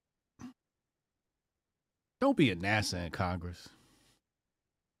be a NASA in Congress.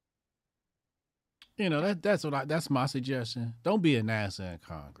 That's my suggestion. Don't be a NASA in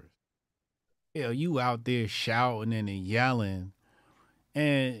Congress. You out there shouting and yelling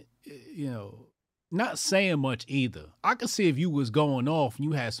and, not saying much either. I could see if you was going off and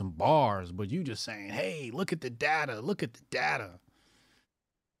you had some bars, but you just saying, hey, look at the data. Look at the data.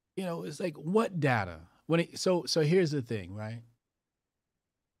 It's like, what data? So here's the thing, right?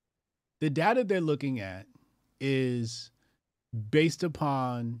 The data they're looking at is based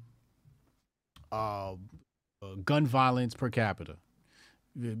upon gun violence per capita,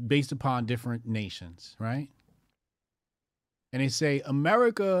 based upon different nations, right? And they say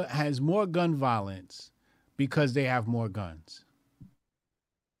America has more gun violence because they have more guns.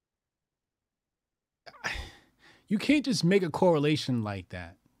 You can't just make a correlation like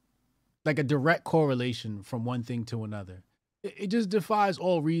that, like a direct correlation from one thing to another. It just defies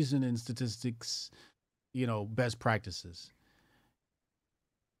all reason and statistics, best practices.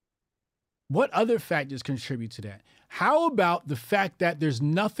 What other factors contribute to that? How about the fact that there's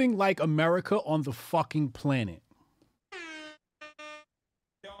nothing like America on the fucking planet?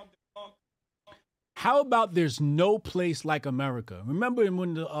 How about there's no place like America? Remember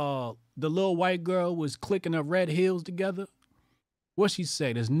when the little white girl was clicking her red heels together? What she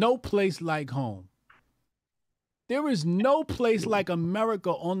say? There's no place like home. There is no place like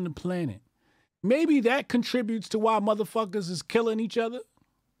America on the planet. Maybe that contributes to why motherfuckers is killing each other.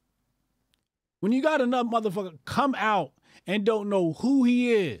 When you got enough motherfucker come out and don't know who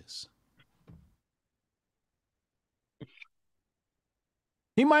he is,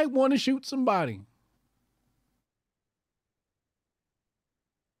 he might want to shoot somebody.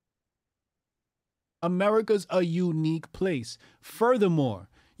 America's a unique place. Furthermore,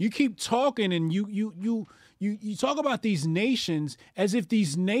 you keep talking and you talk about these nations as if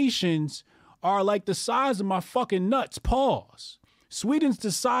these nations are like the size of my fucking nuts. Pause. Sweden's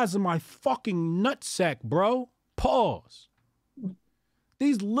the size of my fucking nutsack, bro. Pause.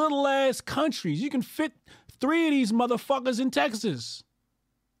 These little ass countries, you can fit 3 of these motherfuckers in Texas.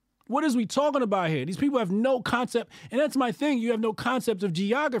 What is we talking about here? These people have no concept, and that's my thing. You have no concept of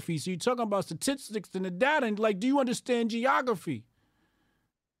geography. So you're talking about statistics and the data, and like, do you understand geography?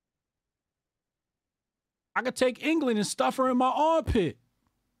 I could take England and stuff her in my armpit.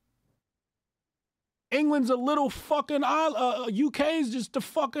 England's a little fucking island. UK is just a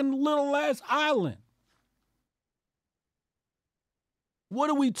fucking little ass island. What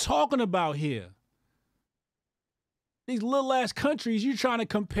are we talking about here? These little ass countries you're trying to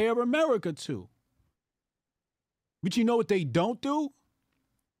compare America to. But you know what they don't do?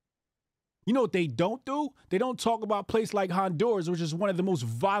 You know what they don't do? They don't talk about a place like Honduras, which is one of the most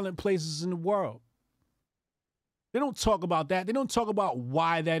violent places in the world. They don't talk about that. They don't talk about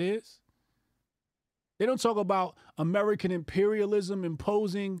why that is. They don't talk about American imperialism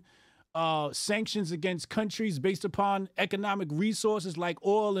imposing sanctions against countries based upon economic resources like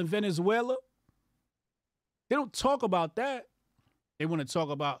oil in Venezuela. They don't talk about that. They want to talk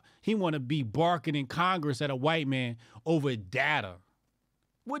about, he want to be barking in Congress at a white man over data.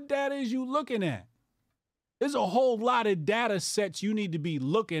 What data is you looking at? There's a whole lot of data sets you need to be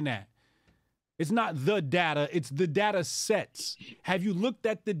looking at. It's not the data, it's the data sets. Have you looked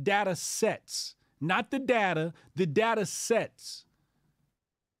at the data sets? Not the data sets.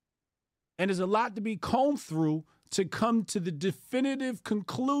 And there's a lot to be combed through to come to the definitive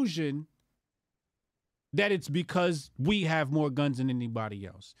conclusion that it's because we have more guns than anybody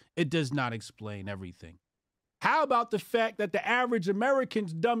else. It does not explain everything. How about the fact that the average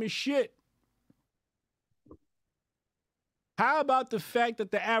American's dumb as shit? How about the fact that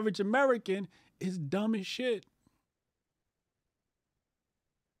the average American is dumb as shit?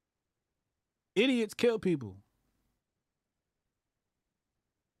 Idiots kill people.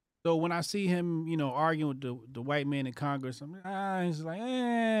 So when I see him, you know, arguing with the white man in Congress, I'm like, he's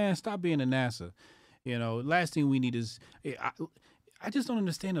like, stop being a NASA. You know, last thing we need is, I just don't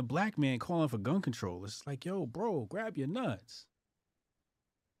understand a black man calling for gun control. It's like, yo, bro, grab your nuts.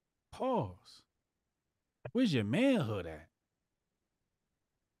 Pause. Where's your manhood at?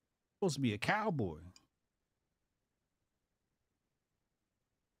 Supposed to be a cowboy.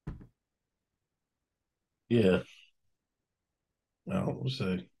 Yeah. I don't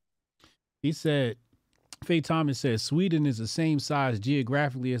say. He said, Faye Thomas says, Sweden is the same size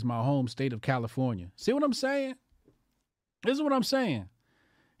geographically as my home state of California. See what I'm saying? This is what I'm saying.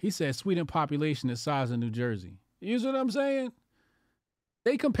 He said Sweden population the size of New Jersey. You see what I'm saying?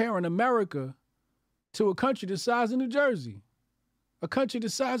 They comparing America to a country the size of New Jersey, a country the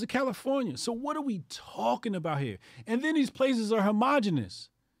size of California. So what are we talking about here? And then these places are homogenous.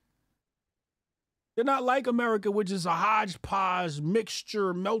 They're not like America, which is a hodgepodge,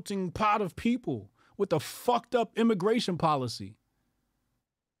 mixture, melting pot of people with a fucked up immigration policy.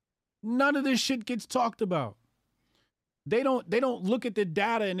 None of this shit gets talked about. They don't look at the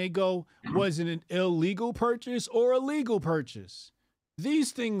data and they go, was it an illegal purchase or a legal purchase?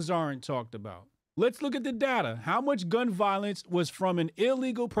 These things aren't talked about. Let's look at the data. How much gun violence was from an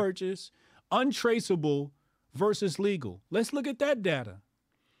illegal purchase, untraceable versus legal? Let's look at that data.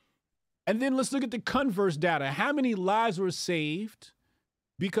 And then let's look at the converse data. How many lives were saved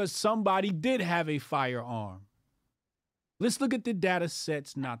because somebody did have a firearm? Let's look at the data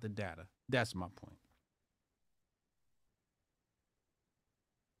sets, not the data. That's my point.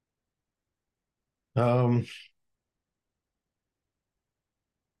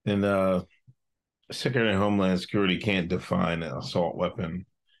 Secretary of Homeland Security can't define an assault weapon.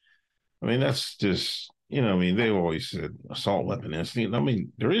 I mean, that's just, you know, I mean, they always said assault weapon. I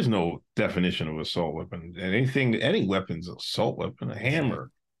mean, there is no definition of assault weapon. Any weapon's an assault weapon, a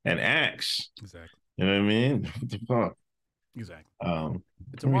hammer, an axe. Exactly. You know what I mean? What the fuck? Exactly.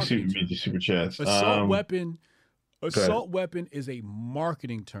 It's let me see if we read the super chats. Assault weapon is a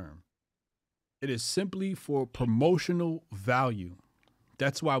marketing term. It is simply for promotional value.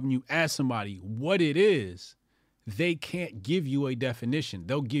 That's why when you ask somebody what it is, they can't give you a definition.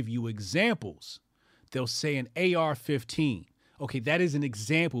 They'll give you examples. They'll say an AR-15. Okay, that is an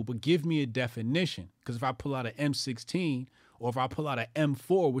example, but give me a definition. Because if I pull out an M16 or if I pull out an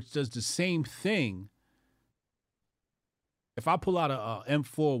M4, which does the same thing, if I pull out a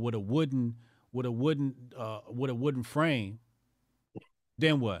M4 with a wooden frame,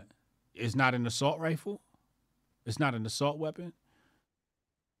 then what? It's not an assault rifle. It's not an assault weapon.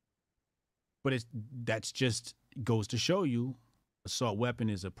 But that's just goes to show you, assault weapon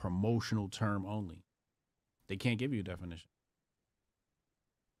is a promotional term only. They can't give you a definition.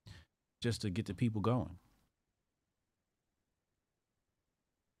 Just to get the people going.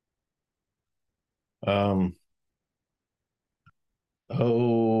 On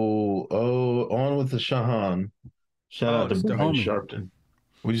with the Shahan. Shout out to Brian Sharpton.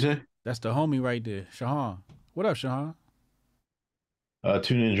 What'd you say? That's the homie right there, Shahan. What up, Shahan?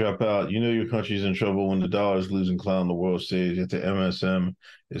 Tune in, drop out. You know your country's in trouble when the dollar is losing clout on the world stage. Yet the MSM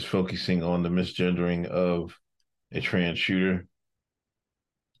is focusing on the misgendering of a trans shooter.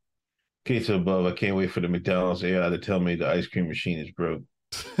 Case above, I can't wait for the McDonald's AI to tell me the ice cream machine is broke.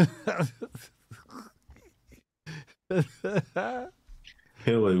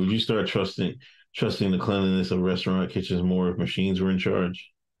 Hillary, would you start trusting the cleanliness of restaurant kitchens more if machines were in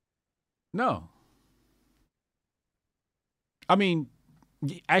charge? No. I mean,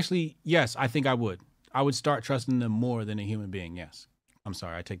 actually, yes, I think I would. I would start trusting them more than a human being, yes. I'm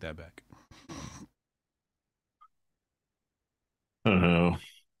sorry, I take that back. I don't know.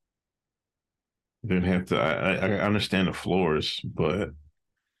 They'd have to. I understand the floors, but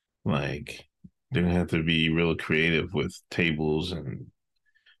like they'd have to be real creative with tables and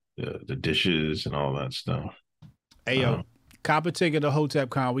the dishes and all that stuff. Hey yo, cop a ticket to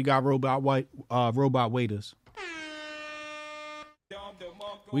HotepCon. We got robot waiters.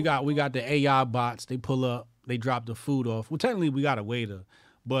 We got the AI bots. They pull up. They drop the food off. Well, technically we got a waiter,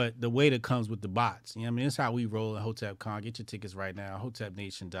 but the waiter comes with the bots. You know what I mean? That's how we roll at HotepCon. Get your tickets right now.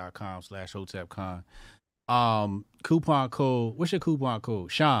 HotepNation.com/HotepCon. Coupon code. What's your coupon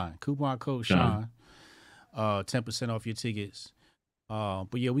code? Sean. Coupon code Sean. 10% off your tickets. But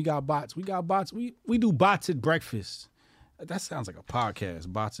yeah, we got bots. We do bots at breakfast. That sounds like a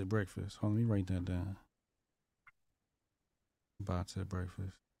podcast. Bots at breakfast. Hold on, let me write that down. Bots at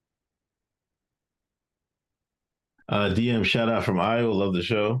breakfast. DM shout out from Iowa. Love the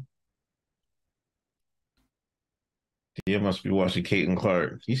show. DM must be watching Caitlin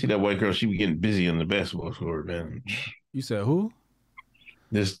Clark. You see that white girl? She be getting busy on the basketball court, man. You said who?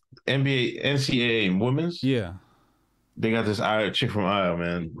 This NCAA women's. Yeah. They got this chick from Iowa,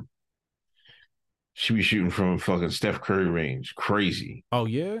 man. She be shooting from fucking Steph Curry range. Crazy. Oh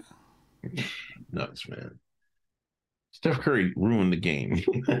yeah. Nuts, man. Steph Curry ruined the game.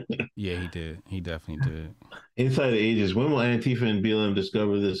 Yeah, he did. He definitely did. Inside the Ages, when will Antifa and BLM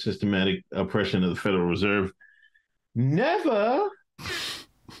discover the systematic oppression of the Federal Reserve? Never.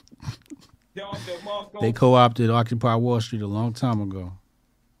 They co-opted Occupy Wall Street a long time ago.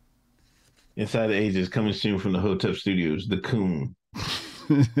 Inside the Ages, coming soon from the Hoteps Studios, The Coon.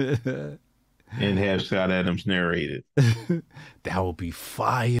 And have Scott Adams narrate it. That would be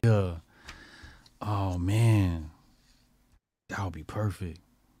fire. Oh, man. That would be perfect.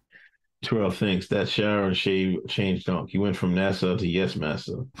 Terrell thinks that shower and shave changed Dunk. He went from NASA to Yes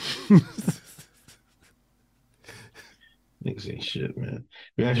Massa. Niggas ain't shit, man.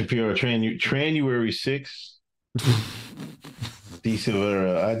 Reaction PR Tranuary 6. D.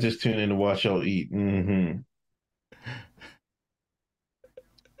 Silvera, I just tuned in to watch y'all eat. Mm-hmm.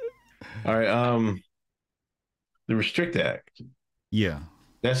 All right. The Restrict Act. Yeah.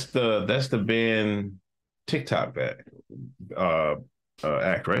 That's the ban TikTok act,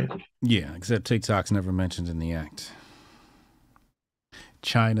 right? Yeah, except TikTok's never mentioned in the act.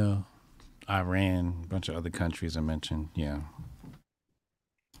 China, Iran, a bunch of other countries are mentioned. Yeah.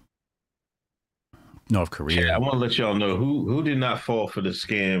 North Korea. Yeah, I want to let y'all know who did not fall for the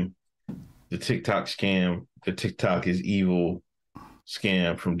scam, the TikTok scam, the TikTok is evil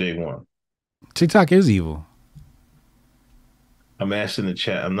scam from day one. TikTok is evil. I'm asking the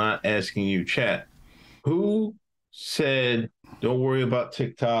chat. I'm not asking you, chat. Who said, don't worry about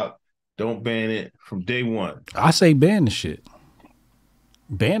TikTok, don't ban it from day one? I say ban the shit.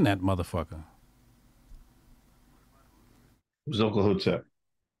 Ban that motherfucker. It was Uncle Hotep.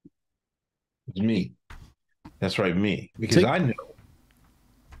 It was me. That's right, me. Because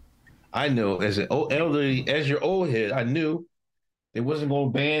I know as an elderly, as your old head, I knew they wasn't going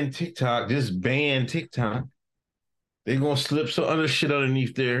to ban TikTok, just ban TikTok. They're going to slip some other shit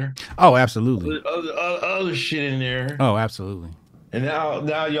underneath there. Oh, absolutely. Other shit in there. Oh, absolutely. And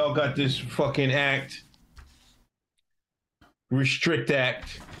now y'all got this fucking act, Restrict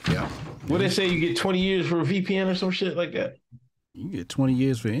Act. Yeah. What they say, you get 20 years for a VPN or some shit like that? You get 20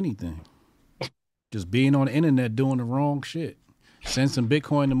 years for anything. Just being on the internet doing the wrong shit. Send some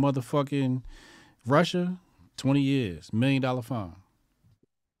Bitcoin to motherfucking Russia, 20 years, $1 million fine.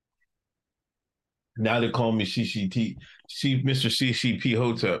 Now they call me Mr. CCP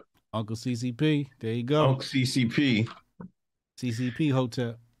Hotep. Uncle CCP, there you go. Uncle CCP. CCP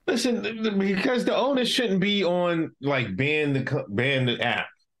Hotep. Listen, because the onus shouldn't be on like ban the app.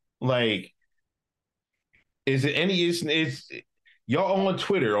 Like, is it any? It's y'all on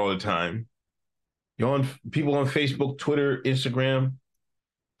Twitter all the time. Y'all on people on Facebook, Twitter, Instagram.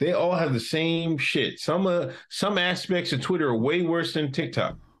 They all have the same shit. Some aspects of Twitter are way worse than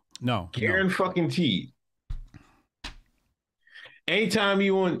TikTok. No. Fucking T. anytime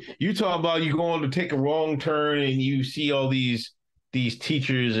you talk about you going to take a wrong turn and you see all these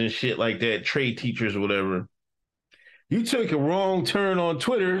teachers and shit like that, trade teachers or whatever. You took a wrong turn on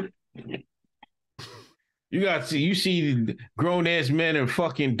Twitter. You see grown ass men in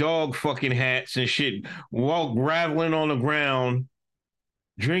fucking dog fucking hats and shit walk graveling on the ground,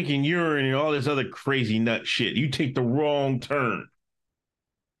 drinking urine and all this other crazy nut shit. You take the wrong turn.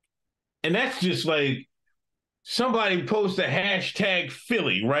 And that's just like somebody posts a hashtag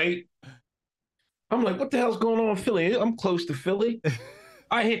Philly, right? I'm like, what the hell's going on in Philly? I'm close to Philly.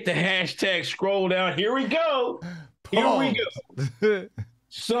 I hit the hashtag, scroll down. Here we go. Here we go.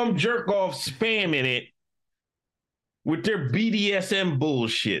 Some jerk off spamming it with their BDSM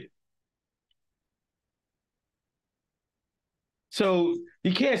bullshit. So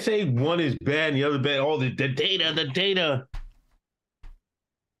you can't say one is bad and the other bad. All the data.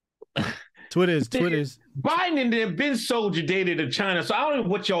 Twitter's. Biden and them been sold your data to China, so I don't know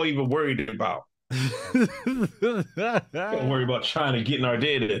what y'all even worried about. Don't worry about China getting our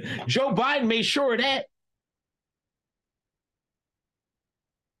data. Joe Biden made sure of that.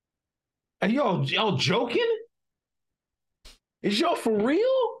 Are y'all joking? Is y'all for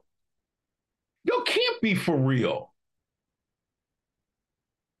real? Y'all can't be for real.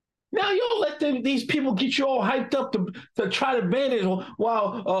 Now y'all let these people get you all hyped up to try to ban it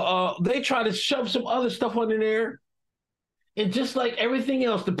while they try to shove some other stuff under there. And just like everything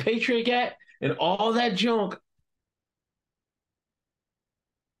else, the Patriot Act and all that junk,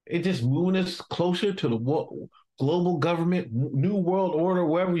 it's just moving us closer to the global government, new world order,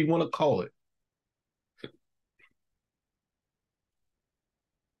 whatever you want to call it.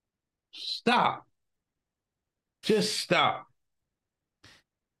 Stop. Just stop.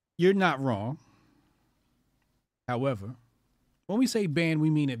 You're not wrong. However, when we say ban, we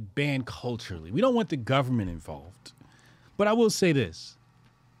mean it ban culturally. We don't want the government involved. But I will say this.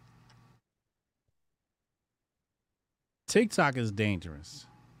 TikTok is dangerous.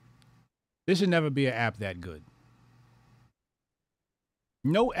 There should never be an app that good.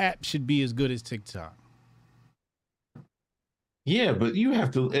 No app should be as good as TikTok. Yeah, but you have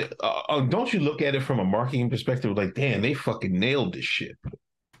to, don't you look at it from a marketing perspective like, damn, they fucking nailed this shit.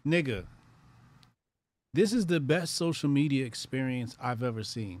 Nigga, this is the best social media experience I've ever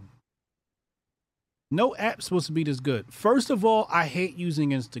seen. No app's supposed to be this good. First of all, I hate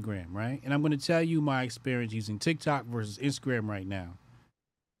using Instagram, right? And I'm going to tell you my experience using TikTok versus Instagram right now.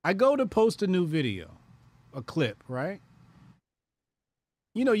 I go to post a new video, a clip, right?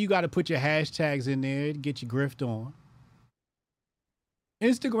 You know, you got to put your hashtags in there to get your grift on.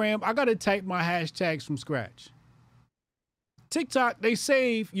 Instagram, I got to type my hashtags from scratch. TikTok, they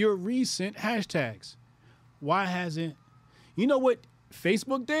save your recent hashtags. Why hasn't... You know what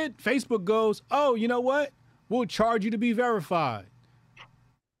Facebook did? Facebook goes, oh, you know what? We'll charge you to be verified.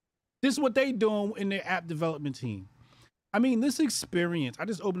 This is what they doing in their app development team. I mean, this experience, I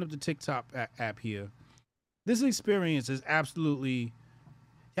just opened up the TikTok app here. This experience is absolutely...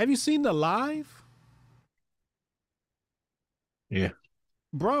 Have you seen the live? Yeah.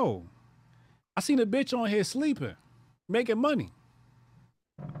 Bro, I seen a bitch on here sleeping, making money.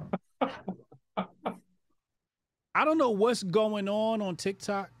 I don't know what's going on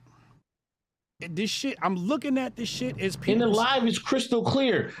TikTok. This shit, I'm looking at this shit as people. And the live is crystal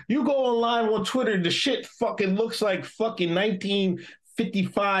clear. You go on live on Twitter, the shit fucking looks like fucking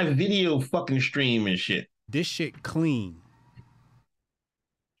 1955 video fucking stream and shit. This shit clean.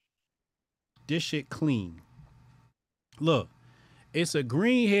 This shit clean. Look, it's a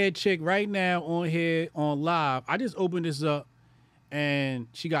green haired chick right now on here on live. I just opened this up and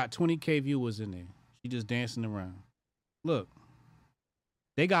she got 20K viewers in there. She just dancing around. Look,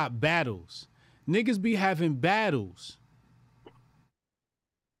 they got battles. Niggas be having battles.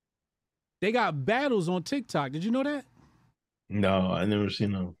 They got battles on TikTok. Did you know that? No, I never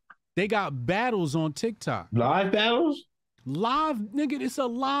seen them. They got battles on TikTok. Live battles? Live, nigga, it's a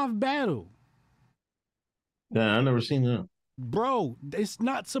live battle. Yeah, I never seen them. Bro, it's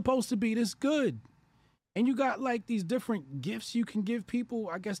not supposed to be this good. And you got like these different gifts you can give people.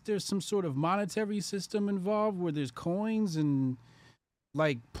 I guess there's some sort of monetary system involved where there's coins and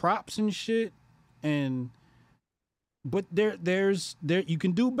like props and shit. But there you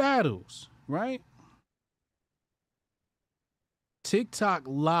can do battles, right? TikTok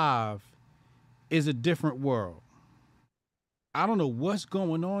live is a different world. I don't know what's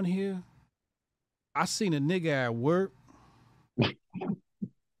going on here. I seen a nigga at work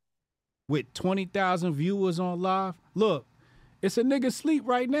with 20,000 viewers on live. Look, it's a nigga sleep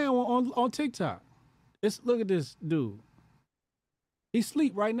right now on TikTok. Look at this dude. He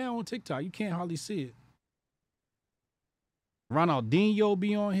sleep right now on TikTok. You can't hardly see it. Ronaldinho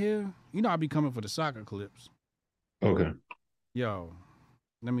be on here. You know I be coming for the soccer clips. Okay. Yo,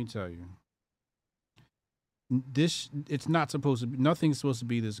 let me tell you. It's not supposed to be, nothing's supposed to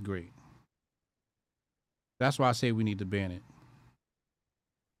be this great. That's why I say we need to ban it.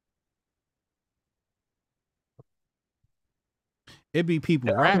 It be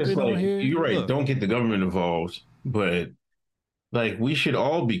people rapping on here. You're right. Look. Don't get the government involved, but like we should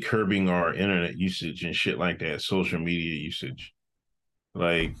all be curbing our internet usage and shit like that, social media usage.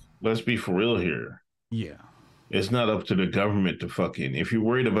 Like, let's be for real here. Yeah. It's not up to the government to fucking. If you're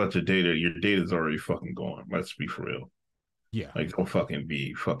worried about your data's already fucking gone. Let's be for real. Yeah. Like,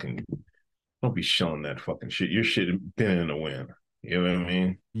 don't be showing that fucking shit. Your shit been in the wind. You know what I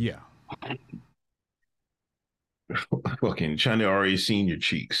mean? Yeah. Fucking China already seen your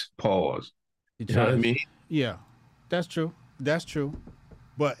cheeks. Pause. You know what I mean? Yeah, that's true. That's true.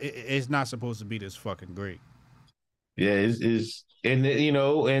 But it's not supposed to be this fucking great. Yeah, and you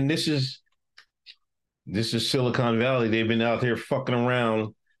know, and this is Silicon Valley. They've been out there fucking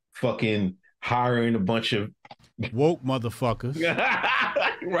around, fucking hiring a bunch of woke motherfuckers.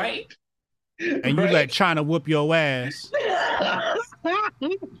 Right? And you let China whoop your ass.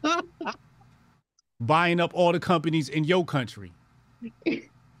 Buying up all the companies in your country.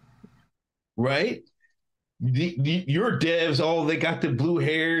 Right? Your devs, they got the blue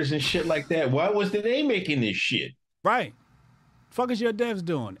hairs and shit like that. Why wasn't they making this shit? Right. Fuck is your devs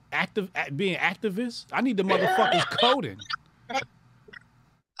doing? Being activists? I need the motherfuckers coding. You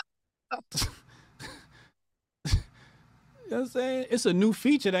know what I'm saying? It's a new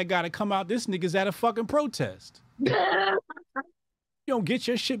feature that got to come out. This nigga's at a fucking protest. You don't get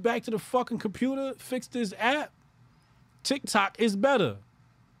your shit back to the fucking computer, fix this app. TikTok is better.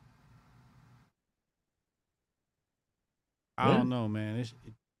 I don't know, man.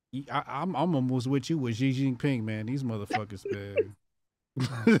 I'm almost with you with Xi Jinping, man. These motherfuckers, man.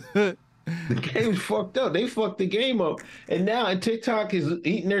 The game's fucked up. They fucked the game up. And now TikTok is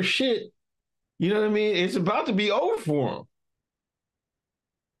eating their shit. You know what I mean? It's about to be over for them.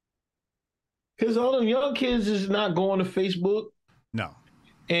 Because all them young kids is not going to Facebook. No.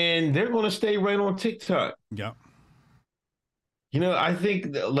 And they're going to stay right on TikTok. Yep. You know, I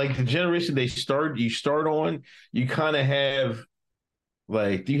think like the generation you start on, you kind of have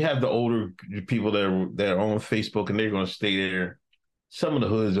like, you have the older people that are on Facebook and they're going to stay there. Some of the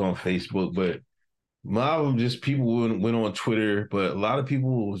hoods on Facebook, but a lot of them just people went on Twitter, but a lot of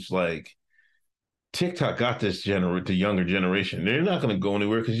people was like, TikTok got the younger generation. They're not going to go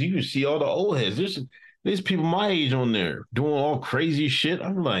anywhere because you can see all the old heads. There's people my age on there doing all crazy shit.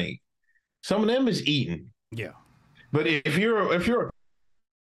 I'm like, some of them is eating. Yeah. But if you're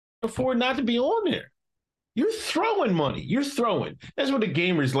afford not to be on there, you're throwing money. You're throwing. That's what the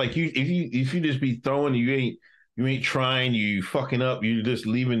gamers like. If you just be throwing, you ain't trying. You fucking up. You're just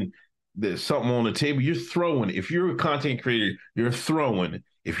leaving something on the table. You're throwing. If you're a content creator, you're throwing.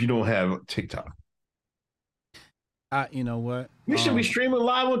 If you don't have TikTok. You know what? We should be streaming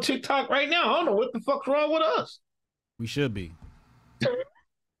live on TikTok right now. I don't know what the fuck's wrong with us. We should be.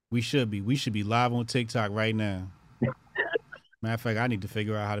 We should be live on TikTok right now. Matter of fact, I need to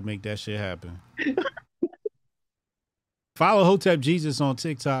figure out how to make that shit happen. Follow Hotep Jesus on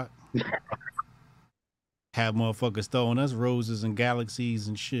TikTok. Have motherfuckers throwing us roses and galaxies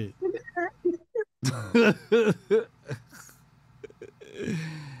and shit.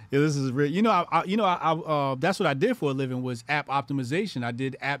 Yeah, this is real. I that's what I did for a living was app optimization. I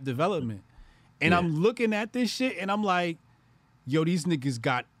did app development. And I'm looking at this shit and I'm like, yo, these niggas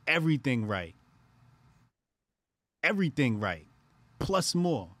got everything right. Everything right. Plus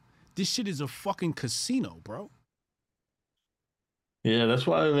more. This shit is a fucking casino, bro. Yeah, that's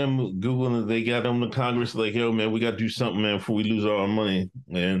why them Google, they got them to Congress like, yo, man, we got to do something, man, before we lose all our money,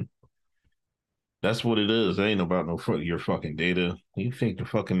 man. That's what it is. It ain't about your fucking data. You think the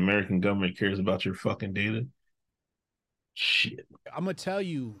fucking American government cares about your fucking data? Shit. I'm going to tell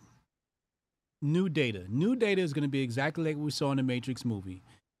you, new data. New data is going to be exactly like what we saw in the Matrix movie.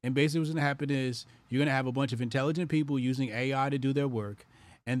 And basically what's going to happen is you're going to have a bunch of intelligent people using AI to do their work.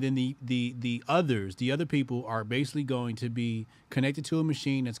 And then the other people are basically going to be connected to a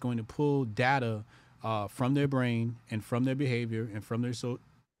machine that's going to pull data from their brain and from their behavior and from their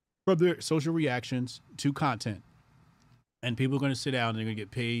social reactions to content. And people are going to sit down and they're going to get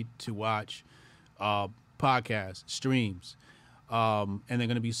paid to watch podcasts, streams. And they're going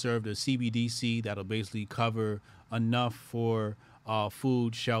to be served a CBDC that'll basically cover enough for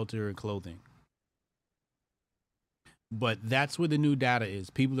food, shelter, and clothing. But that's where the new data is.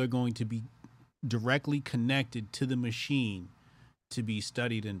 People are going to be directly connected to the machine to be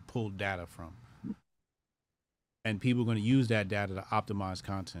studied and pulled data from. and people are going to use that data to optimize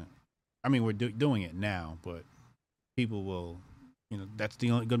content. I mean, we're doing it now, but people will, that's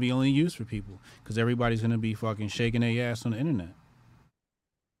going to be only used for people because everybody's going to be fucking shaking their ass on the internet.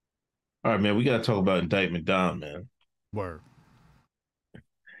 All right, man, we got to talk about indictment Don, man. Word.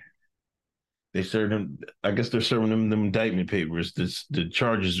 They served him. I guess they're serving them indictment papers. The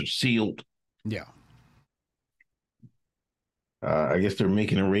charges are sealed. Yeah. I guess they're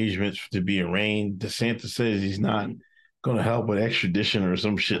making arrangements to be arraigned. DeSantis says he's not going to help with extradition or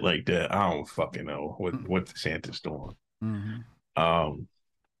some shit like that. I don't fucking know what DeSantis doing. Mm-hmm. I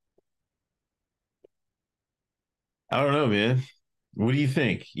don't know, man. What do you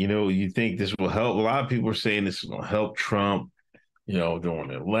think? You think this will help? A lot of people are saying this is going to help Trump, during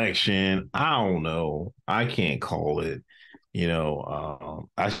the election. I don't know. I can't call it.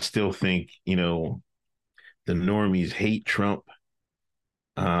 I still think, the normies hate Trump.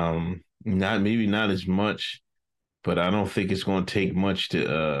 Not as much, but I don't think it's going to take much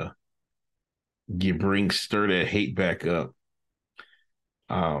to stir that hate back up.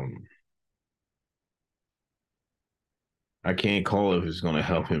 I can't call if it's going to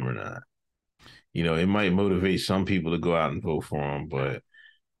help him or not. It might motivate some people to go out and vote for him, but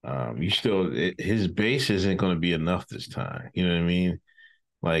his base isn't going to be enough this time. You know what I mean?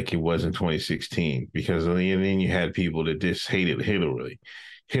 Like it was in 2016, because then you had people that just hated Hillary.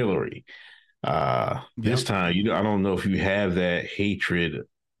 This time, I don't know if you have that hatred,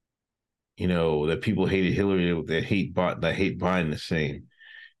 that people hated Hillary, that hate Biden the same,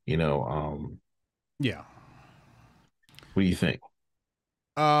 Yeah. What do you think?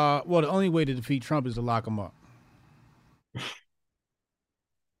 Well, the only way to defeat Trump is to lock him up.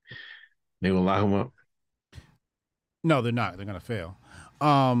 They will lock him up? No, they're not. They're going to fail.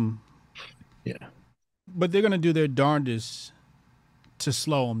 Yeah. But they're going to do their darndest to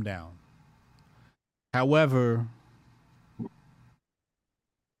slow him down. However,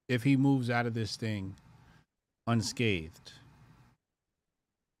 if he moves out of this thing unscathed,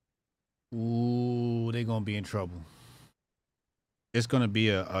 they're going to be in trouble. It's going to be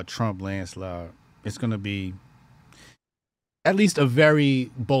a Trump landslide. It's going to be at least a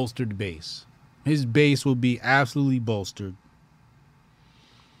very bolstered base. His base will be absolutely bolstered.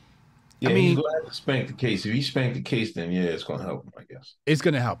 Yeah, I mean, he's glad to spank the case. If he spanked the case, then yeah, it's going to help him, I guess. It's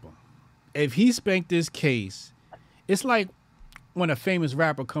going to help him. If he spanked this case, it's like when a famous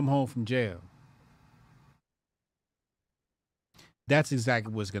rapper come home from jail. That's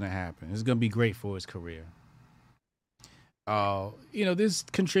exactly what's going to happen. It's going to be great for his career. This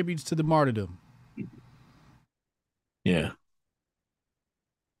contributes to the martyrdom. Yeah.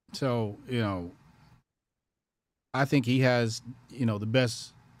 So, I think he has, the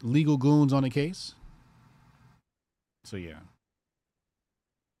best legal goons on the case. So, yeah.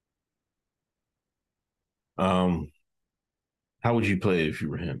 How would you play it if you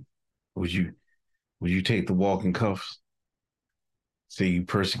were him? Would you take the walking cuffs? Say you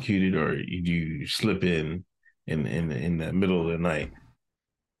persecuted, or you slip in the middle of the night?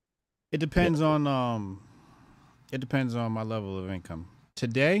 It depends on my level of income.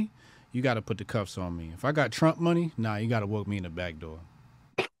 Today, you got to put the cuffs on me. If I got Trump money, you got to walk me in the back door.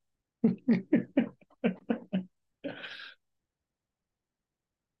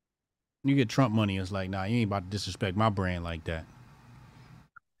 You get Trump money, it's like, you ain't about to disrespect my brand like that.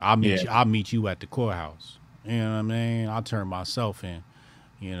 I'll meet you at the courthouse. You know what I mean? I'll turn myself in.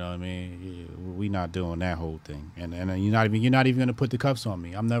 You know what I mean? We not doing that whole thing. And you're not even gonna put the cuffs on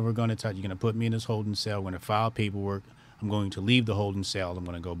me. I'm never gonna touch. You're gonna put me in this holding cell. We're gonna file paperwork. I'm going to leave the holding cell. I'm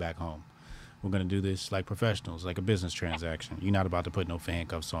gonna go back home. We're gonna do this like professionals, like a business transaction. You're not about to put no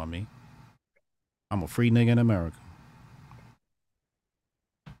handcuffs on me. I'm a free nigga in America.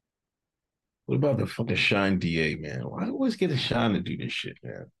 What about the fucking Shine DA, man? Why always get a Shine to do this shit,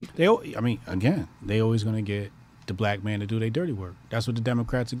 man? They always gonna get the black man to do their dirty work. That's what the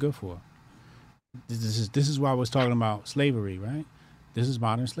Democrats are good for. This is why I was talking about slavery, right? This is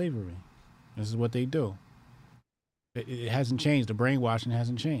modern slavery. This is what they do. It hasn't changed. The brainwashing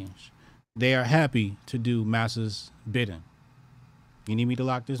hasn't changed. They are happy to do Massa's bidding. You need me to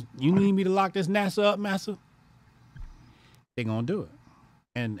lock this? You need me to lock this NASA up, Massa? They're gonna do it.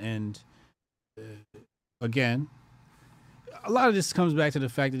 And again, a lot of this comes back to the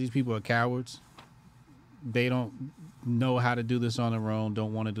fact that these people are cowards. They don't know how to do this on their own,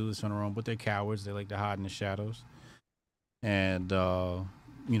 don't want to do this on their own, but they're cowards. They like to hide in the shadows and,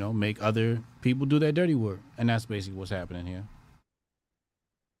 make other people do their dirty work. And that's basically what's happening here.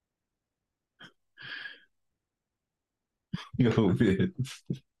 Yo, man.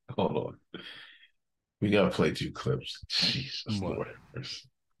 Hold on. We got to play 2 clips. Jesus Lord.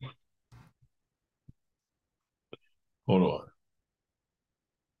 Hold on.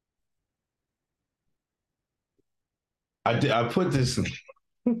 I put this.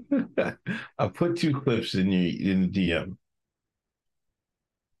 I put two clips in the DM.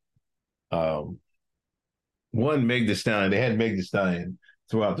 One, Meg Thee Stallion. They had Meg Thee Stallion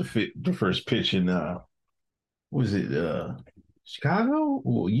throughout the first pitch in was it Chicago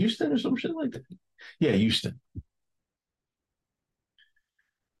or Houston or some shit like that? Yeah, Houston.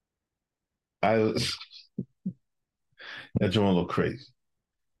 That joint a little crazy,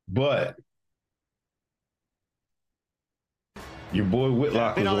 but your boy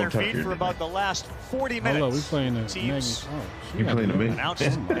Whitlock been was on their Tucker feet for about the last 40 minutes. Hello, we playing the teams. You playing the Meg?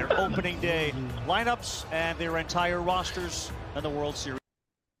 Announced their opening day lineups and their entire rosters in the World Series.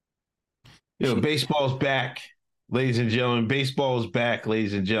 Baseball's back, ladies and gentlemen. Baseball is back,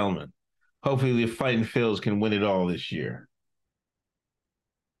 ladies and gentlemen. Hopefully, the Fighting Phils can win it all this year.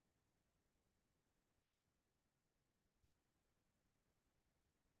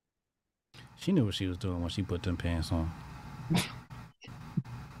 She knew what she was doing when she put them pants on.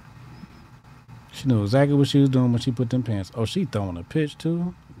 She knew exactly what she was doing when she put them pants. Oh, she throwing a pitch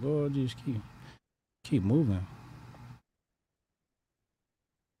too. Lord, just keep moving.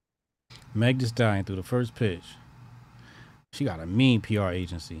 Meg Thee Stallion through the first pitch. She got a mean PR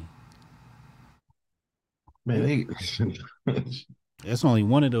agency. Man, That's only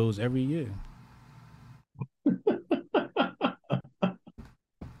one of those every year.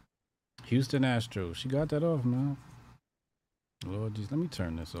 Houston Astros. She got that off, man. Lord, geez, let me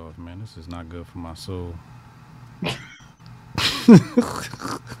turn this off, man. This is not good for my soul.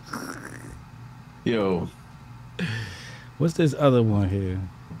 Yo. What's this other one here?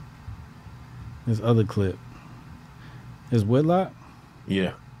 This other clip. Is Whitlock?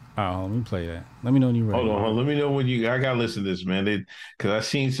 Yeah. Oh, let me play that. Let me know when you're ready. Hold on. Let me know when I gotta listen to this, man. Because I've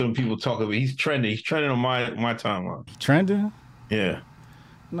seen some people talk about he's trending. He's trending on my timeline. Trending? Yeah.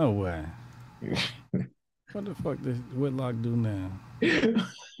 No way. What the fuck does Whitlock do now?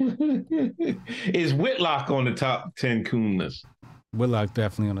 Is Whitlock on the top 10 coon list? Whitlock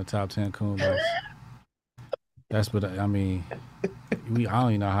definitely on the top 10 coon list. That's what I mean. I don't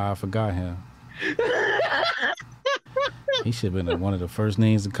even know how I forgot him. He should have been one of the first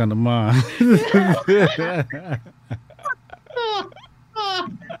names to come to mind.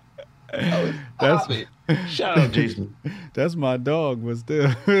 Shout out, Jason. That's my dog, but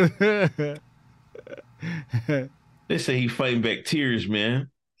still. They say he fighting back tears, man.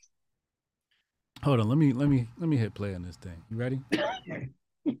 Hold on, let me hit play on this thing. You ready?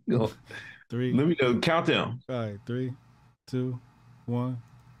 Go. 3. Let me know. Countdown. All right, 3, 2, 1.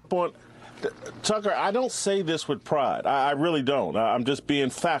 Tucker, I don't say this with pride. I really don't. I'm just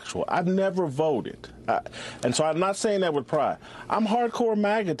being factual. I've never voted, and so I'm not saying that with pride. I'm hardcore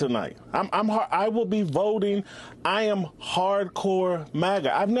MAGA tonight. I will be voting. I am hardcore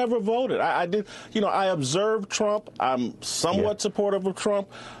MAGA. I've never voted. I did. I observed Trump. I'm somewhat supportive of Trump,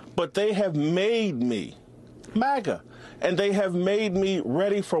 but they have made me MAGA. And they have made me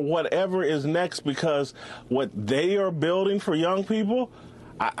ready for whatever is next, because what they are building for young people,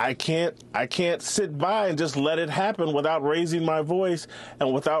 I can't sit by and just let it happen without raising my voice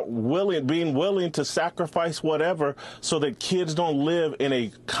and without being willing to sacrifice whatever so that kids don't live in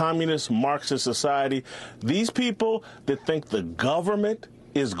a communist Marxist society. These people that think the government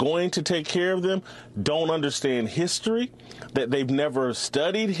is going to take care of them don't understand history, that they've never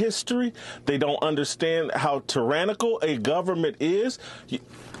studied history. They don't understand how tyrannical a government is.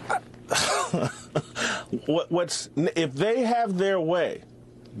 If they have their way,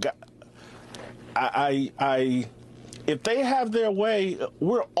 if they have their way,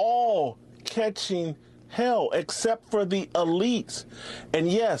 we're all catching hell except for the elites. And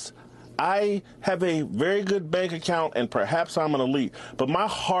yes, I have a very good bank account, and perhaps I'm an elite, but my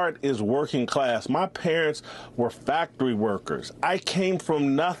heart is working class. My parents were factory workers. I came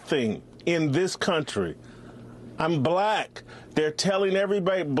from nothing in this country. I'm black. They're telling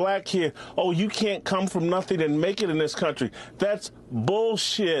everybody, black kid, oh, you can't come from nothing and make it in this country. That's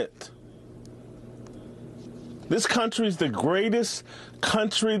bullshit. This country is the greatest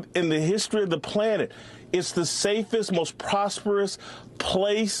country in the history of the planet. It's the safest, most prosperous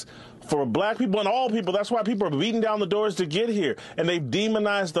place for black people and all people. That's why people are beating down the doors to get here. And they've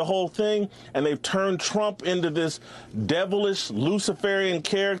demonized the whole thing, and they've turned Trump into this devilish Luciferian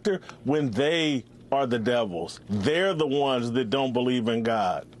character when they are the devils. They're the ones that don't believe in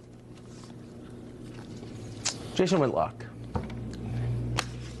God. Jason Whitlock.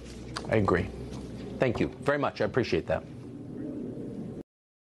 I agree. Thank you very much. I appreciate that.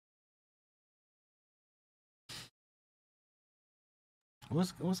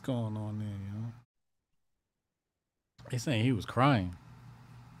 What's going on there, They saying he was crying.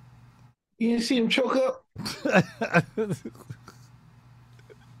 You didn't see him choke up?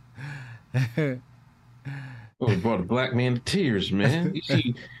 Oh, it brought a black man to tears, man.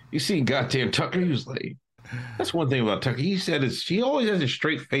 You see, goddamn Tucker. He was like, that's one thing about Tucker. He always has a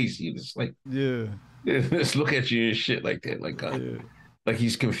straight face. He was like, yeah, let's look at you and shit like that, like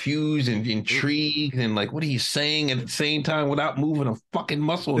he's confused and intrigued and like, what are you saying at the same time without moving a fucking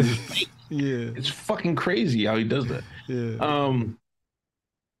muscle in his face? Yeah, it's fucking crazy how he does that. Yeah,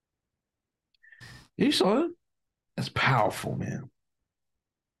 you saw it. That's powerful, man.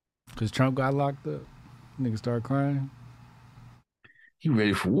 Because Trump got locked up. Niggas started crying. He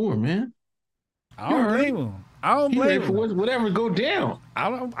ready for war, man. I don't blame him. I don't blame ready him. for whatever go down. I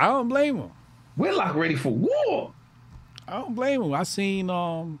don't blame him. Whitlock ready for war. I don't blame him. I seen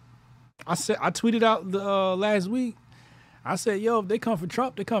I tweeted out the last week. I said, yo, if they come for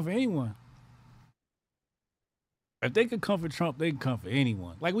Trump, they come for anyone. If they could come for Trump, they can come for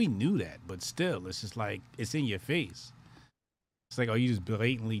anyone. Like, we knew that, but still, it's just like, it's in your face. It's like, are you just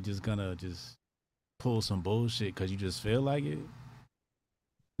blatantly just gonna just pull some bullshit because you just feel like it? You're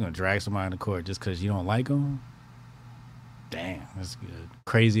gonna drag somebody in the court just because you don't like them? Damn, that's good.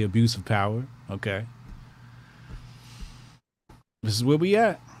 Crazy abuse of power. Okay. This is where we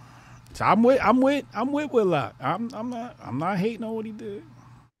at. So I'm with Whitlock. I'm not hating on what he did.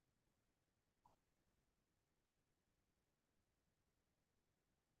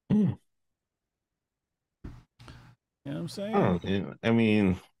 Mm. You know what I'm saying? I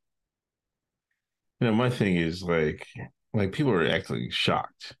mean, my thing is like people are actually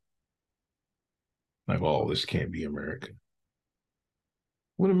shocked. Like, oh, this can't be America.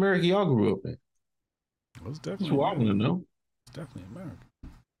 What America y'all grew up in? Well, that's what I want to know. It's definitely America.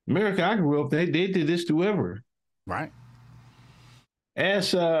 America I grew up, they did this to ever. Right.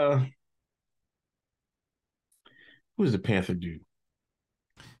 As who was the Panther dude?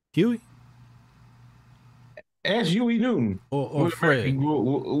 Huey? Ask Huey Newton. Or Fred.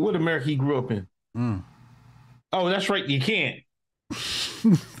 What America he grew up in? Mm. Oh, that's right. You can't.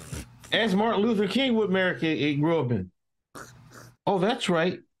 Ask Martin Luther King what America he grew up in. Oh, that's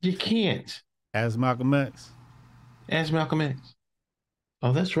right. You can't. Ask Malcolm X. Ask Malcolm X.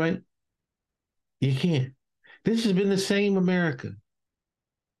 Oh, that's right. You can't. This has been the same America.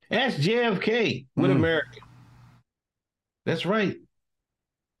 Ask JFK what America. That's right.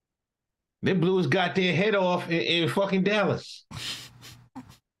 They blew his goddamn head off in fucking Dallas.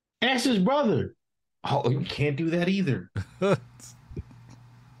 Ask his brother. Oh, you can't do that either.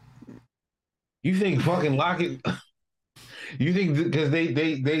 You think fucking locking? You think because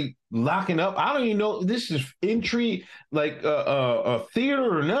they locking up? I don't even know. This is intrigue, like a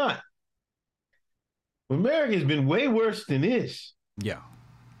theater or not. America has been way worse than this. Yeah.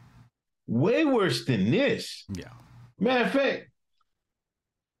 Way worse than this. Yeah. Matter of fact,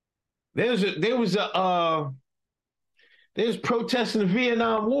 there was protests in the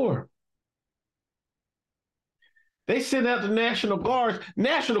Vietnam War. They sent out the National Guards.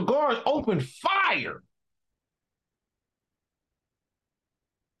 National Guards opened fire.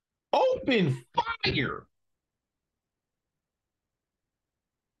 Open fire.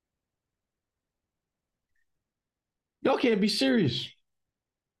 Y'all can't be serious.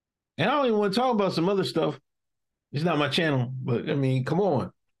 And I don't even want to talk about some other stuff. It's not my channel, but I mean, come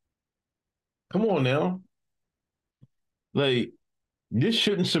on. Come on now. Like, this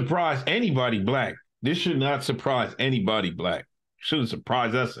shouldn't surprise anybody black. This should not surprise anybody black. Shouldn't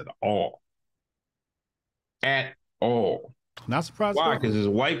surprise us at all. At all. Not surprised. Why? Because there's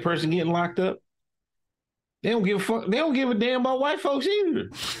a white person getting locked up? They don't give a fuck. They don't give a damn about white folks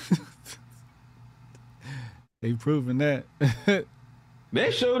either. They've proven that.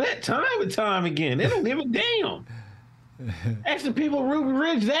 They show that time and time again. They don't give a damn. Ask the people of Ruby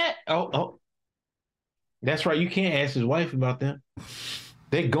Ridge that. Oh. That's right. You can't ask his wife about them.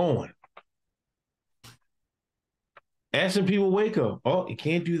 They're going. Ask some people wake up. Oh, you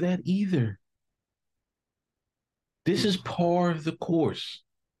can't do that either. This is part of the course.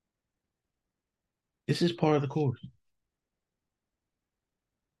 This is part of the course.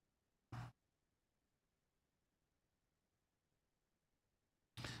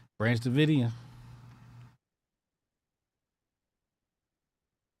 Branch Davidian.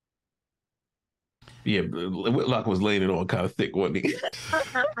 Yeah, Whitlock was laying it on kind of thick, wasn't he?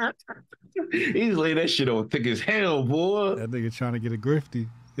 He's laying that shit on thick as hell, boy. That nigga trying to get a grifty.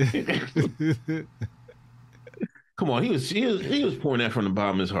 Come on, he was pouring that from the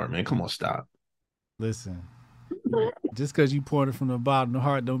bottom of his heart, man. Come on, stop. Listen, just because you poured it from the bottom of the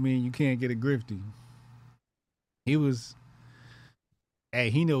heart don't mean you can't get a grifty. He knew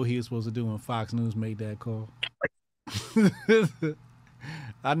what he was supposed to do when Fox News made that call.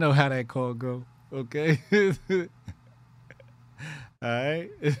 I know how that call go. Okay. All right.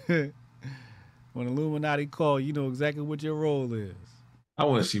 When Illuminati call, you know exactly what your role is. I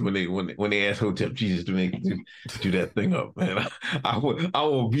want to see when they ask Hotep Jesus to do that thing up, man. I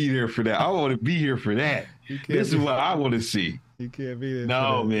will be there for that. I want to be here for that. This is what I want to see. You can't be there.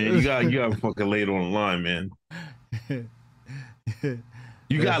 No, man, you got fucking laid on the line, man.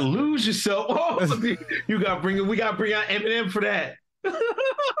 You got to lose yourself. Oh, we got to bring out Eminem for that.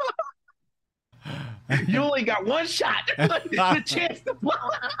 You only got one shot. The chance to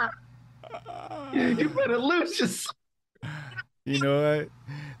you better lose yourself. You know what?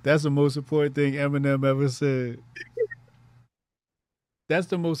 That's the most important thing Eminem ever said. That's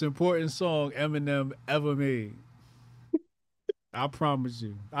the most important song Eminem ever made. I promise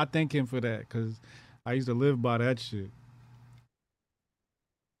you. I thank him for that because I used to live by that shit.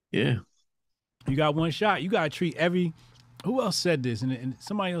 Yeah. You got one shot. You got to treat every... Who else said this? And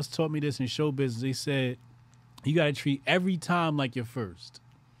somebody else taught me this in show business. They said, you got to treat every time like your first.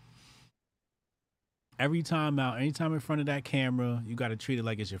 Every time out, anytime in front of that camera, you got to treat it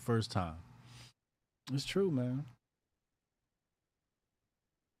like it's your first time. It's true, man.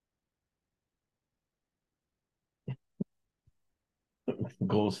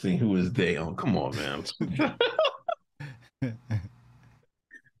 Goldstein, who is they? Oh, come on, man.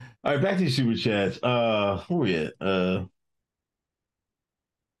 All right, back to the super chats. Where we at?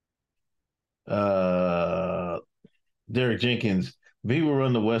 Derek Jenkins. People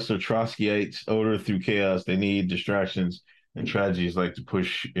run the West of Trotskyites odor through chaos. They need distractions and tragedies like to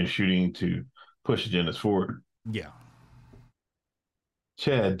push and shooting to push agendas forward. Yeah.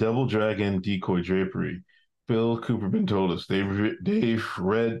 Chad, Double Dragon decoy drapery. Phil Cooperman told us they've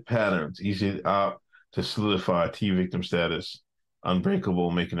read patterns, easy out to solidify T victim status, unbreakable,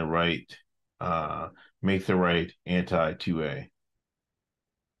 making it right, make the right, anti-2A.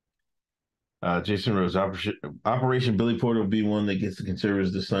 Jason Rose, Operation Billy Porter will be one that gets the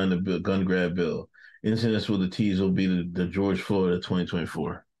conservatives to sign the gun grab bill. Incidents with the T's will be the George Floyd of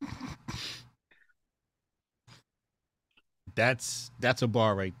 2024. That's a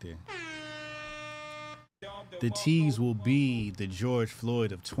bar right there. The T's will be the George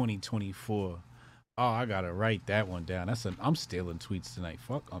Floyd of 2024. Oh, I gotta write that one down. I'm stealing tweets tonight.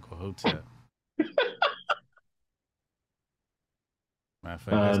 Fuck Uncle Hotep.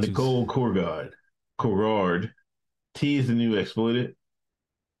 Nicole Courard. T is the new exploited.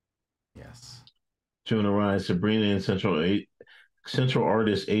 Yes. Jonah Ryan, Sabrina and Central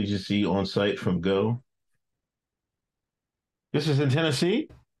Artist Agency on site from Go. This is in Tennessee?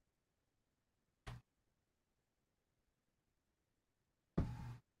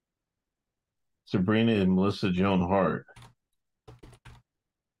 Sabrina and Melissa Joan Hart.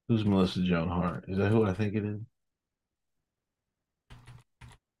 Who's Melissa Joan Hart? Is that who I think it is?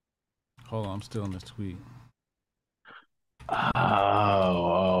 Hold on, I'm still in this tweet.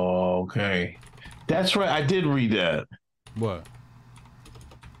 Oh, okay. That's right. I did read that. What?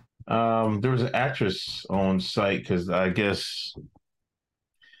 There was an actress on site because I guess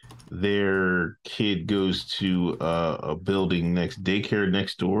their kid goes to a building daycare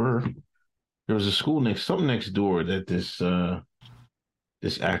next door. There was a school next door that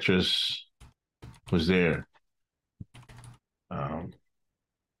this actress was there.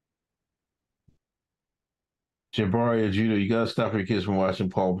 Jabari Judo, you gotta stop your kids from watching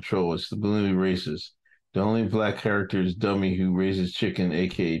Paw Patrol. It's subliminally racist. The only black character is Dummy, who raises chicken,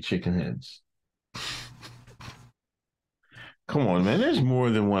 aka chicken heads. Come on, man. There's more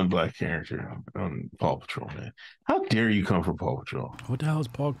than one black character on Paw Patrol, man. How dare you come for Paw Patrol? What the hell is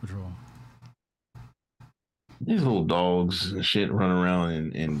Paw Patrol? These little dogs and shit run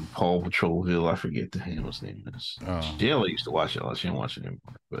around in Paw Patrolville. I forget the animal's name is. Jayla used to watch it. She didn't watch it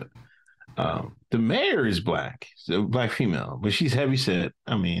anymore. But the mayor is black, so black female, but she's heavy set.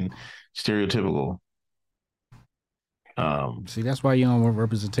 I mean, stereotypical. See, that's why you don't want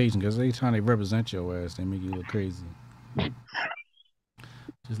representation, because they trying to represent your ass. They make you look crazy.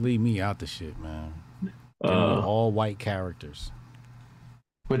 Just leave me out the shit, man. All white characters.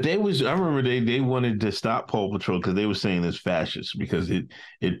 But I remember they wanted to stop Paw Patrol because they were saying it's fascist because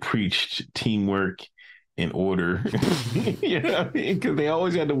it preached teamwork and order. You know what I mean? Because they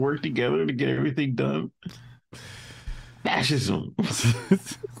always had to work together to get everything done. Fascism.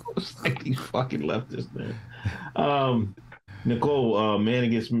 It's like these fucking leftists, man. Nicole, man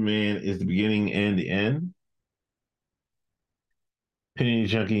against man is the beginning and the end. Penny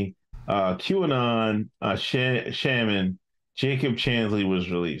Junkie, QAnon, Shaman, Jacob Chansley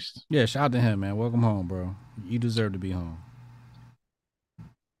was released. Yeah, shout out to him, man. Welcome home, bro. You deserve to be home.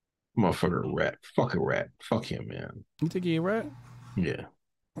 Motherfucker a rat. Fuck a rat. Fuck him, man. You think he a rat? Yeah.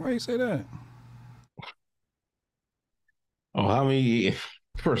 Why you say that? Oh, how many?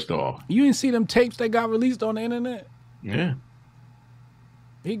 First off, you didn't see them tapes that got released on the internet? Yeah.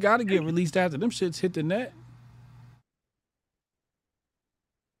 He got to get released after them shits hit the net.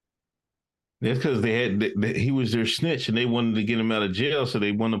 That's because he was their snitch and they wanted to get him out of jail, so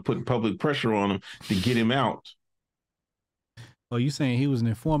they wanted to put public pressure on him to get him out. Oh, you saying he was an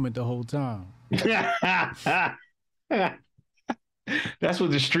informant the whole time? That's what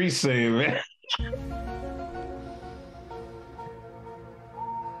the streets saying, man.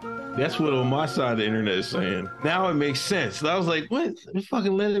 That's what on my side of the internet is saying. Now it makes sense. I was like, what?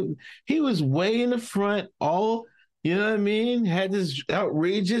 Fucking let him. He was way in the front, all, you know what I mean? Had this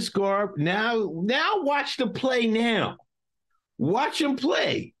outrageous garb. Now watch the play now. Watch him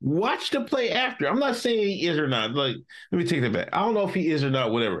play. Watch the play after. I'm not saying he is or not. Like, let me take that back. I don't know if he is or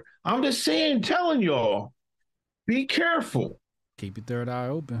not, whatever. I'm just saying, telling y'all, be careful. Keep your third eye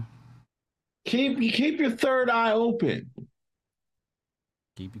open. Keep your third eye open.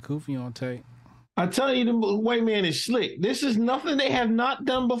 Keep your kufi on tape. I tell you, the white man is slick. This is nothing they have not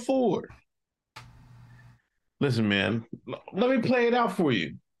done before. Listen, man, let me play it out for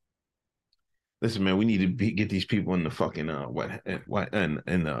you. Listen, man, we need to get these people in the fucking in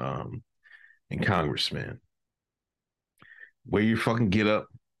Congress, man. Where you fucking get up,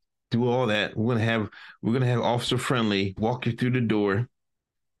 do all that. We're gonna have Officer Friendly walk you through the door.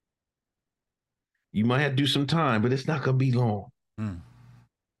 You might have to do some time, but it's not gonna be long.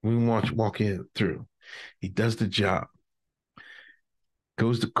 We walk in through. He does the job.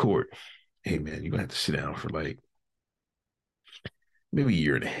 Goes to court. Hey, man, you're gonna have to sit down for like maybe a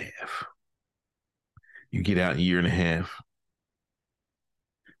year and a half. You get out in a year and a half.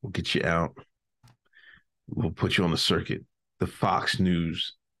 We'll get you out. We'll put you on the circuit. The Fox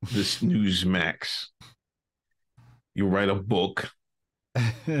News, this Newsmax. You'll write a book.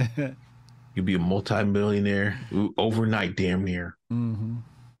 You'll be a multi-millionaire overnight, damn near. Mm-hmm.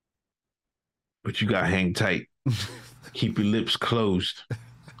 But you got to hang tight. Keep your lips closed.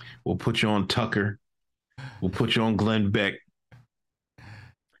 We'll put you on Tucker. We'll put you on Glenn Beck.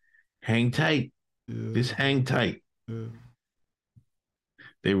 Hang tight. Yeah. Just hang tight. Yeah.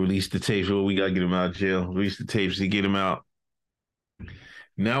 They released the tapes. Oh, we got to get him out of jail. Release the tapes to get him out.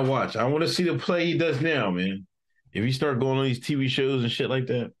 Now watch. I want to see the play he does now, man. If you start going on these TV shows and shit like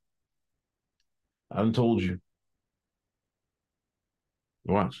that, I done told you.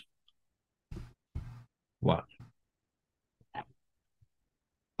 Watch. Watch.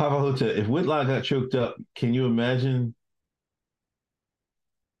 Papa Hotel, if Whitlock got choked up, can you imagine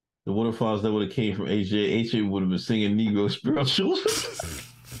the waterfalls that would have came from AJ? AJ would have been singing Negro spirituals.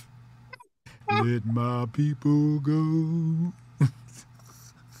 Let my people go.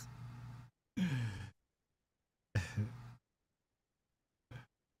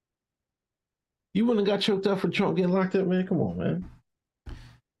 You wouldn't have got choked up for Trump getting locked up, man? Come on, man.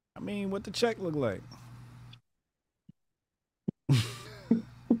 I mean, what the check look like?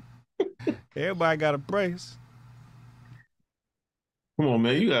 Everybody got a price. Come on,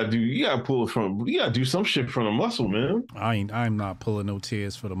 man. You gotta do some shit from the muscle, man. I'm not pulling no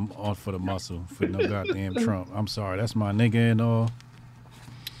tears for the muscle for no goddamn Trump. I'm sorry, that's my nigga and all,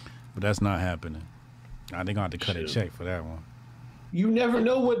 but that's not happening. I think I have to cut a check for that one. You never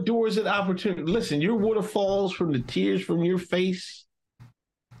know what doors of opportunity. Listen, your waterfalls from the tears from your face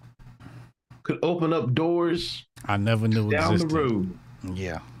could open up doors. I never knew down existed. The road.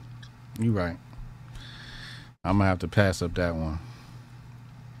 Yeah, you're right. I'm gonna have to pass up that one.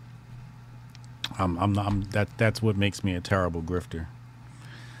 That's what makes me a terrible grifter.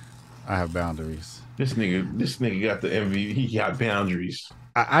 I have boundaries. This nigga got the envy. He got boundaries.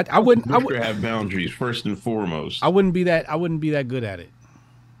 I wouldn't have boundaries first and foremost. I wouldn't be that good at it.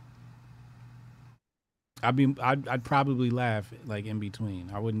 I'd probably laugh like in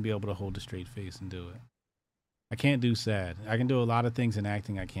between. I wouldn't be able to hold a straight face and do it. I can't do sad. I can do a lot of things in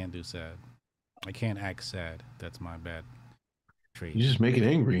acting. I can't do sad. I can't act sad. That's my bad trait. You just make it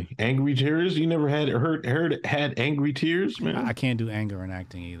angry. Angry tears? You never had angry tears, man? I can't do anger in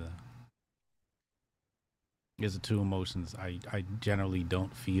acting either. These are two emotions I generally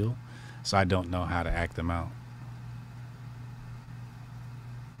don't feel, so I don't know how to act them out.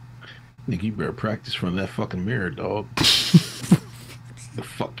 Nigga, you better practice from that fucking mirror, dog. The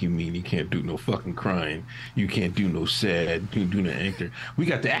fuck you mean you can't do no fucking crying? You can't do no sad. You can't do no actor. We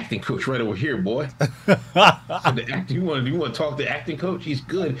got the acting coach right over here, boy. The actor, you want to talk to the acting coach? He's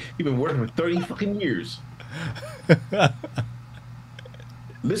good. He's been working for 30 fucking years.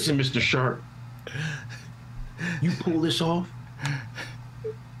 Listen, Mr. Sharp. You pull this off,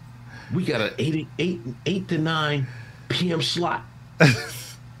 We got an 8 to 9 p.m. slot.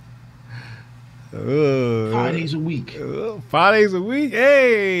 5 days a week. 5 days a week.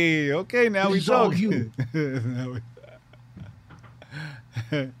 Hey, okay, now we talking.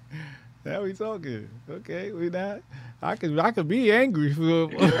 Now we talking. Okay, we not. I could be angry for.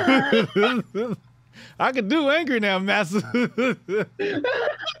 I could do angry now, master.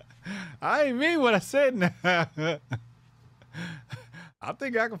 I ain't mean what I said now. I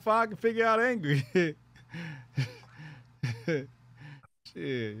think I can figure out angry. Shit,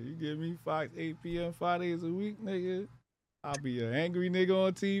 you give me 8 p.m. 5 days a week, nigga. I'll be an angry nigga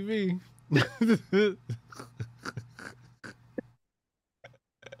on TV.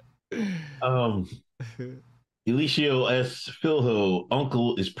 Eliseo S. Philho,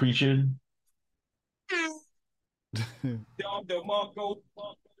 uncle is preaching.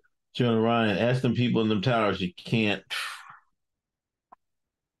 John Ryan, ask them people in them towers you can't.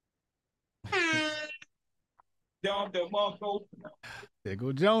 There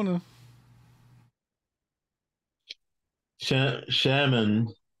go Jonah. Shaman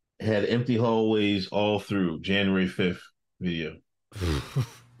had empty hallways all through January 5th video.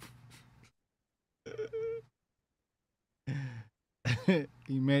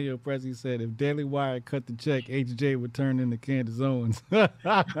 Emmanuel Prezi said, if Daily Wire cut the check, HJ would turn into Candace Owens.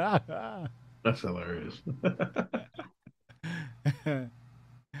 That's hilarious.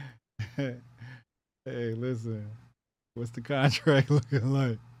 Hey, listen. What's the contract looking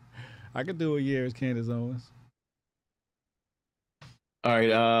like? I could do a year as Candace Owens. All right,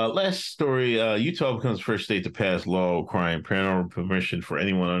 last story. Utah becomes first state to pass law requiring parental permission for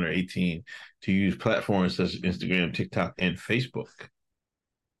anyone under 18 to use platforms such as Instagram, TikTok, and Facebook.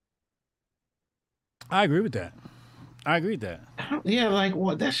 I agree with that. Yeah, like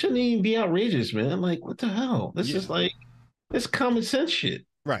what? That shouldn't even be outrageous, man. Like, what the hell? This is like, it's common sense shit.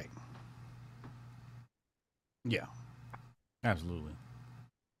 Right. Yeah. Absolutely.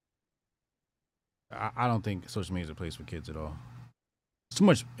 I don't think social media is a place for kids at all. Too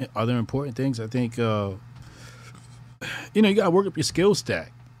much other important things. I think, you got to work up your skill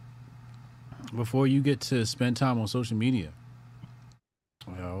stack before you get to spend time on social media.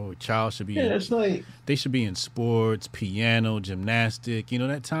 A child should be, they should be in sports, piano, gymnastic.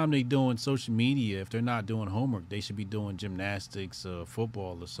 That time they doing social media, if they're not doing homework, they should be doing gymnastics,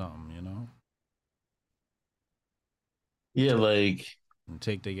 football or something, Yeah, like. And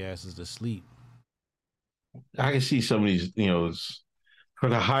take their asses to sleep. I can see some of these, for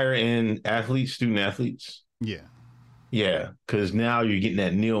the higher end athletes, student athletes. Yeah. Yeah, because now you're getting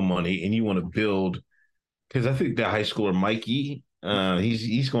that Neil money and you want to build, because I think that high schooler Mikey,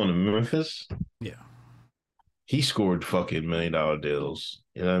 he's going to Memphis. Yeah. He scored fucking $1 million deals.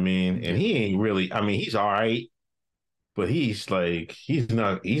 You know what I mean? And he ain't really, he's all right, but he's not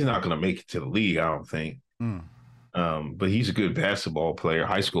gonna make it to the league, I don't think. But he's a good basketball player,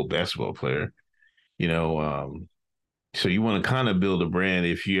 high school basketball player. So you want to kind of build a brand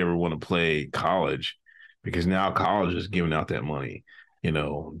if you ever want to play college, because now college is giving out that money,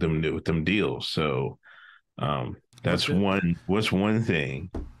 them deals. So that's one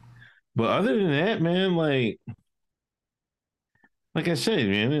thing. But other than that, man, like I said,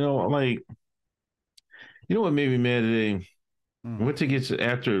 man, what made me mad today? Went to get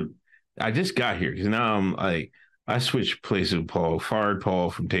after I just got here, because now I'm like, I switched places with Paul, fired Paul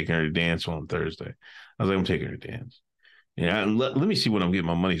from taking her to dance on Thursday. I was like, I'm taking her to dance. Yeah, let me see what I'm getting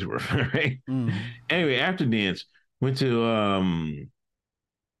my money's worth, right? Anyway, after dance, went to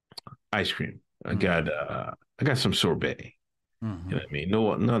ice cream. I got some sorbet. You know what I mean?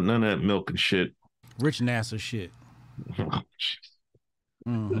 None of that milk and shit. Rich NASA shit.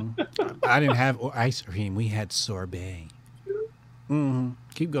 I didn't have ice cream. We had sorbet.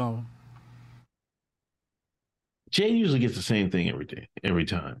 Keep going. Jay usually gets the same thing every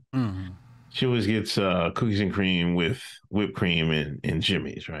time. She always gets cookies and cream with whipped cream and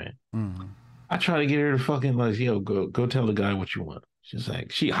Jimmy's, right? I try to get her to fucking go tell the guy what you want. She's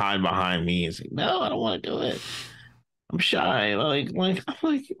like, she hide behind me and say, no, I don't want to do it. I'm shy. I'm like,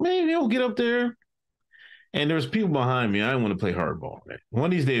 man, you don't get up there. And there's people behind me. I didn't want to play hardball. Right? One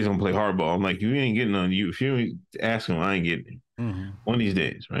of these days, I'm gonna play hardball. I'm like, you ain't getting on you. If you ain't asking, I ain't getting it. One of these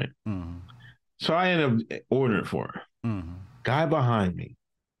days, right? So I ended up ordering it for her. Guy behind me,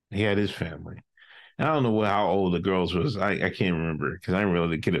 he had his family. And I don't know how old the girls was. I can't remember, because I didn't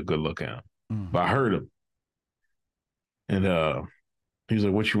really get a good look at him. But I heard him. And he was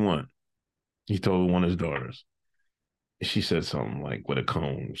like, what you want? He told one of his daughters. She said something like, with a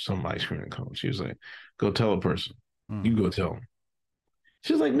cone, some ice cream and cone. She was like, go tell a person. You go tell him.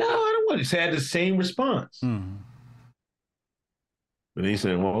 She was like, no, I don't want it. She had the same response. But he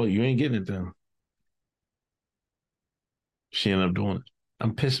said, well, you ain't getting it then. She ended up doing it.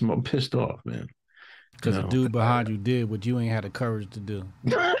 I'm pissed off, man. Because the dude behind you did what you ain't had the courage to do.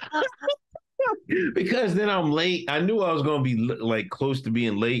 Because then I'm late. I knew I was going to be like close to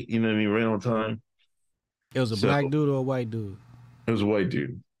being late. You know what I mean? Right on time. It was a black dude or a white dude? It was a white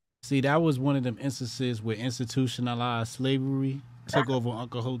dude. See, that was one of them instances where institutionalized slavery took over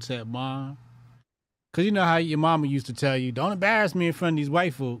Uncle Hotep's mom. Because you know how your mama used to tell you, don't embarrass me in front of these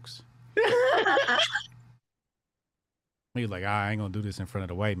white folks. He was like, I ain't going to do this in front of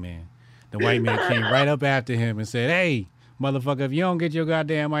the white man. The white man came right up after him and said, hey, motherfucker, if you don't get your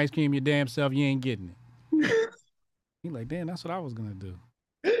goddamn ice cream your damn self, you ain't getting it. He like, damn, that's what I was going to do.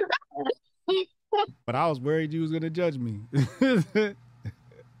 But I was worried you was going to judge me.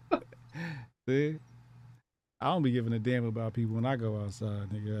 See? I don't be giving a damn about people when I go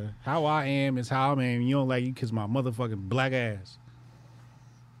outside, nigga. How I am is how I am. You don't like you kiss my motherfucking black ass.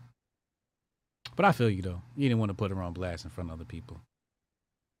 But I feel you, though. You didn't want to put her on blast in front of other people.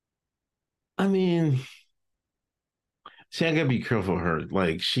 I mean, see, I gotta be careful of her.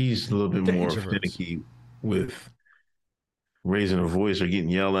 Like, she's a little bit more finicky with raising her voice or getting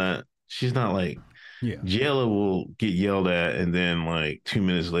yelled at. She's not like, Jayla will get yelled at and then like 2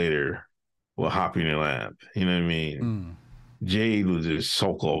 minutes later will hop in your lap. You know what I mean? Jade will just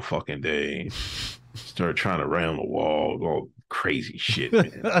sulk all fucking day, start trying to write on the wall, all crazy shit,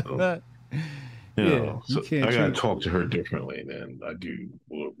 man. So, so I gotta talk to her differently than I do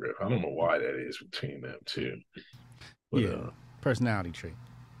Will Griff. I don't know why that is between them two. But, personality trait.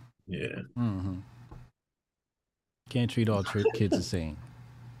 Yeah. Mm-hmm. Can't treat all kids the same.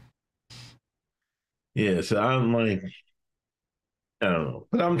 Yeah, so I'm like, I don't know,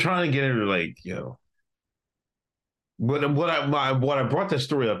 but I'm trying to get her to like, What I brought that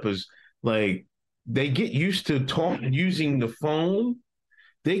story up is like they get used to using the phone.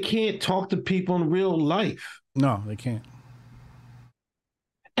 They can't talk to people in real life. No, they can't.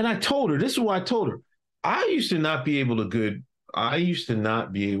 And I told her, this is what I told her. I used to not be able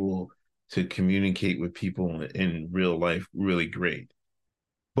to communicate with people in real life really great.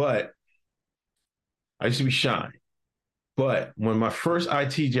 But I used to be shy. But when my first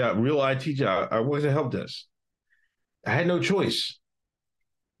IT job, real IT job, I was a help desk. I had no choice.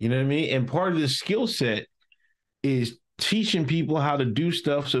 You know what I mean? And part of the skill set is teaching people how to do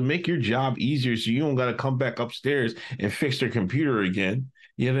stuff so make your job easier so you don't got to come back upstairs and fix their computer again.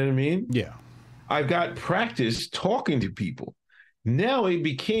 You know what I mean? Yeah. I got practice talking to people. Now it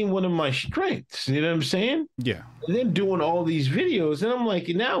became one of my strengths. You know what I'm saying? Yeah. And then doing all these videos, and I'm like,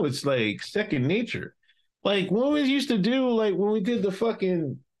 now it's like second nature. Like when we used to do, like when we did the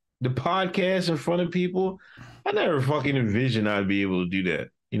podcast in front of people, I never fucking envisioned I'd be able to do that.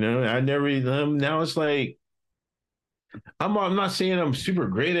 You know, I never. Now it's like I'm not saying I'm super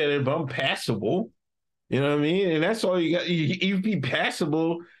great at it, but I'm passable. You know what I mean? And that's all you got. You be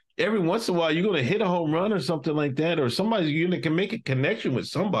passable. Every once in a while, you're gonna hit a home run or something like that, or somebody's gonna can make a connection with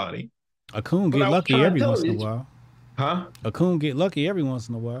somebody. A coon get lucky every once in a while. Huh? A coon get lucky every once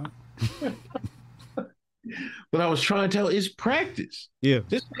in a while. But I was trying to tell, it's practice. Yeah.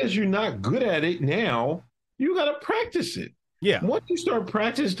 Just because you're not good at it now, you got to practice it. Yeah. Once you start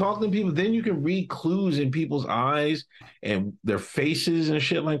practice talking to people, then you can read clues in people's eyes and their faces and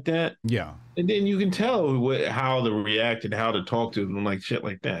shit like that. Yeah. And then you can tell how to react and how to talk to them, like shit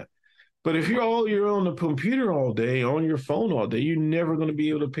like that. But if you're on the computer all day, on your phone all day, you're never going to be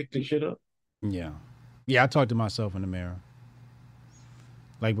able to pick this shit up. Yeah. Yeah, I talk to myself in the mirror.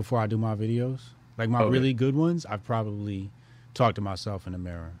 Like before I do my videos. Like my really good ones, I've probably talked to myself in the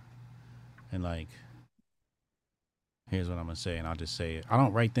mirror. And like, here's what I'm going to say, and I'll just say it. I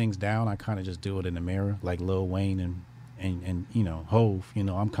don't write things down. I kind of just do it in the mirror, like Lil Wayne and you know, Hove. You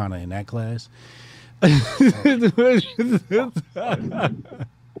know, I'm kind of in that class.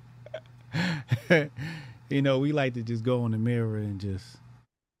 You know, we like to just go in the mirror and just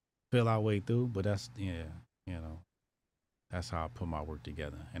feel our way through. But that's, you know, that's how I put my work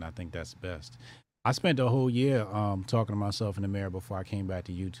together. And I think that's best. I spent the whole year talking to myself in the mirror before I came back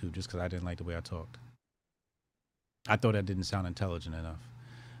to YouTube just because I didn't like the way I talked. I thought that didn't sound intelligent enough.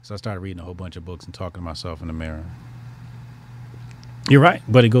 So I started reading a whole bunch of books and talking to myself in the mirror. You're right.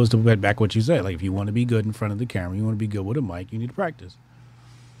 But it goes to back what you said. Like, if you want to be good in front of the camera, you want to be good with a mic, you need to practice.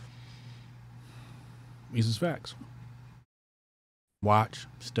 These is facts. Watch,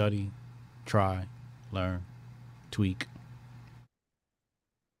 study, try, learn, tweak,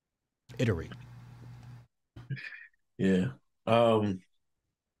 iterate. Yeah. What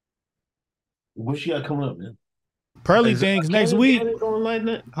you got coming up, man? Pearly things next week.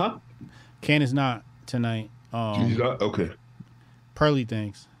 Huh? Ken is not tonight. She's not? Okay. Pearly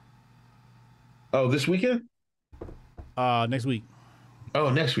Things. Oh, this weekend? Next week.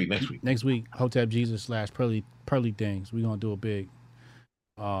 Oh, next week. Next week, Hotep Jesus / Pearly Things. We're gonna do a big.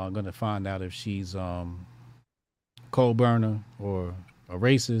 Gonna find out if she's coal burner or a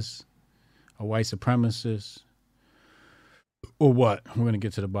racist, a white supremacist, or what. We're gonna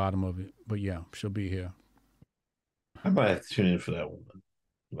get to the bottom of it. But yeah, she'll be here. I might have to tune in for that one.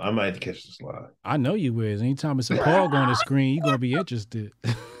 I might have to catch this live. I know you is. Anytime it's a Paul on the screen, you're gonna be interested.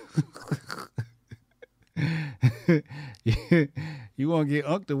 You want to get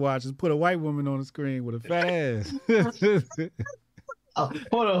Unc to watch? Just put a white woman on the screen with a fat ass.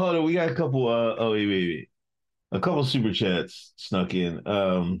 Hold on. We got a couple. Wait. A couple super chats snuck in.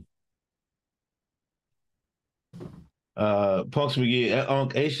 Punks McGee,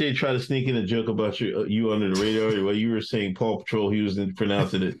 Unc HJ tried to sneak in a joke about you under the radar while you were saying Paw Patrol. He was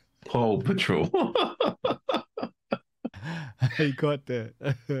pronouncing it Paw Patrol. He caught that.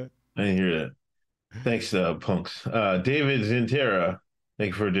 I didn't hear that. Thanks, Punks. David Zintera, thank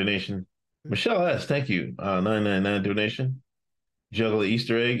you for a donation. Michelle S, thank you. $9.99 donation. Juggle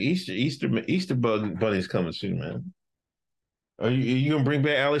Easter egg. Easter bunny's coming soon, man. Are you gonna bring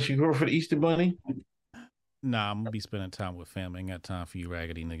back Alice Shakur for the Easter bunny? Nah, I'm gonna be spending time with family. Ain't got time for you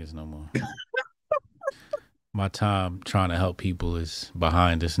raggedy niggas no more. My time trying to help people is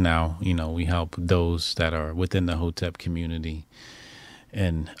behind us now. You know, we help those that are within the Hotep community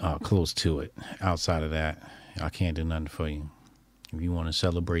and close to it. Outside of that, I can't do nothing for you. If you want to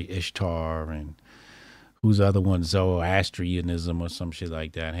celebrate Ishtar and who's the other one, Zoroastrianism or some shit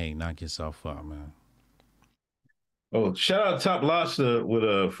like that, hey, knock yourself up, man. Oh, shout out Top Lobster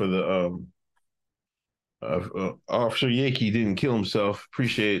for the Officer Yankee didn't kill himself.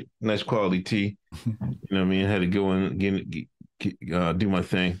 Appreciate nice quality tea. You know what I mean? I had to go in and do my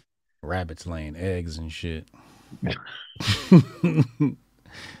thing. Rabbits laying eggs and shit.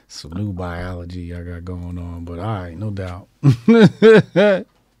 Some new biology I got going on, but all right, no doubt.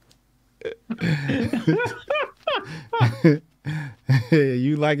 Hey,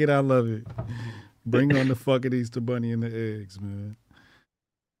 you like it, I love it. Bring on the fucking Easter bunny and the eggs, man.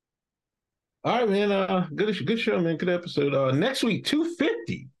 All right, man. Good show, man. Good episode. Next week,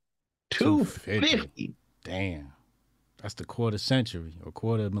 250. 250. Damn. That's the quarter century or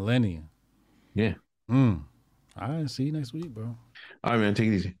quarter millennium. Yeah. All right, see you next week, bro. All right, man. Take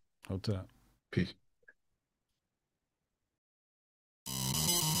it easy. Hotel. Peace.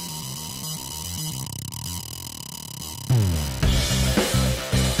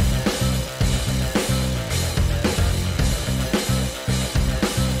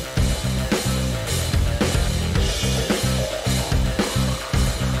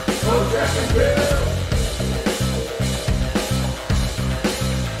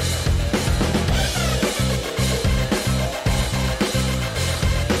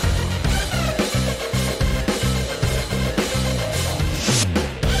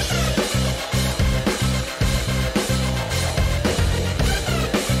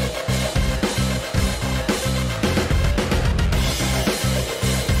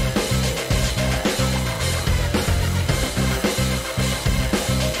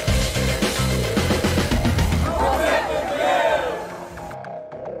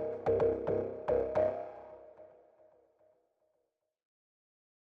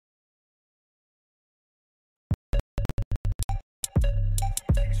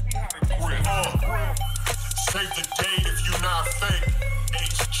 Save the date if you not fake.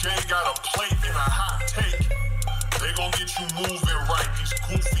 HJ got a plate and a hot take. They gon' get you moving right. These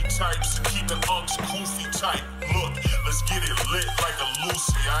goofy types and keeping unks goofy tight. Look, let's get it lit like a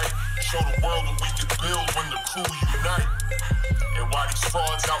Lucy, aight? Show the world what we can build when the crew unite. And while these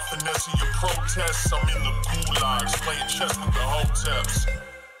frauds out finessing your protests, I'm in the gulags playing chess with the Hoteps.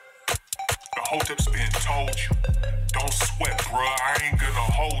 The Hoteps been told you. Don't sweat, bruh, I ain't gonna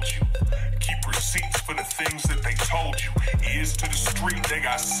hold you. Keep receipts for the things that they told you. Ears to the street, they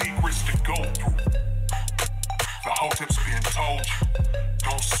got secrets to go through. The Hoteps been told you.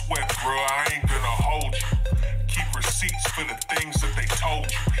 Don't sweat, bruh, I ain't gonna hold you. Keep receipts for the things that they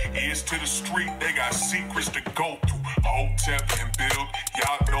told you. Ears to the street, they got secrets to go through. Hotep and build,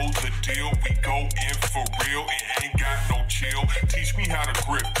 y'all know the deal. We go in for real and ain't got no chill. Teach me how to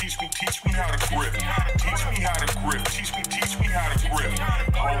grip, teach me how to grip. Teach me how to grip, teach me how to grip.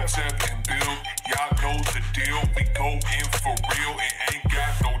 Hotep and build, y'all know the deal. We go in for real and ain't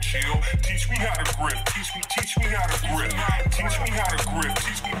got no chill. Teach me how to grip, teach me how to grip. Teach me how to grip,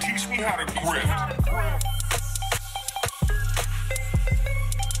 teach me how to grip.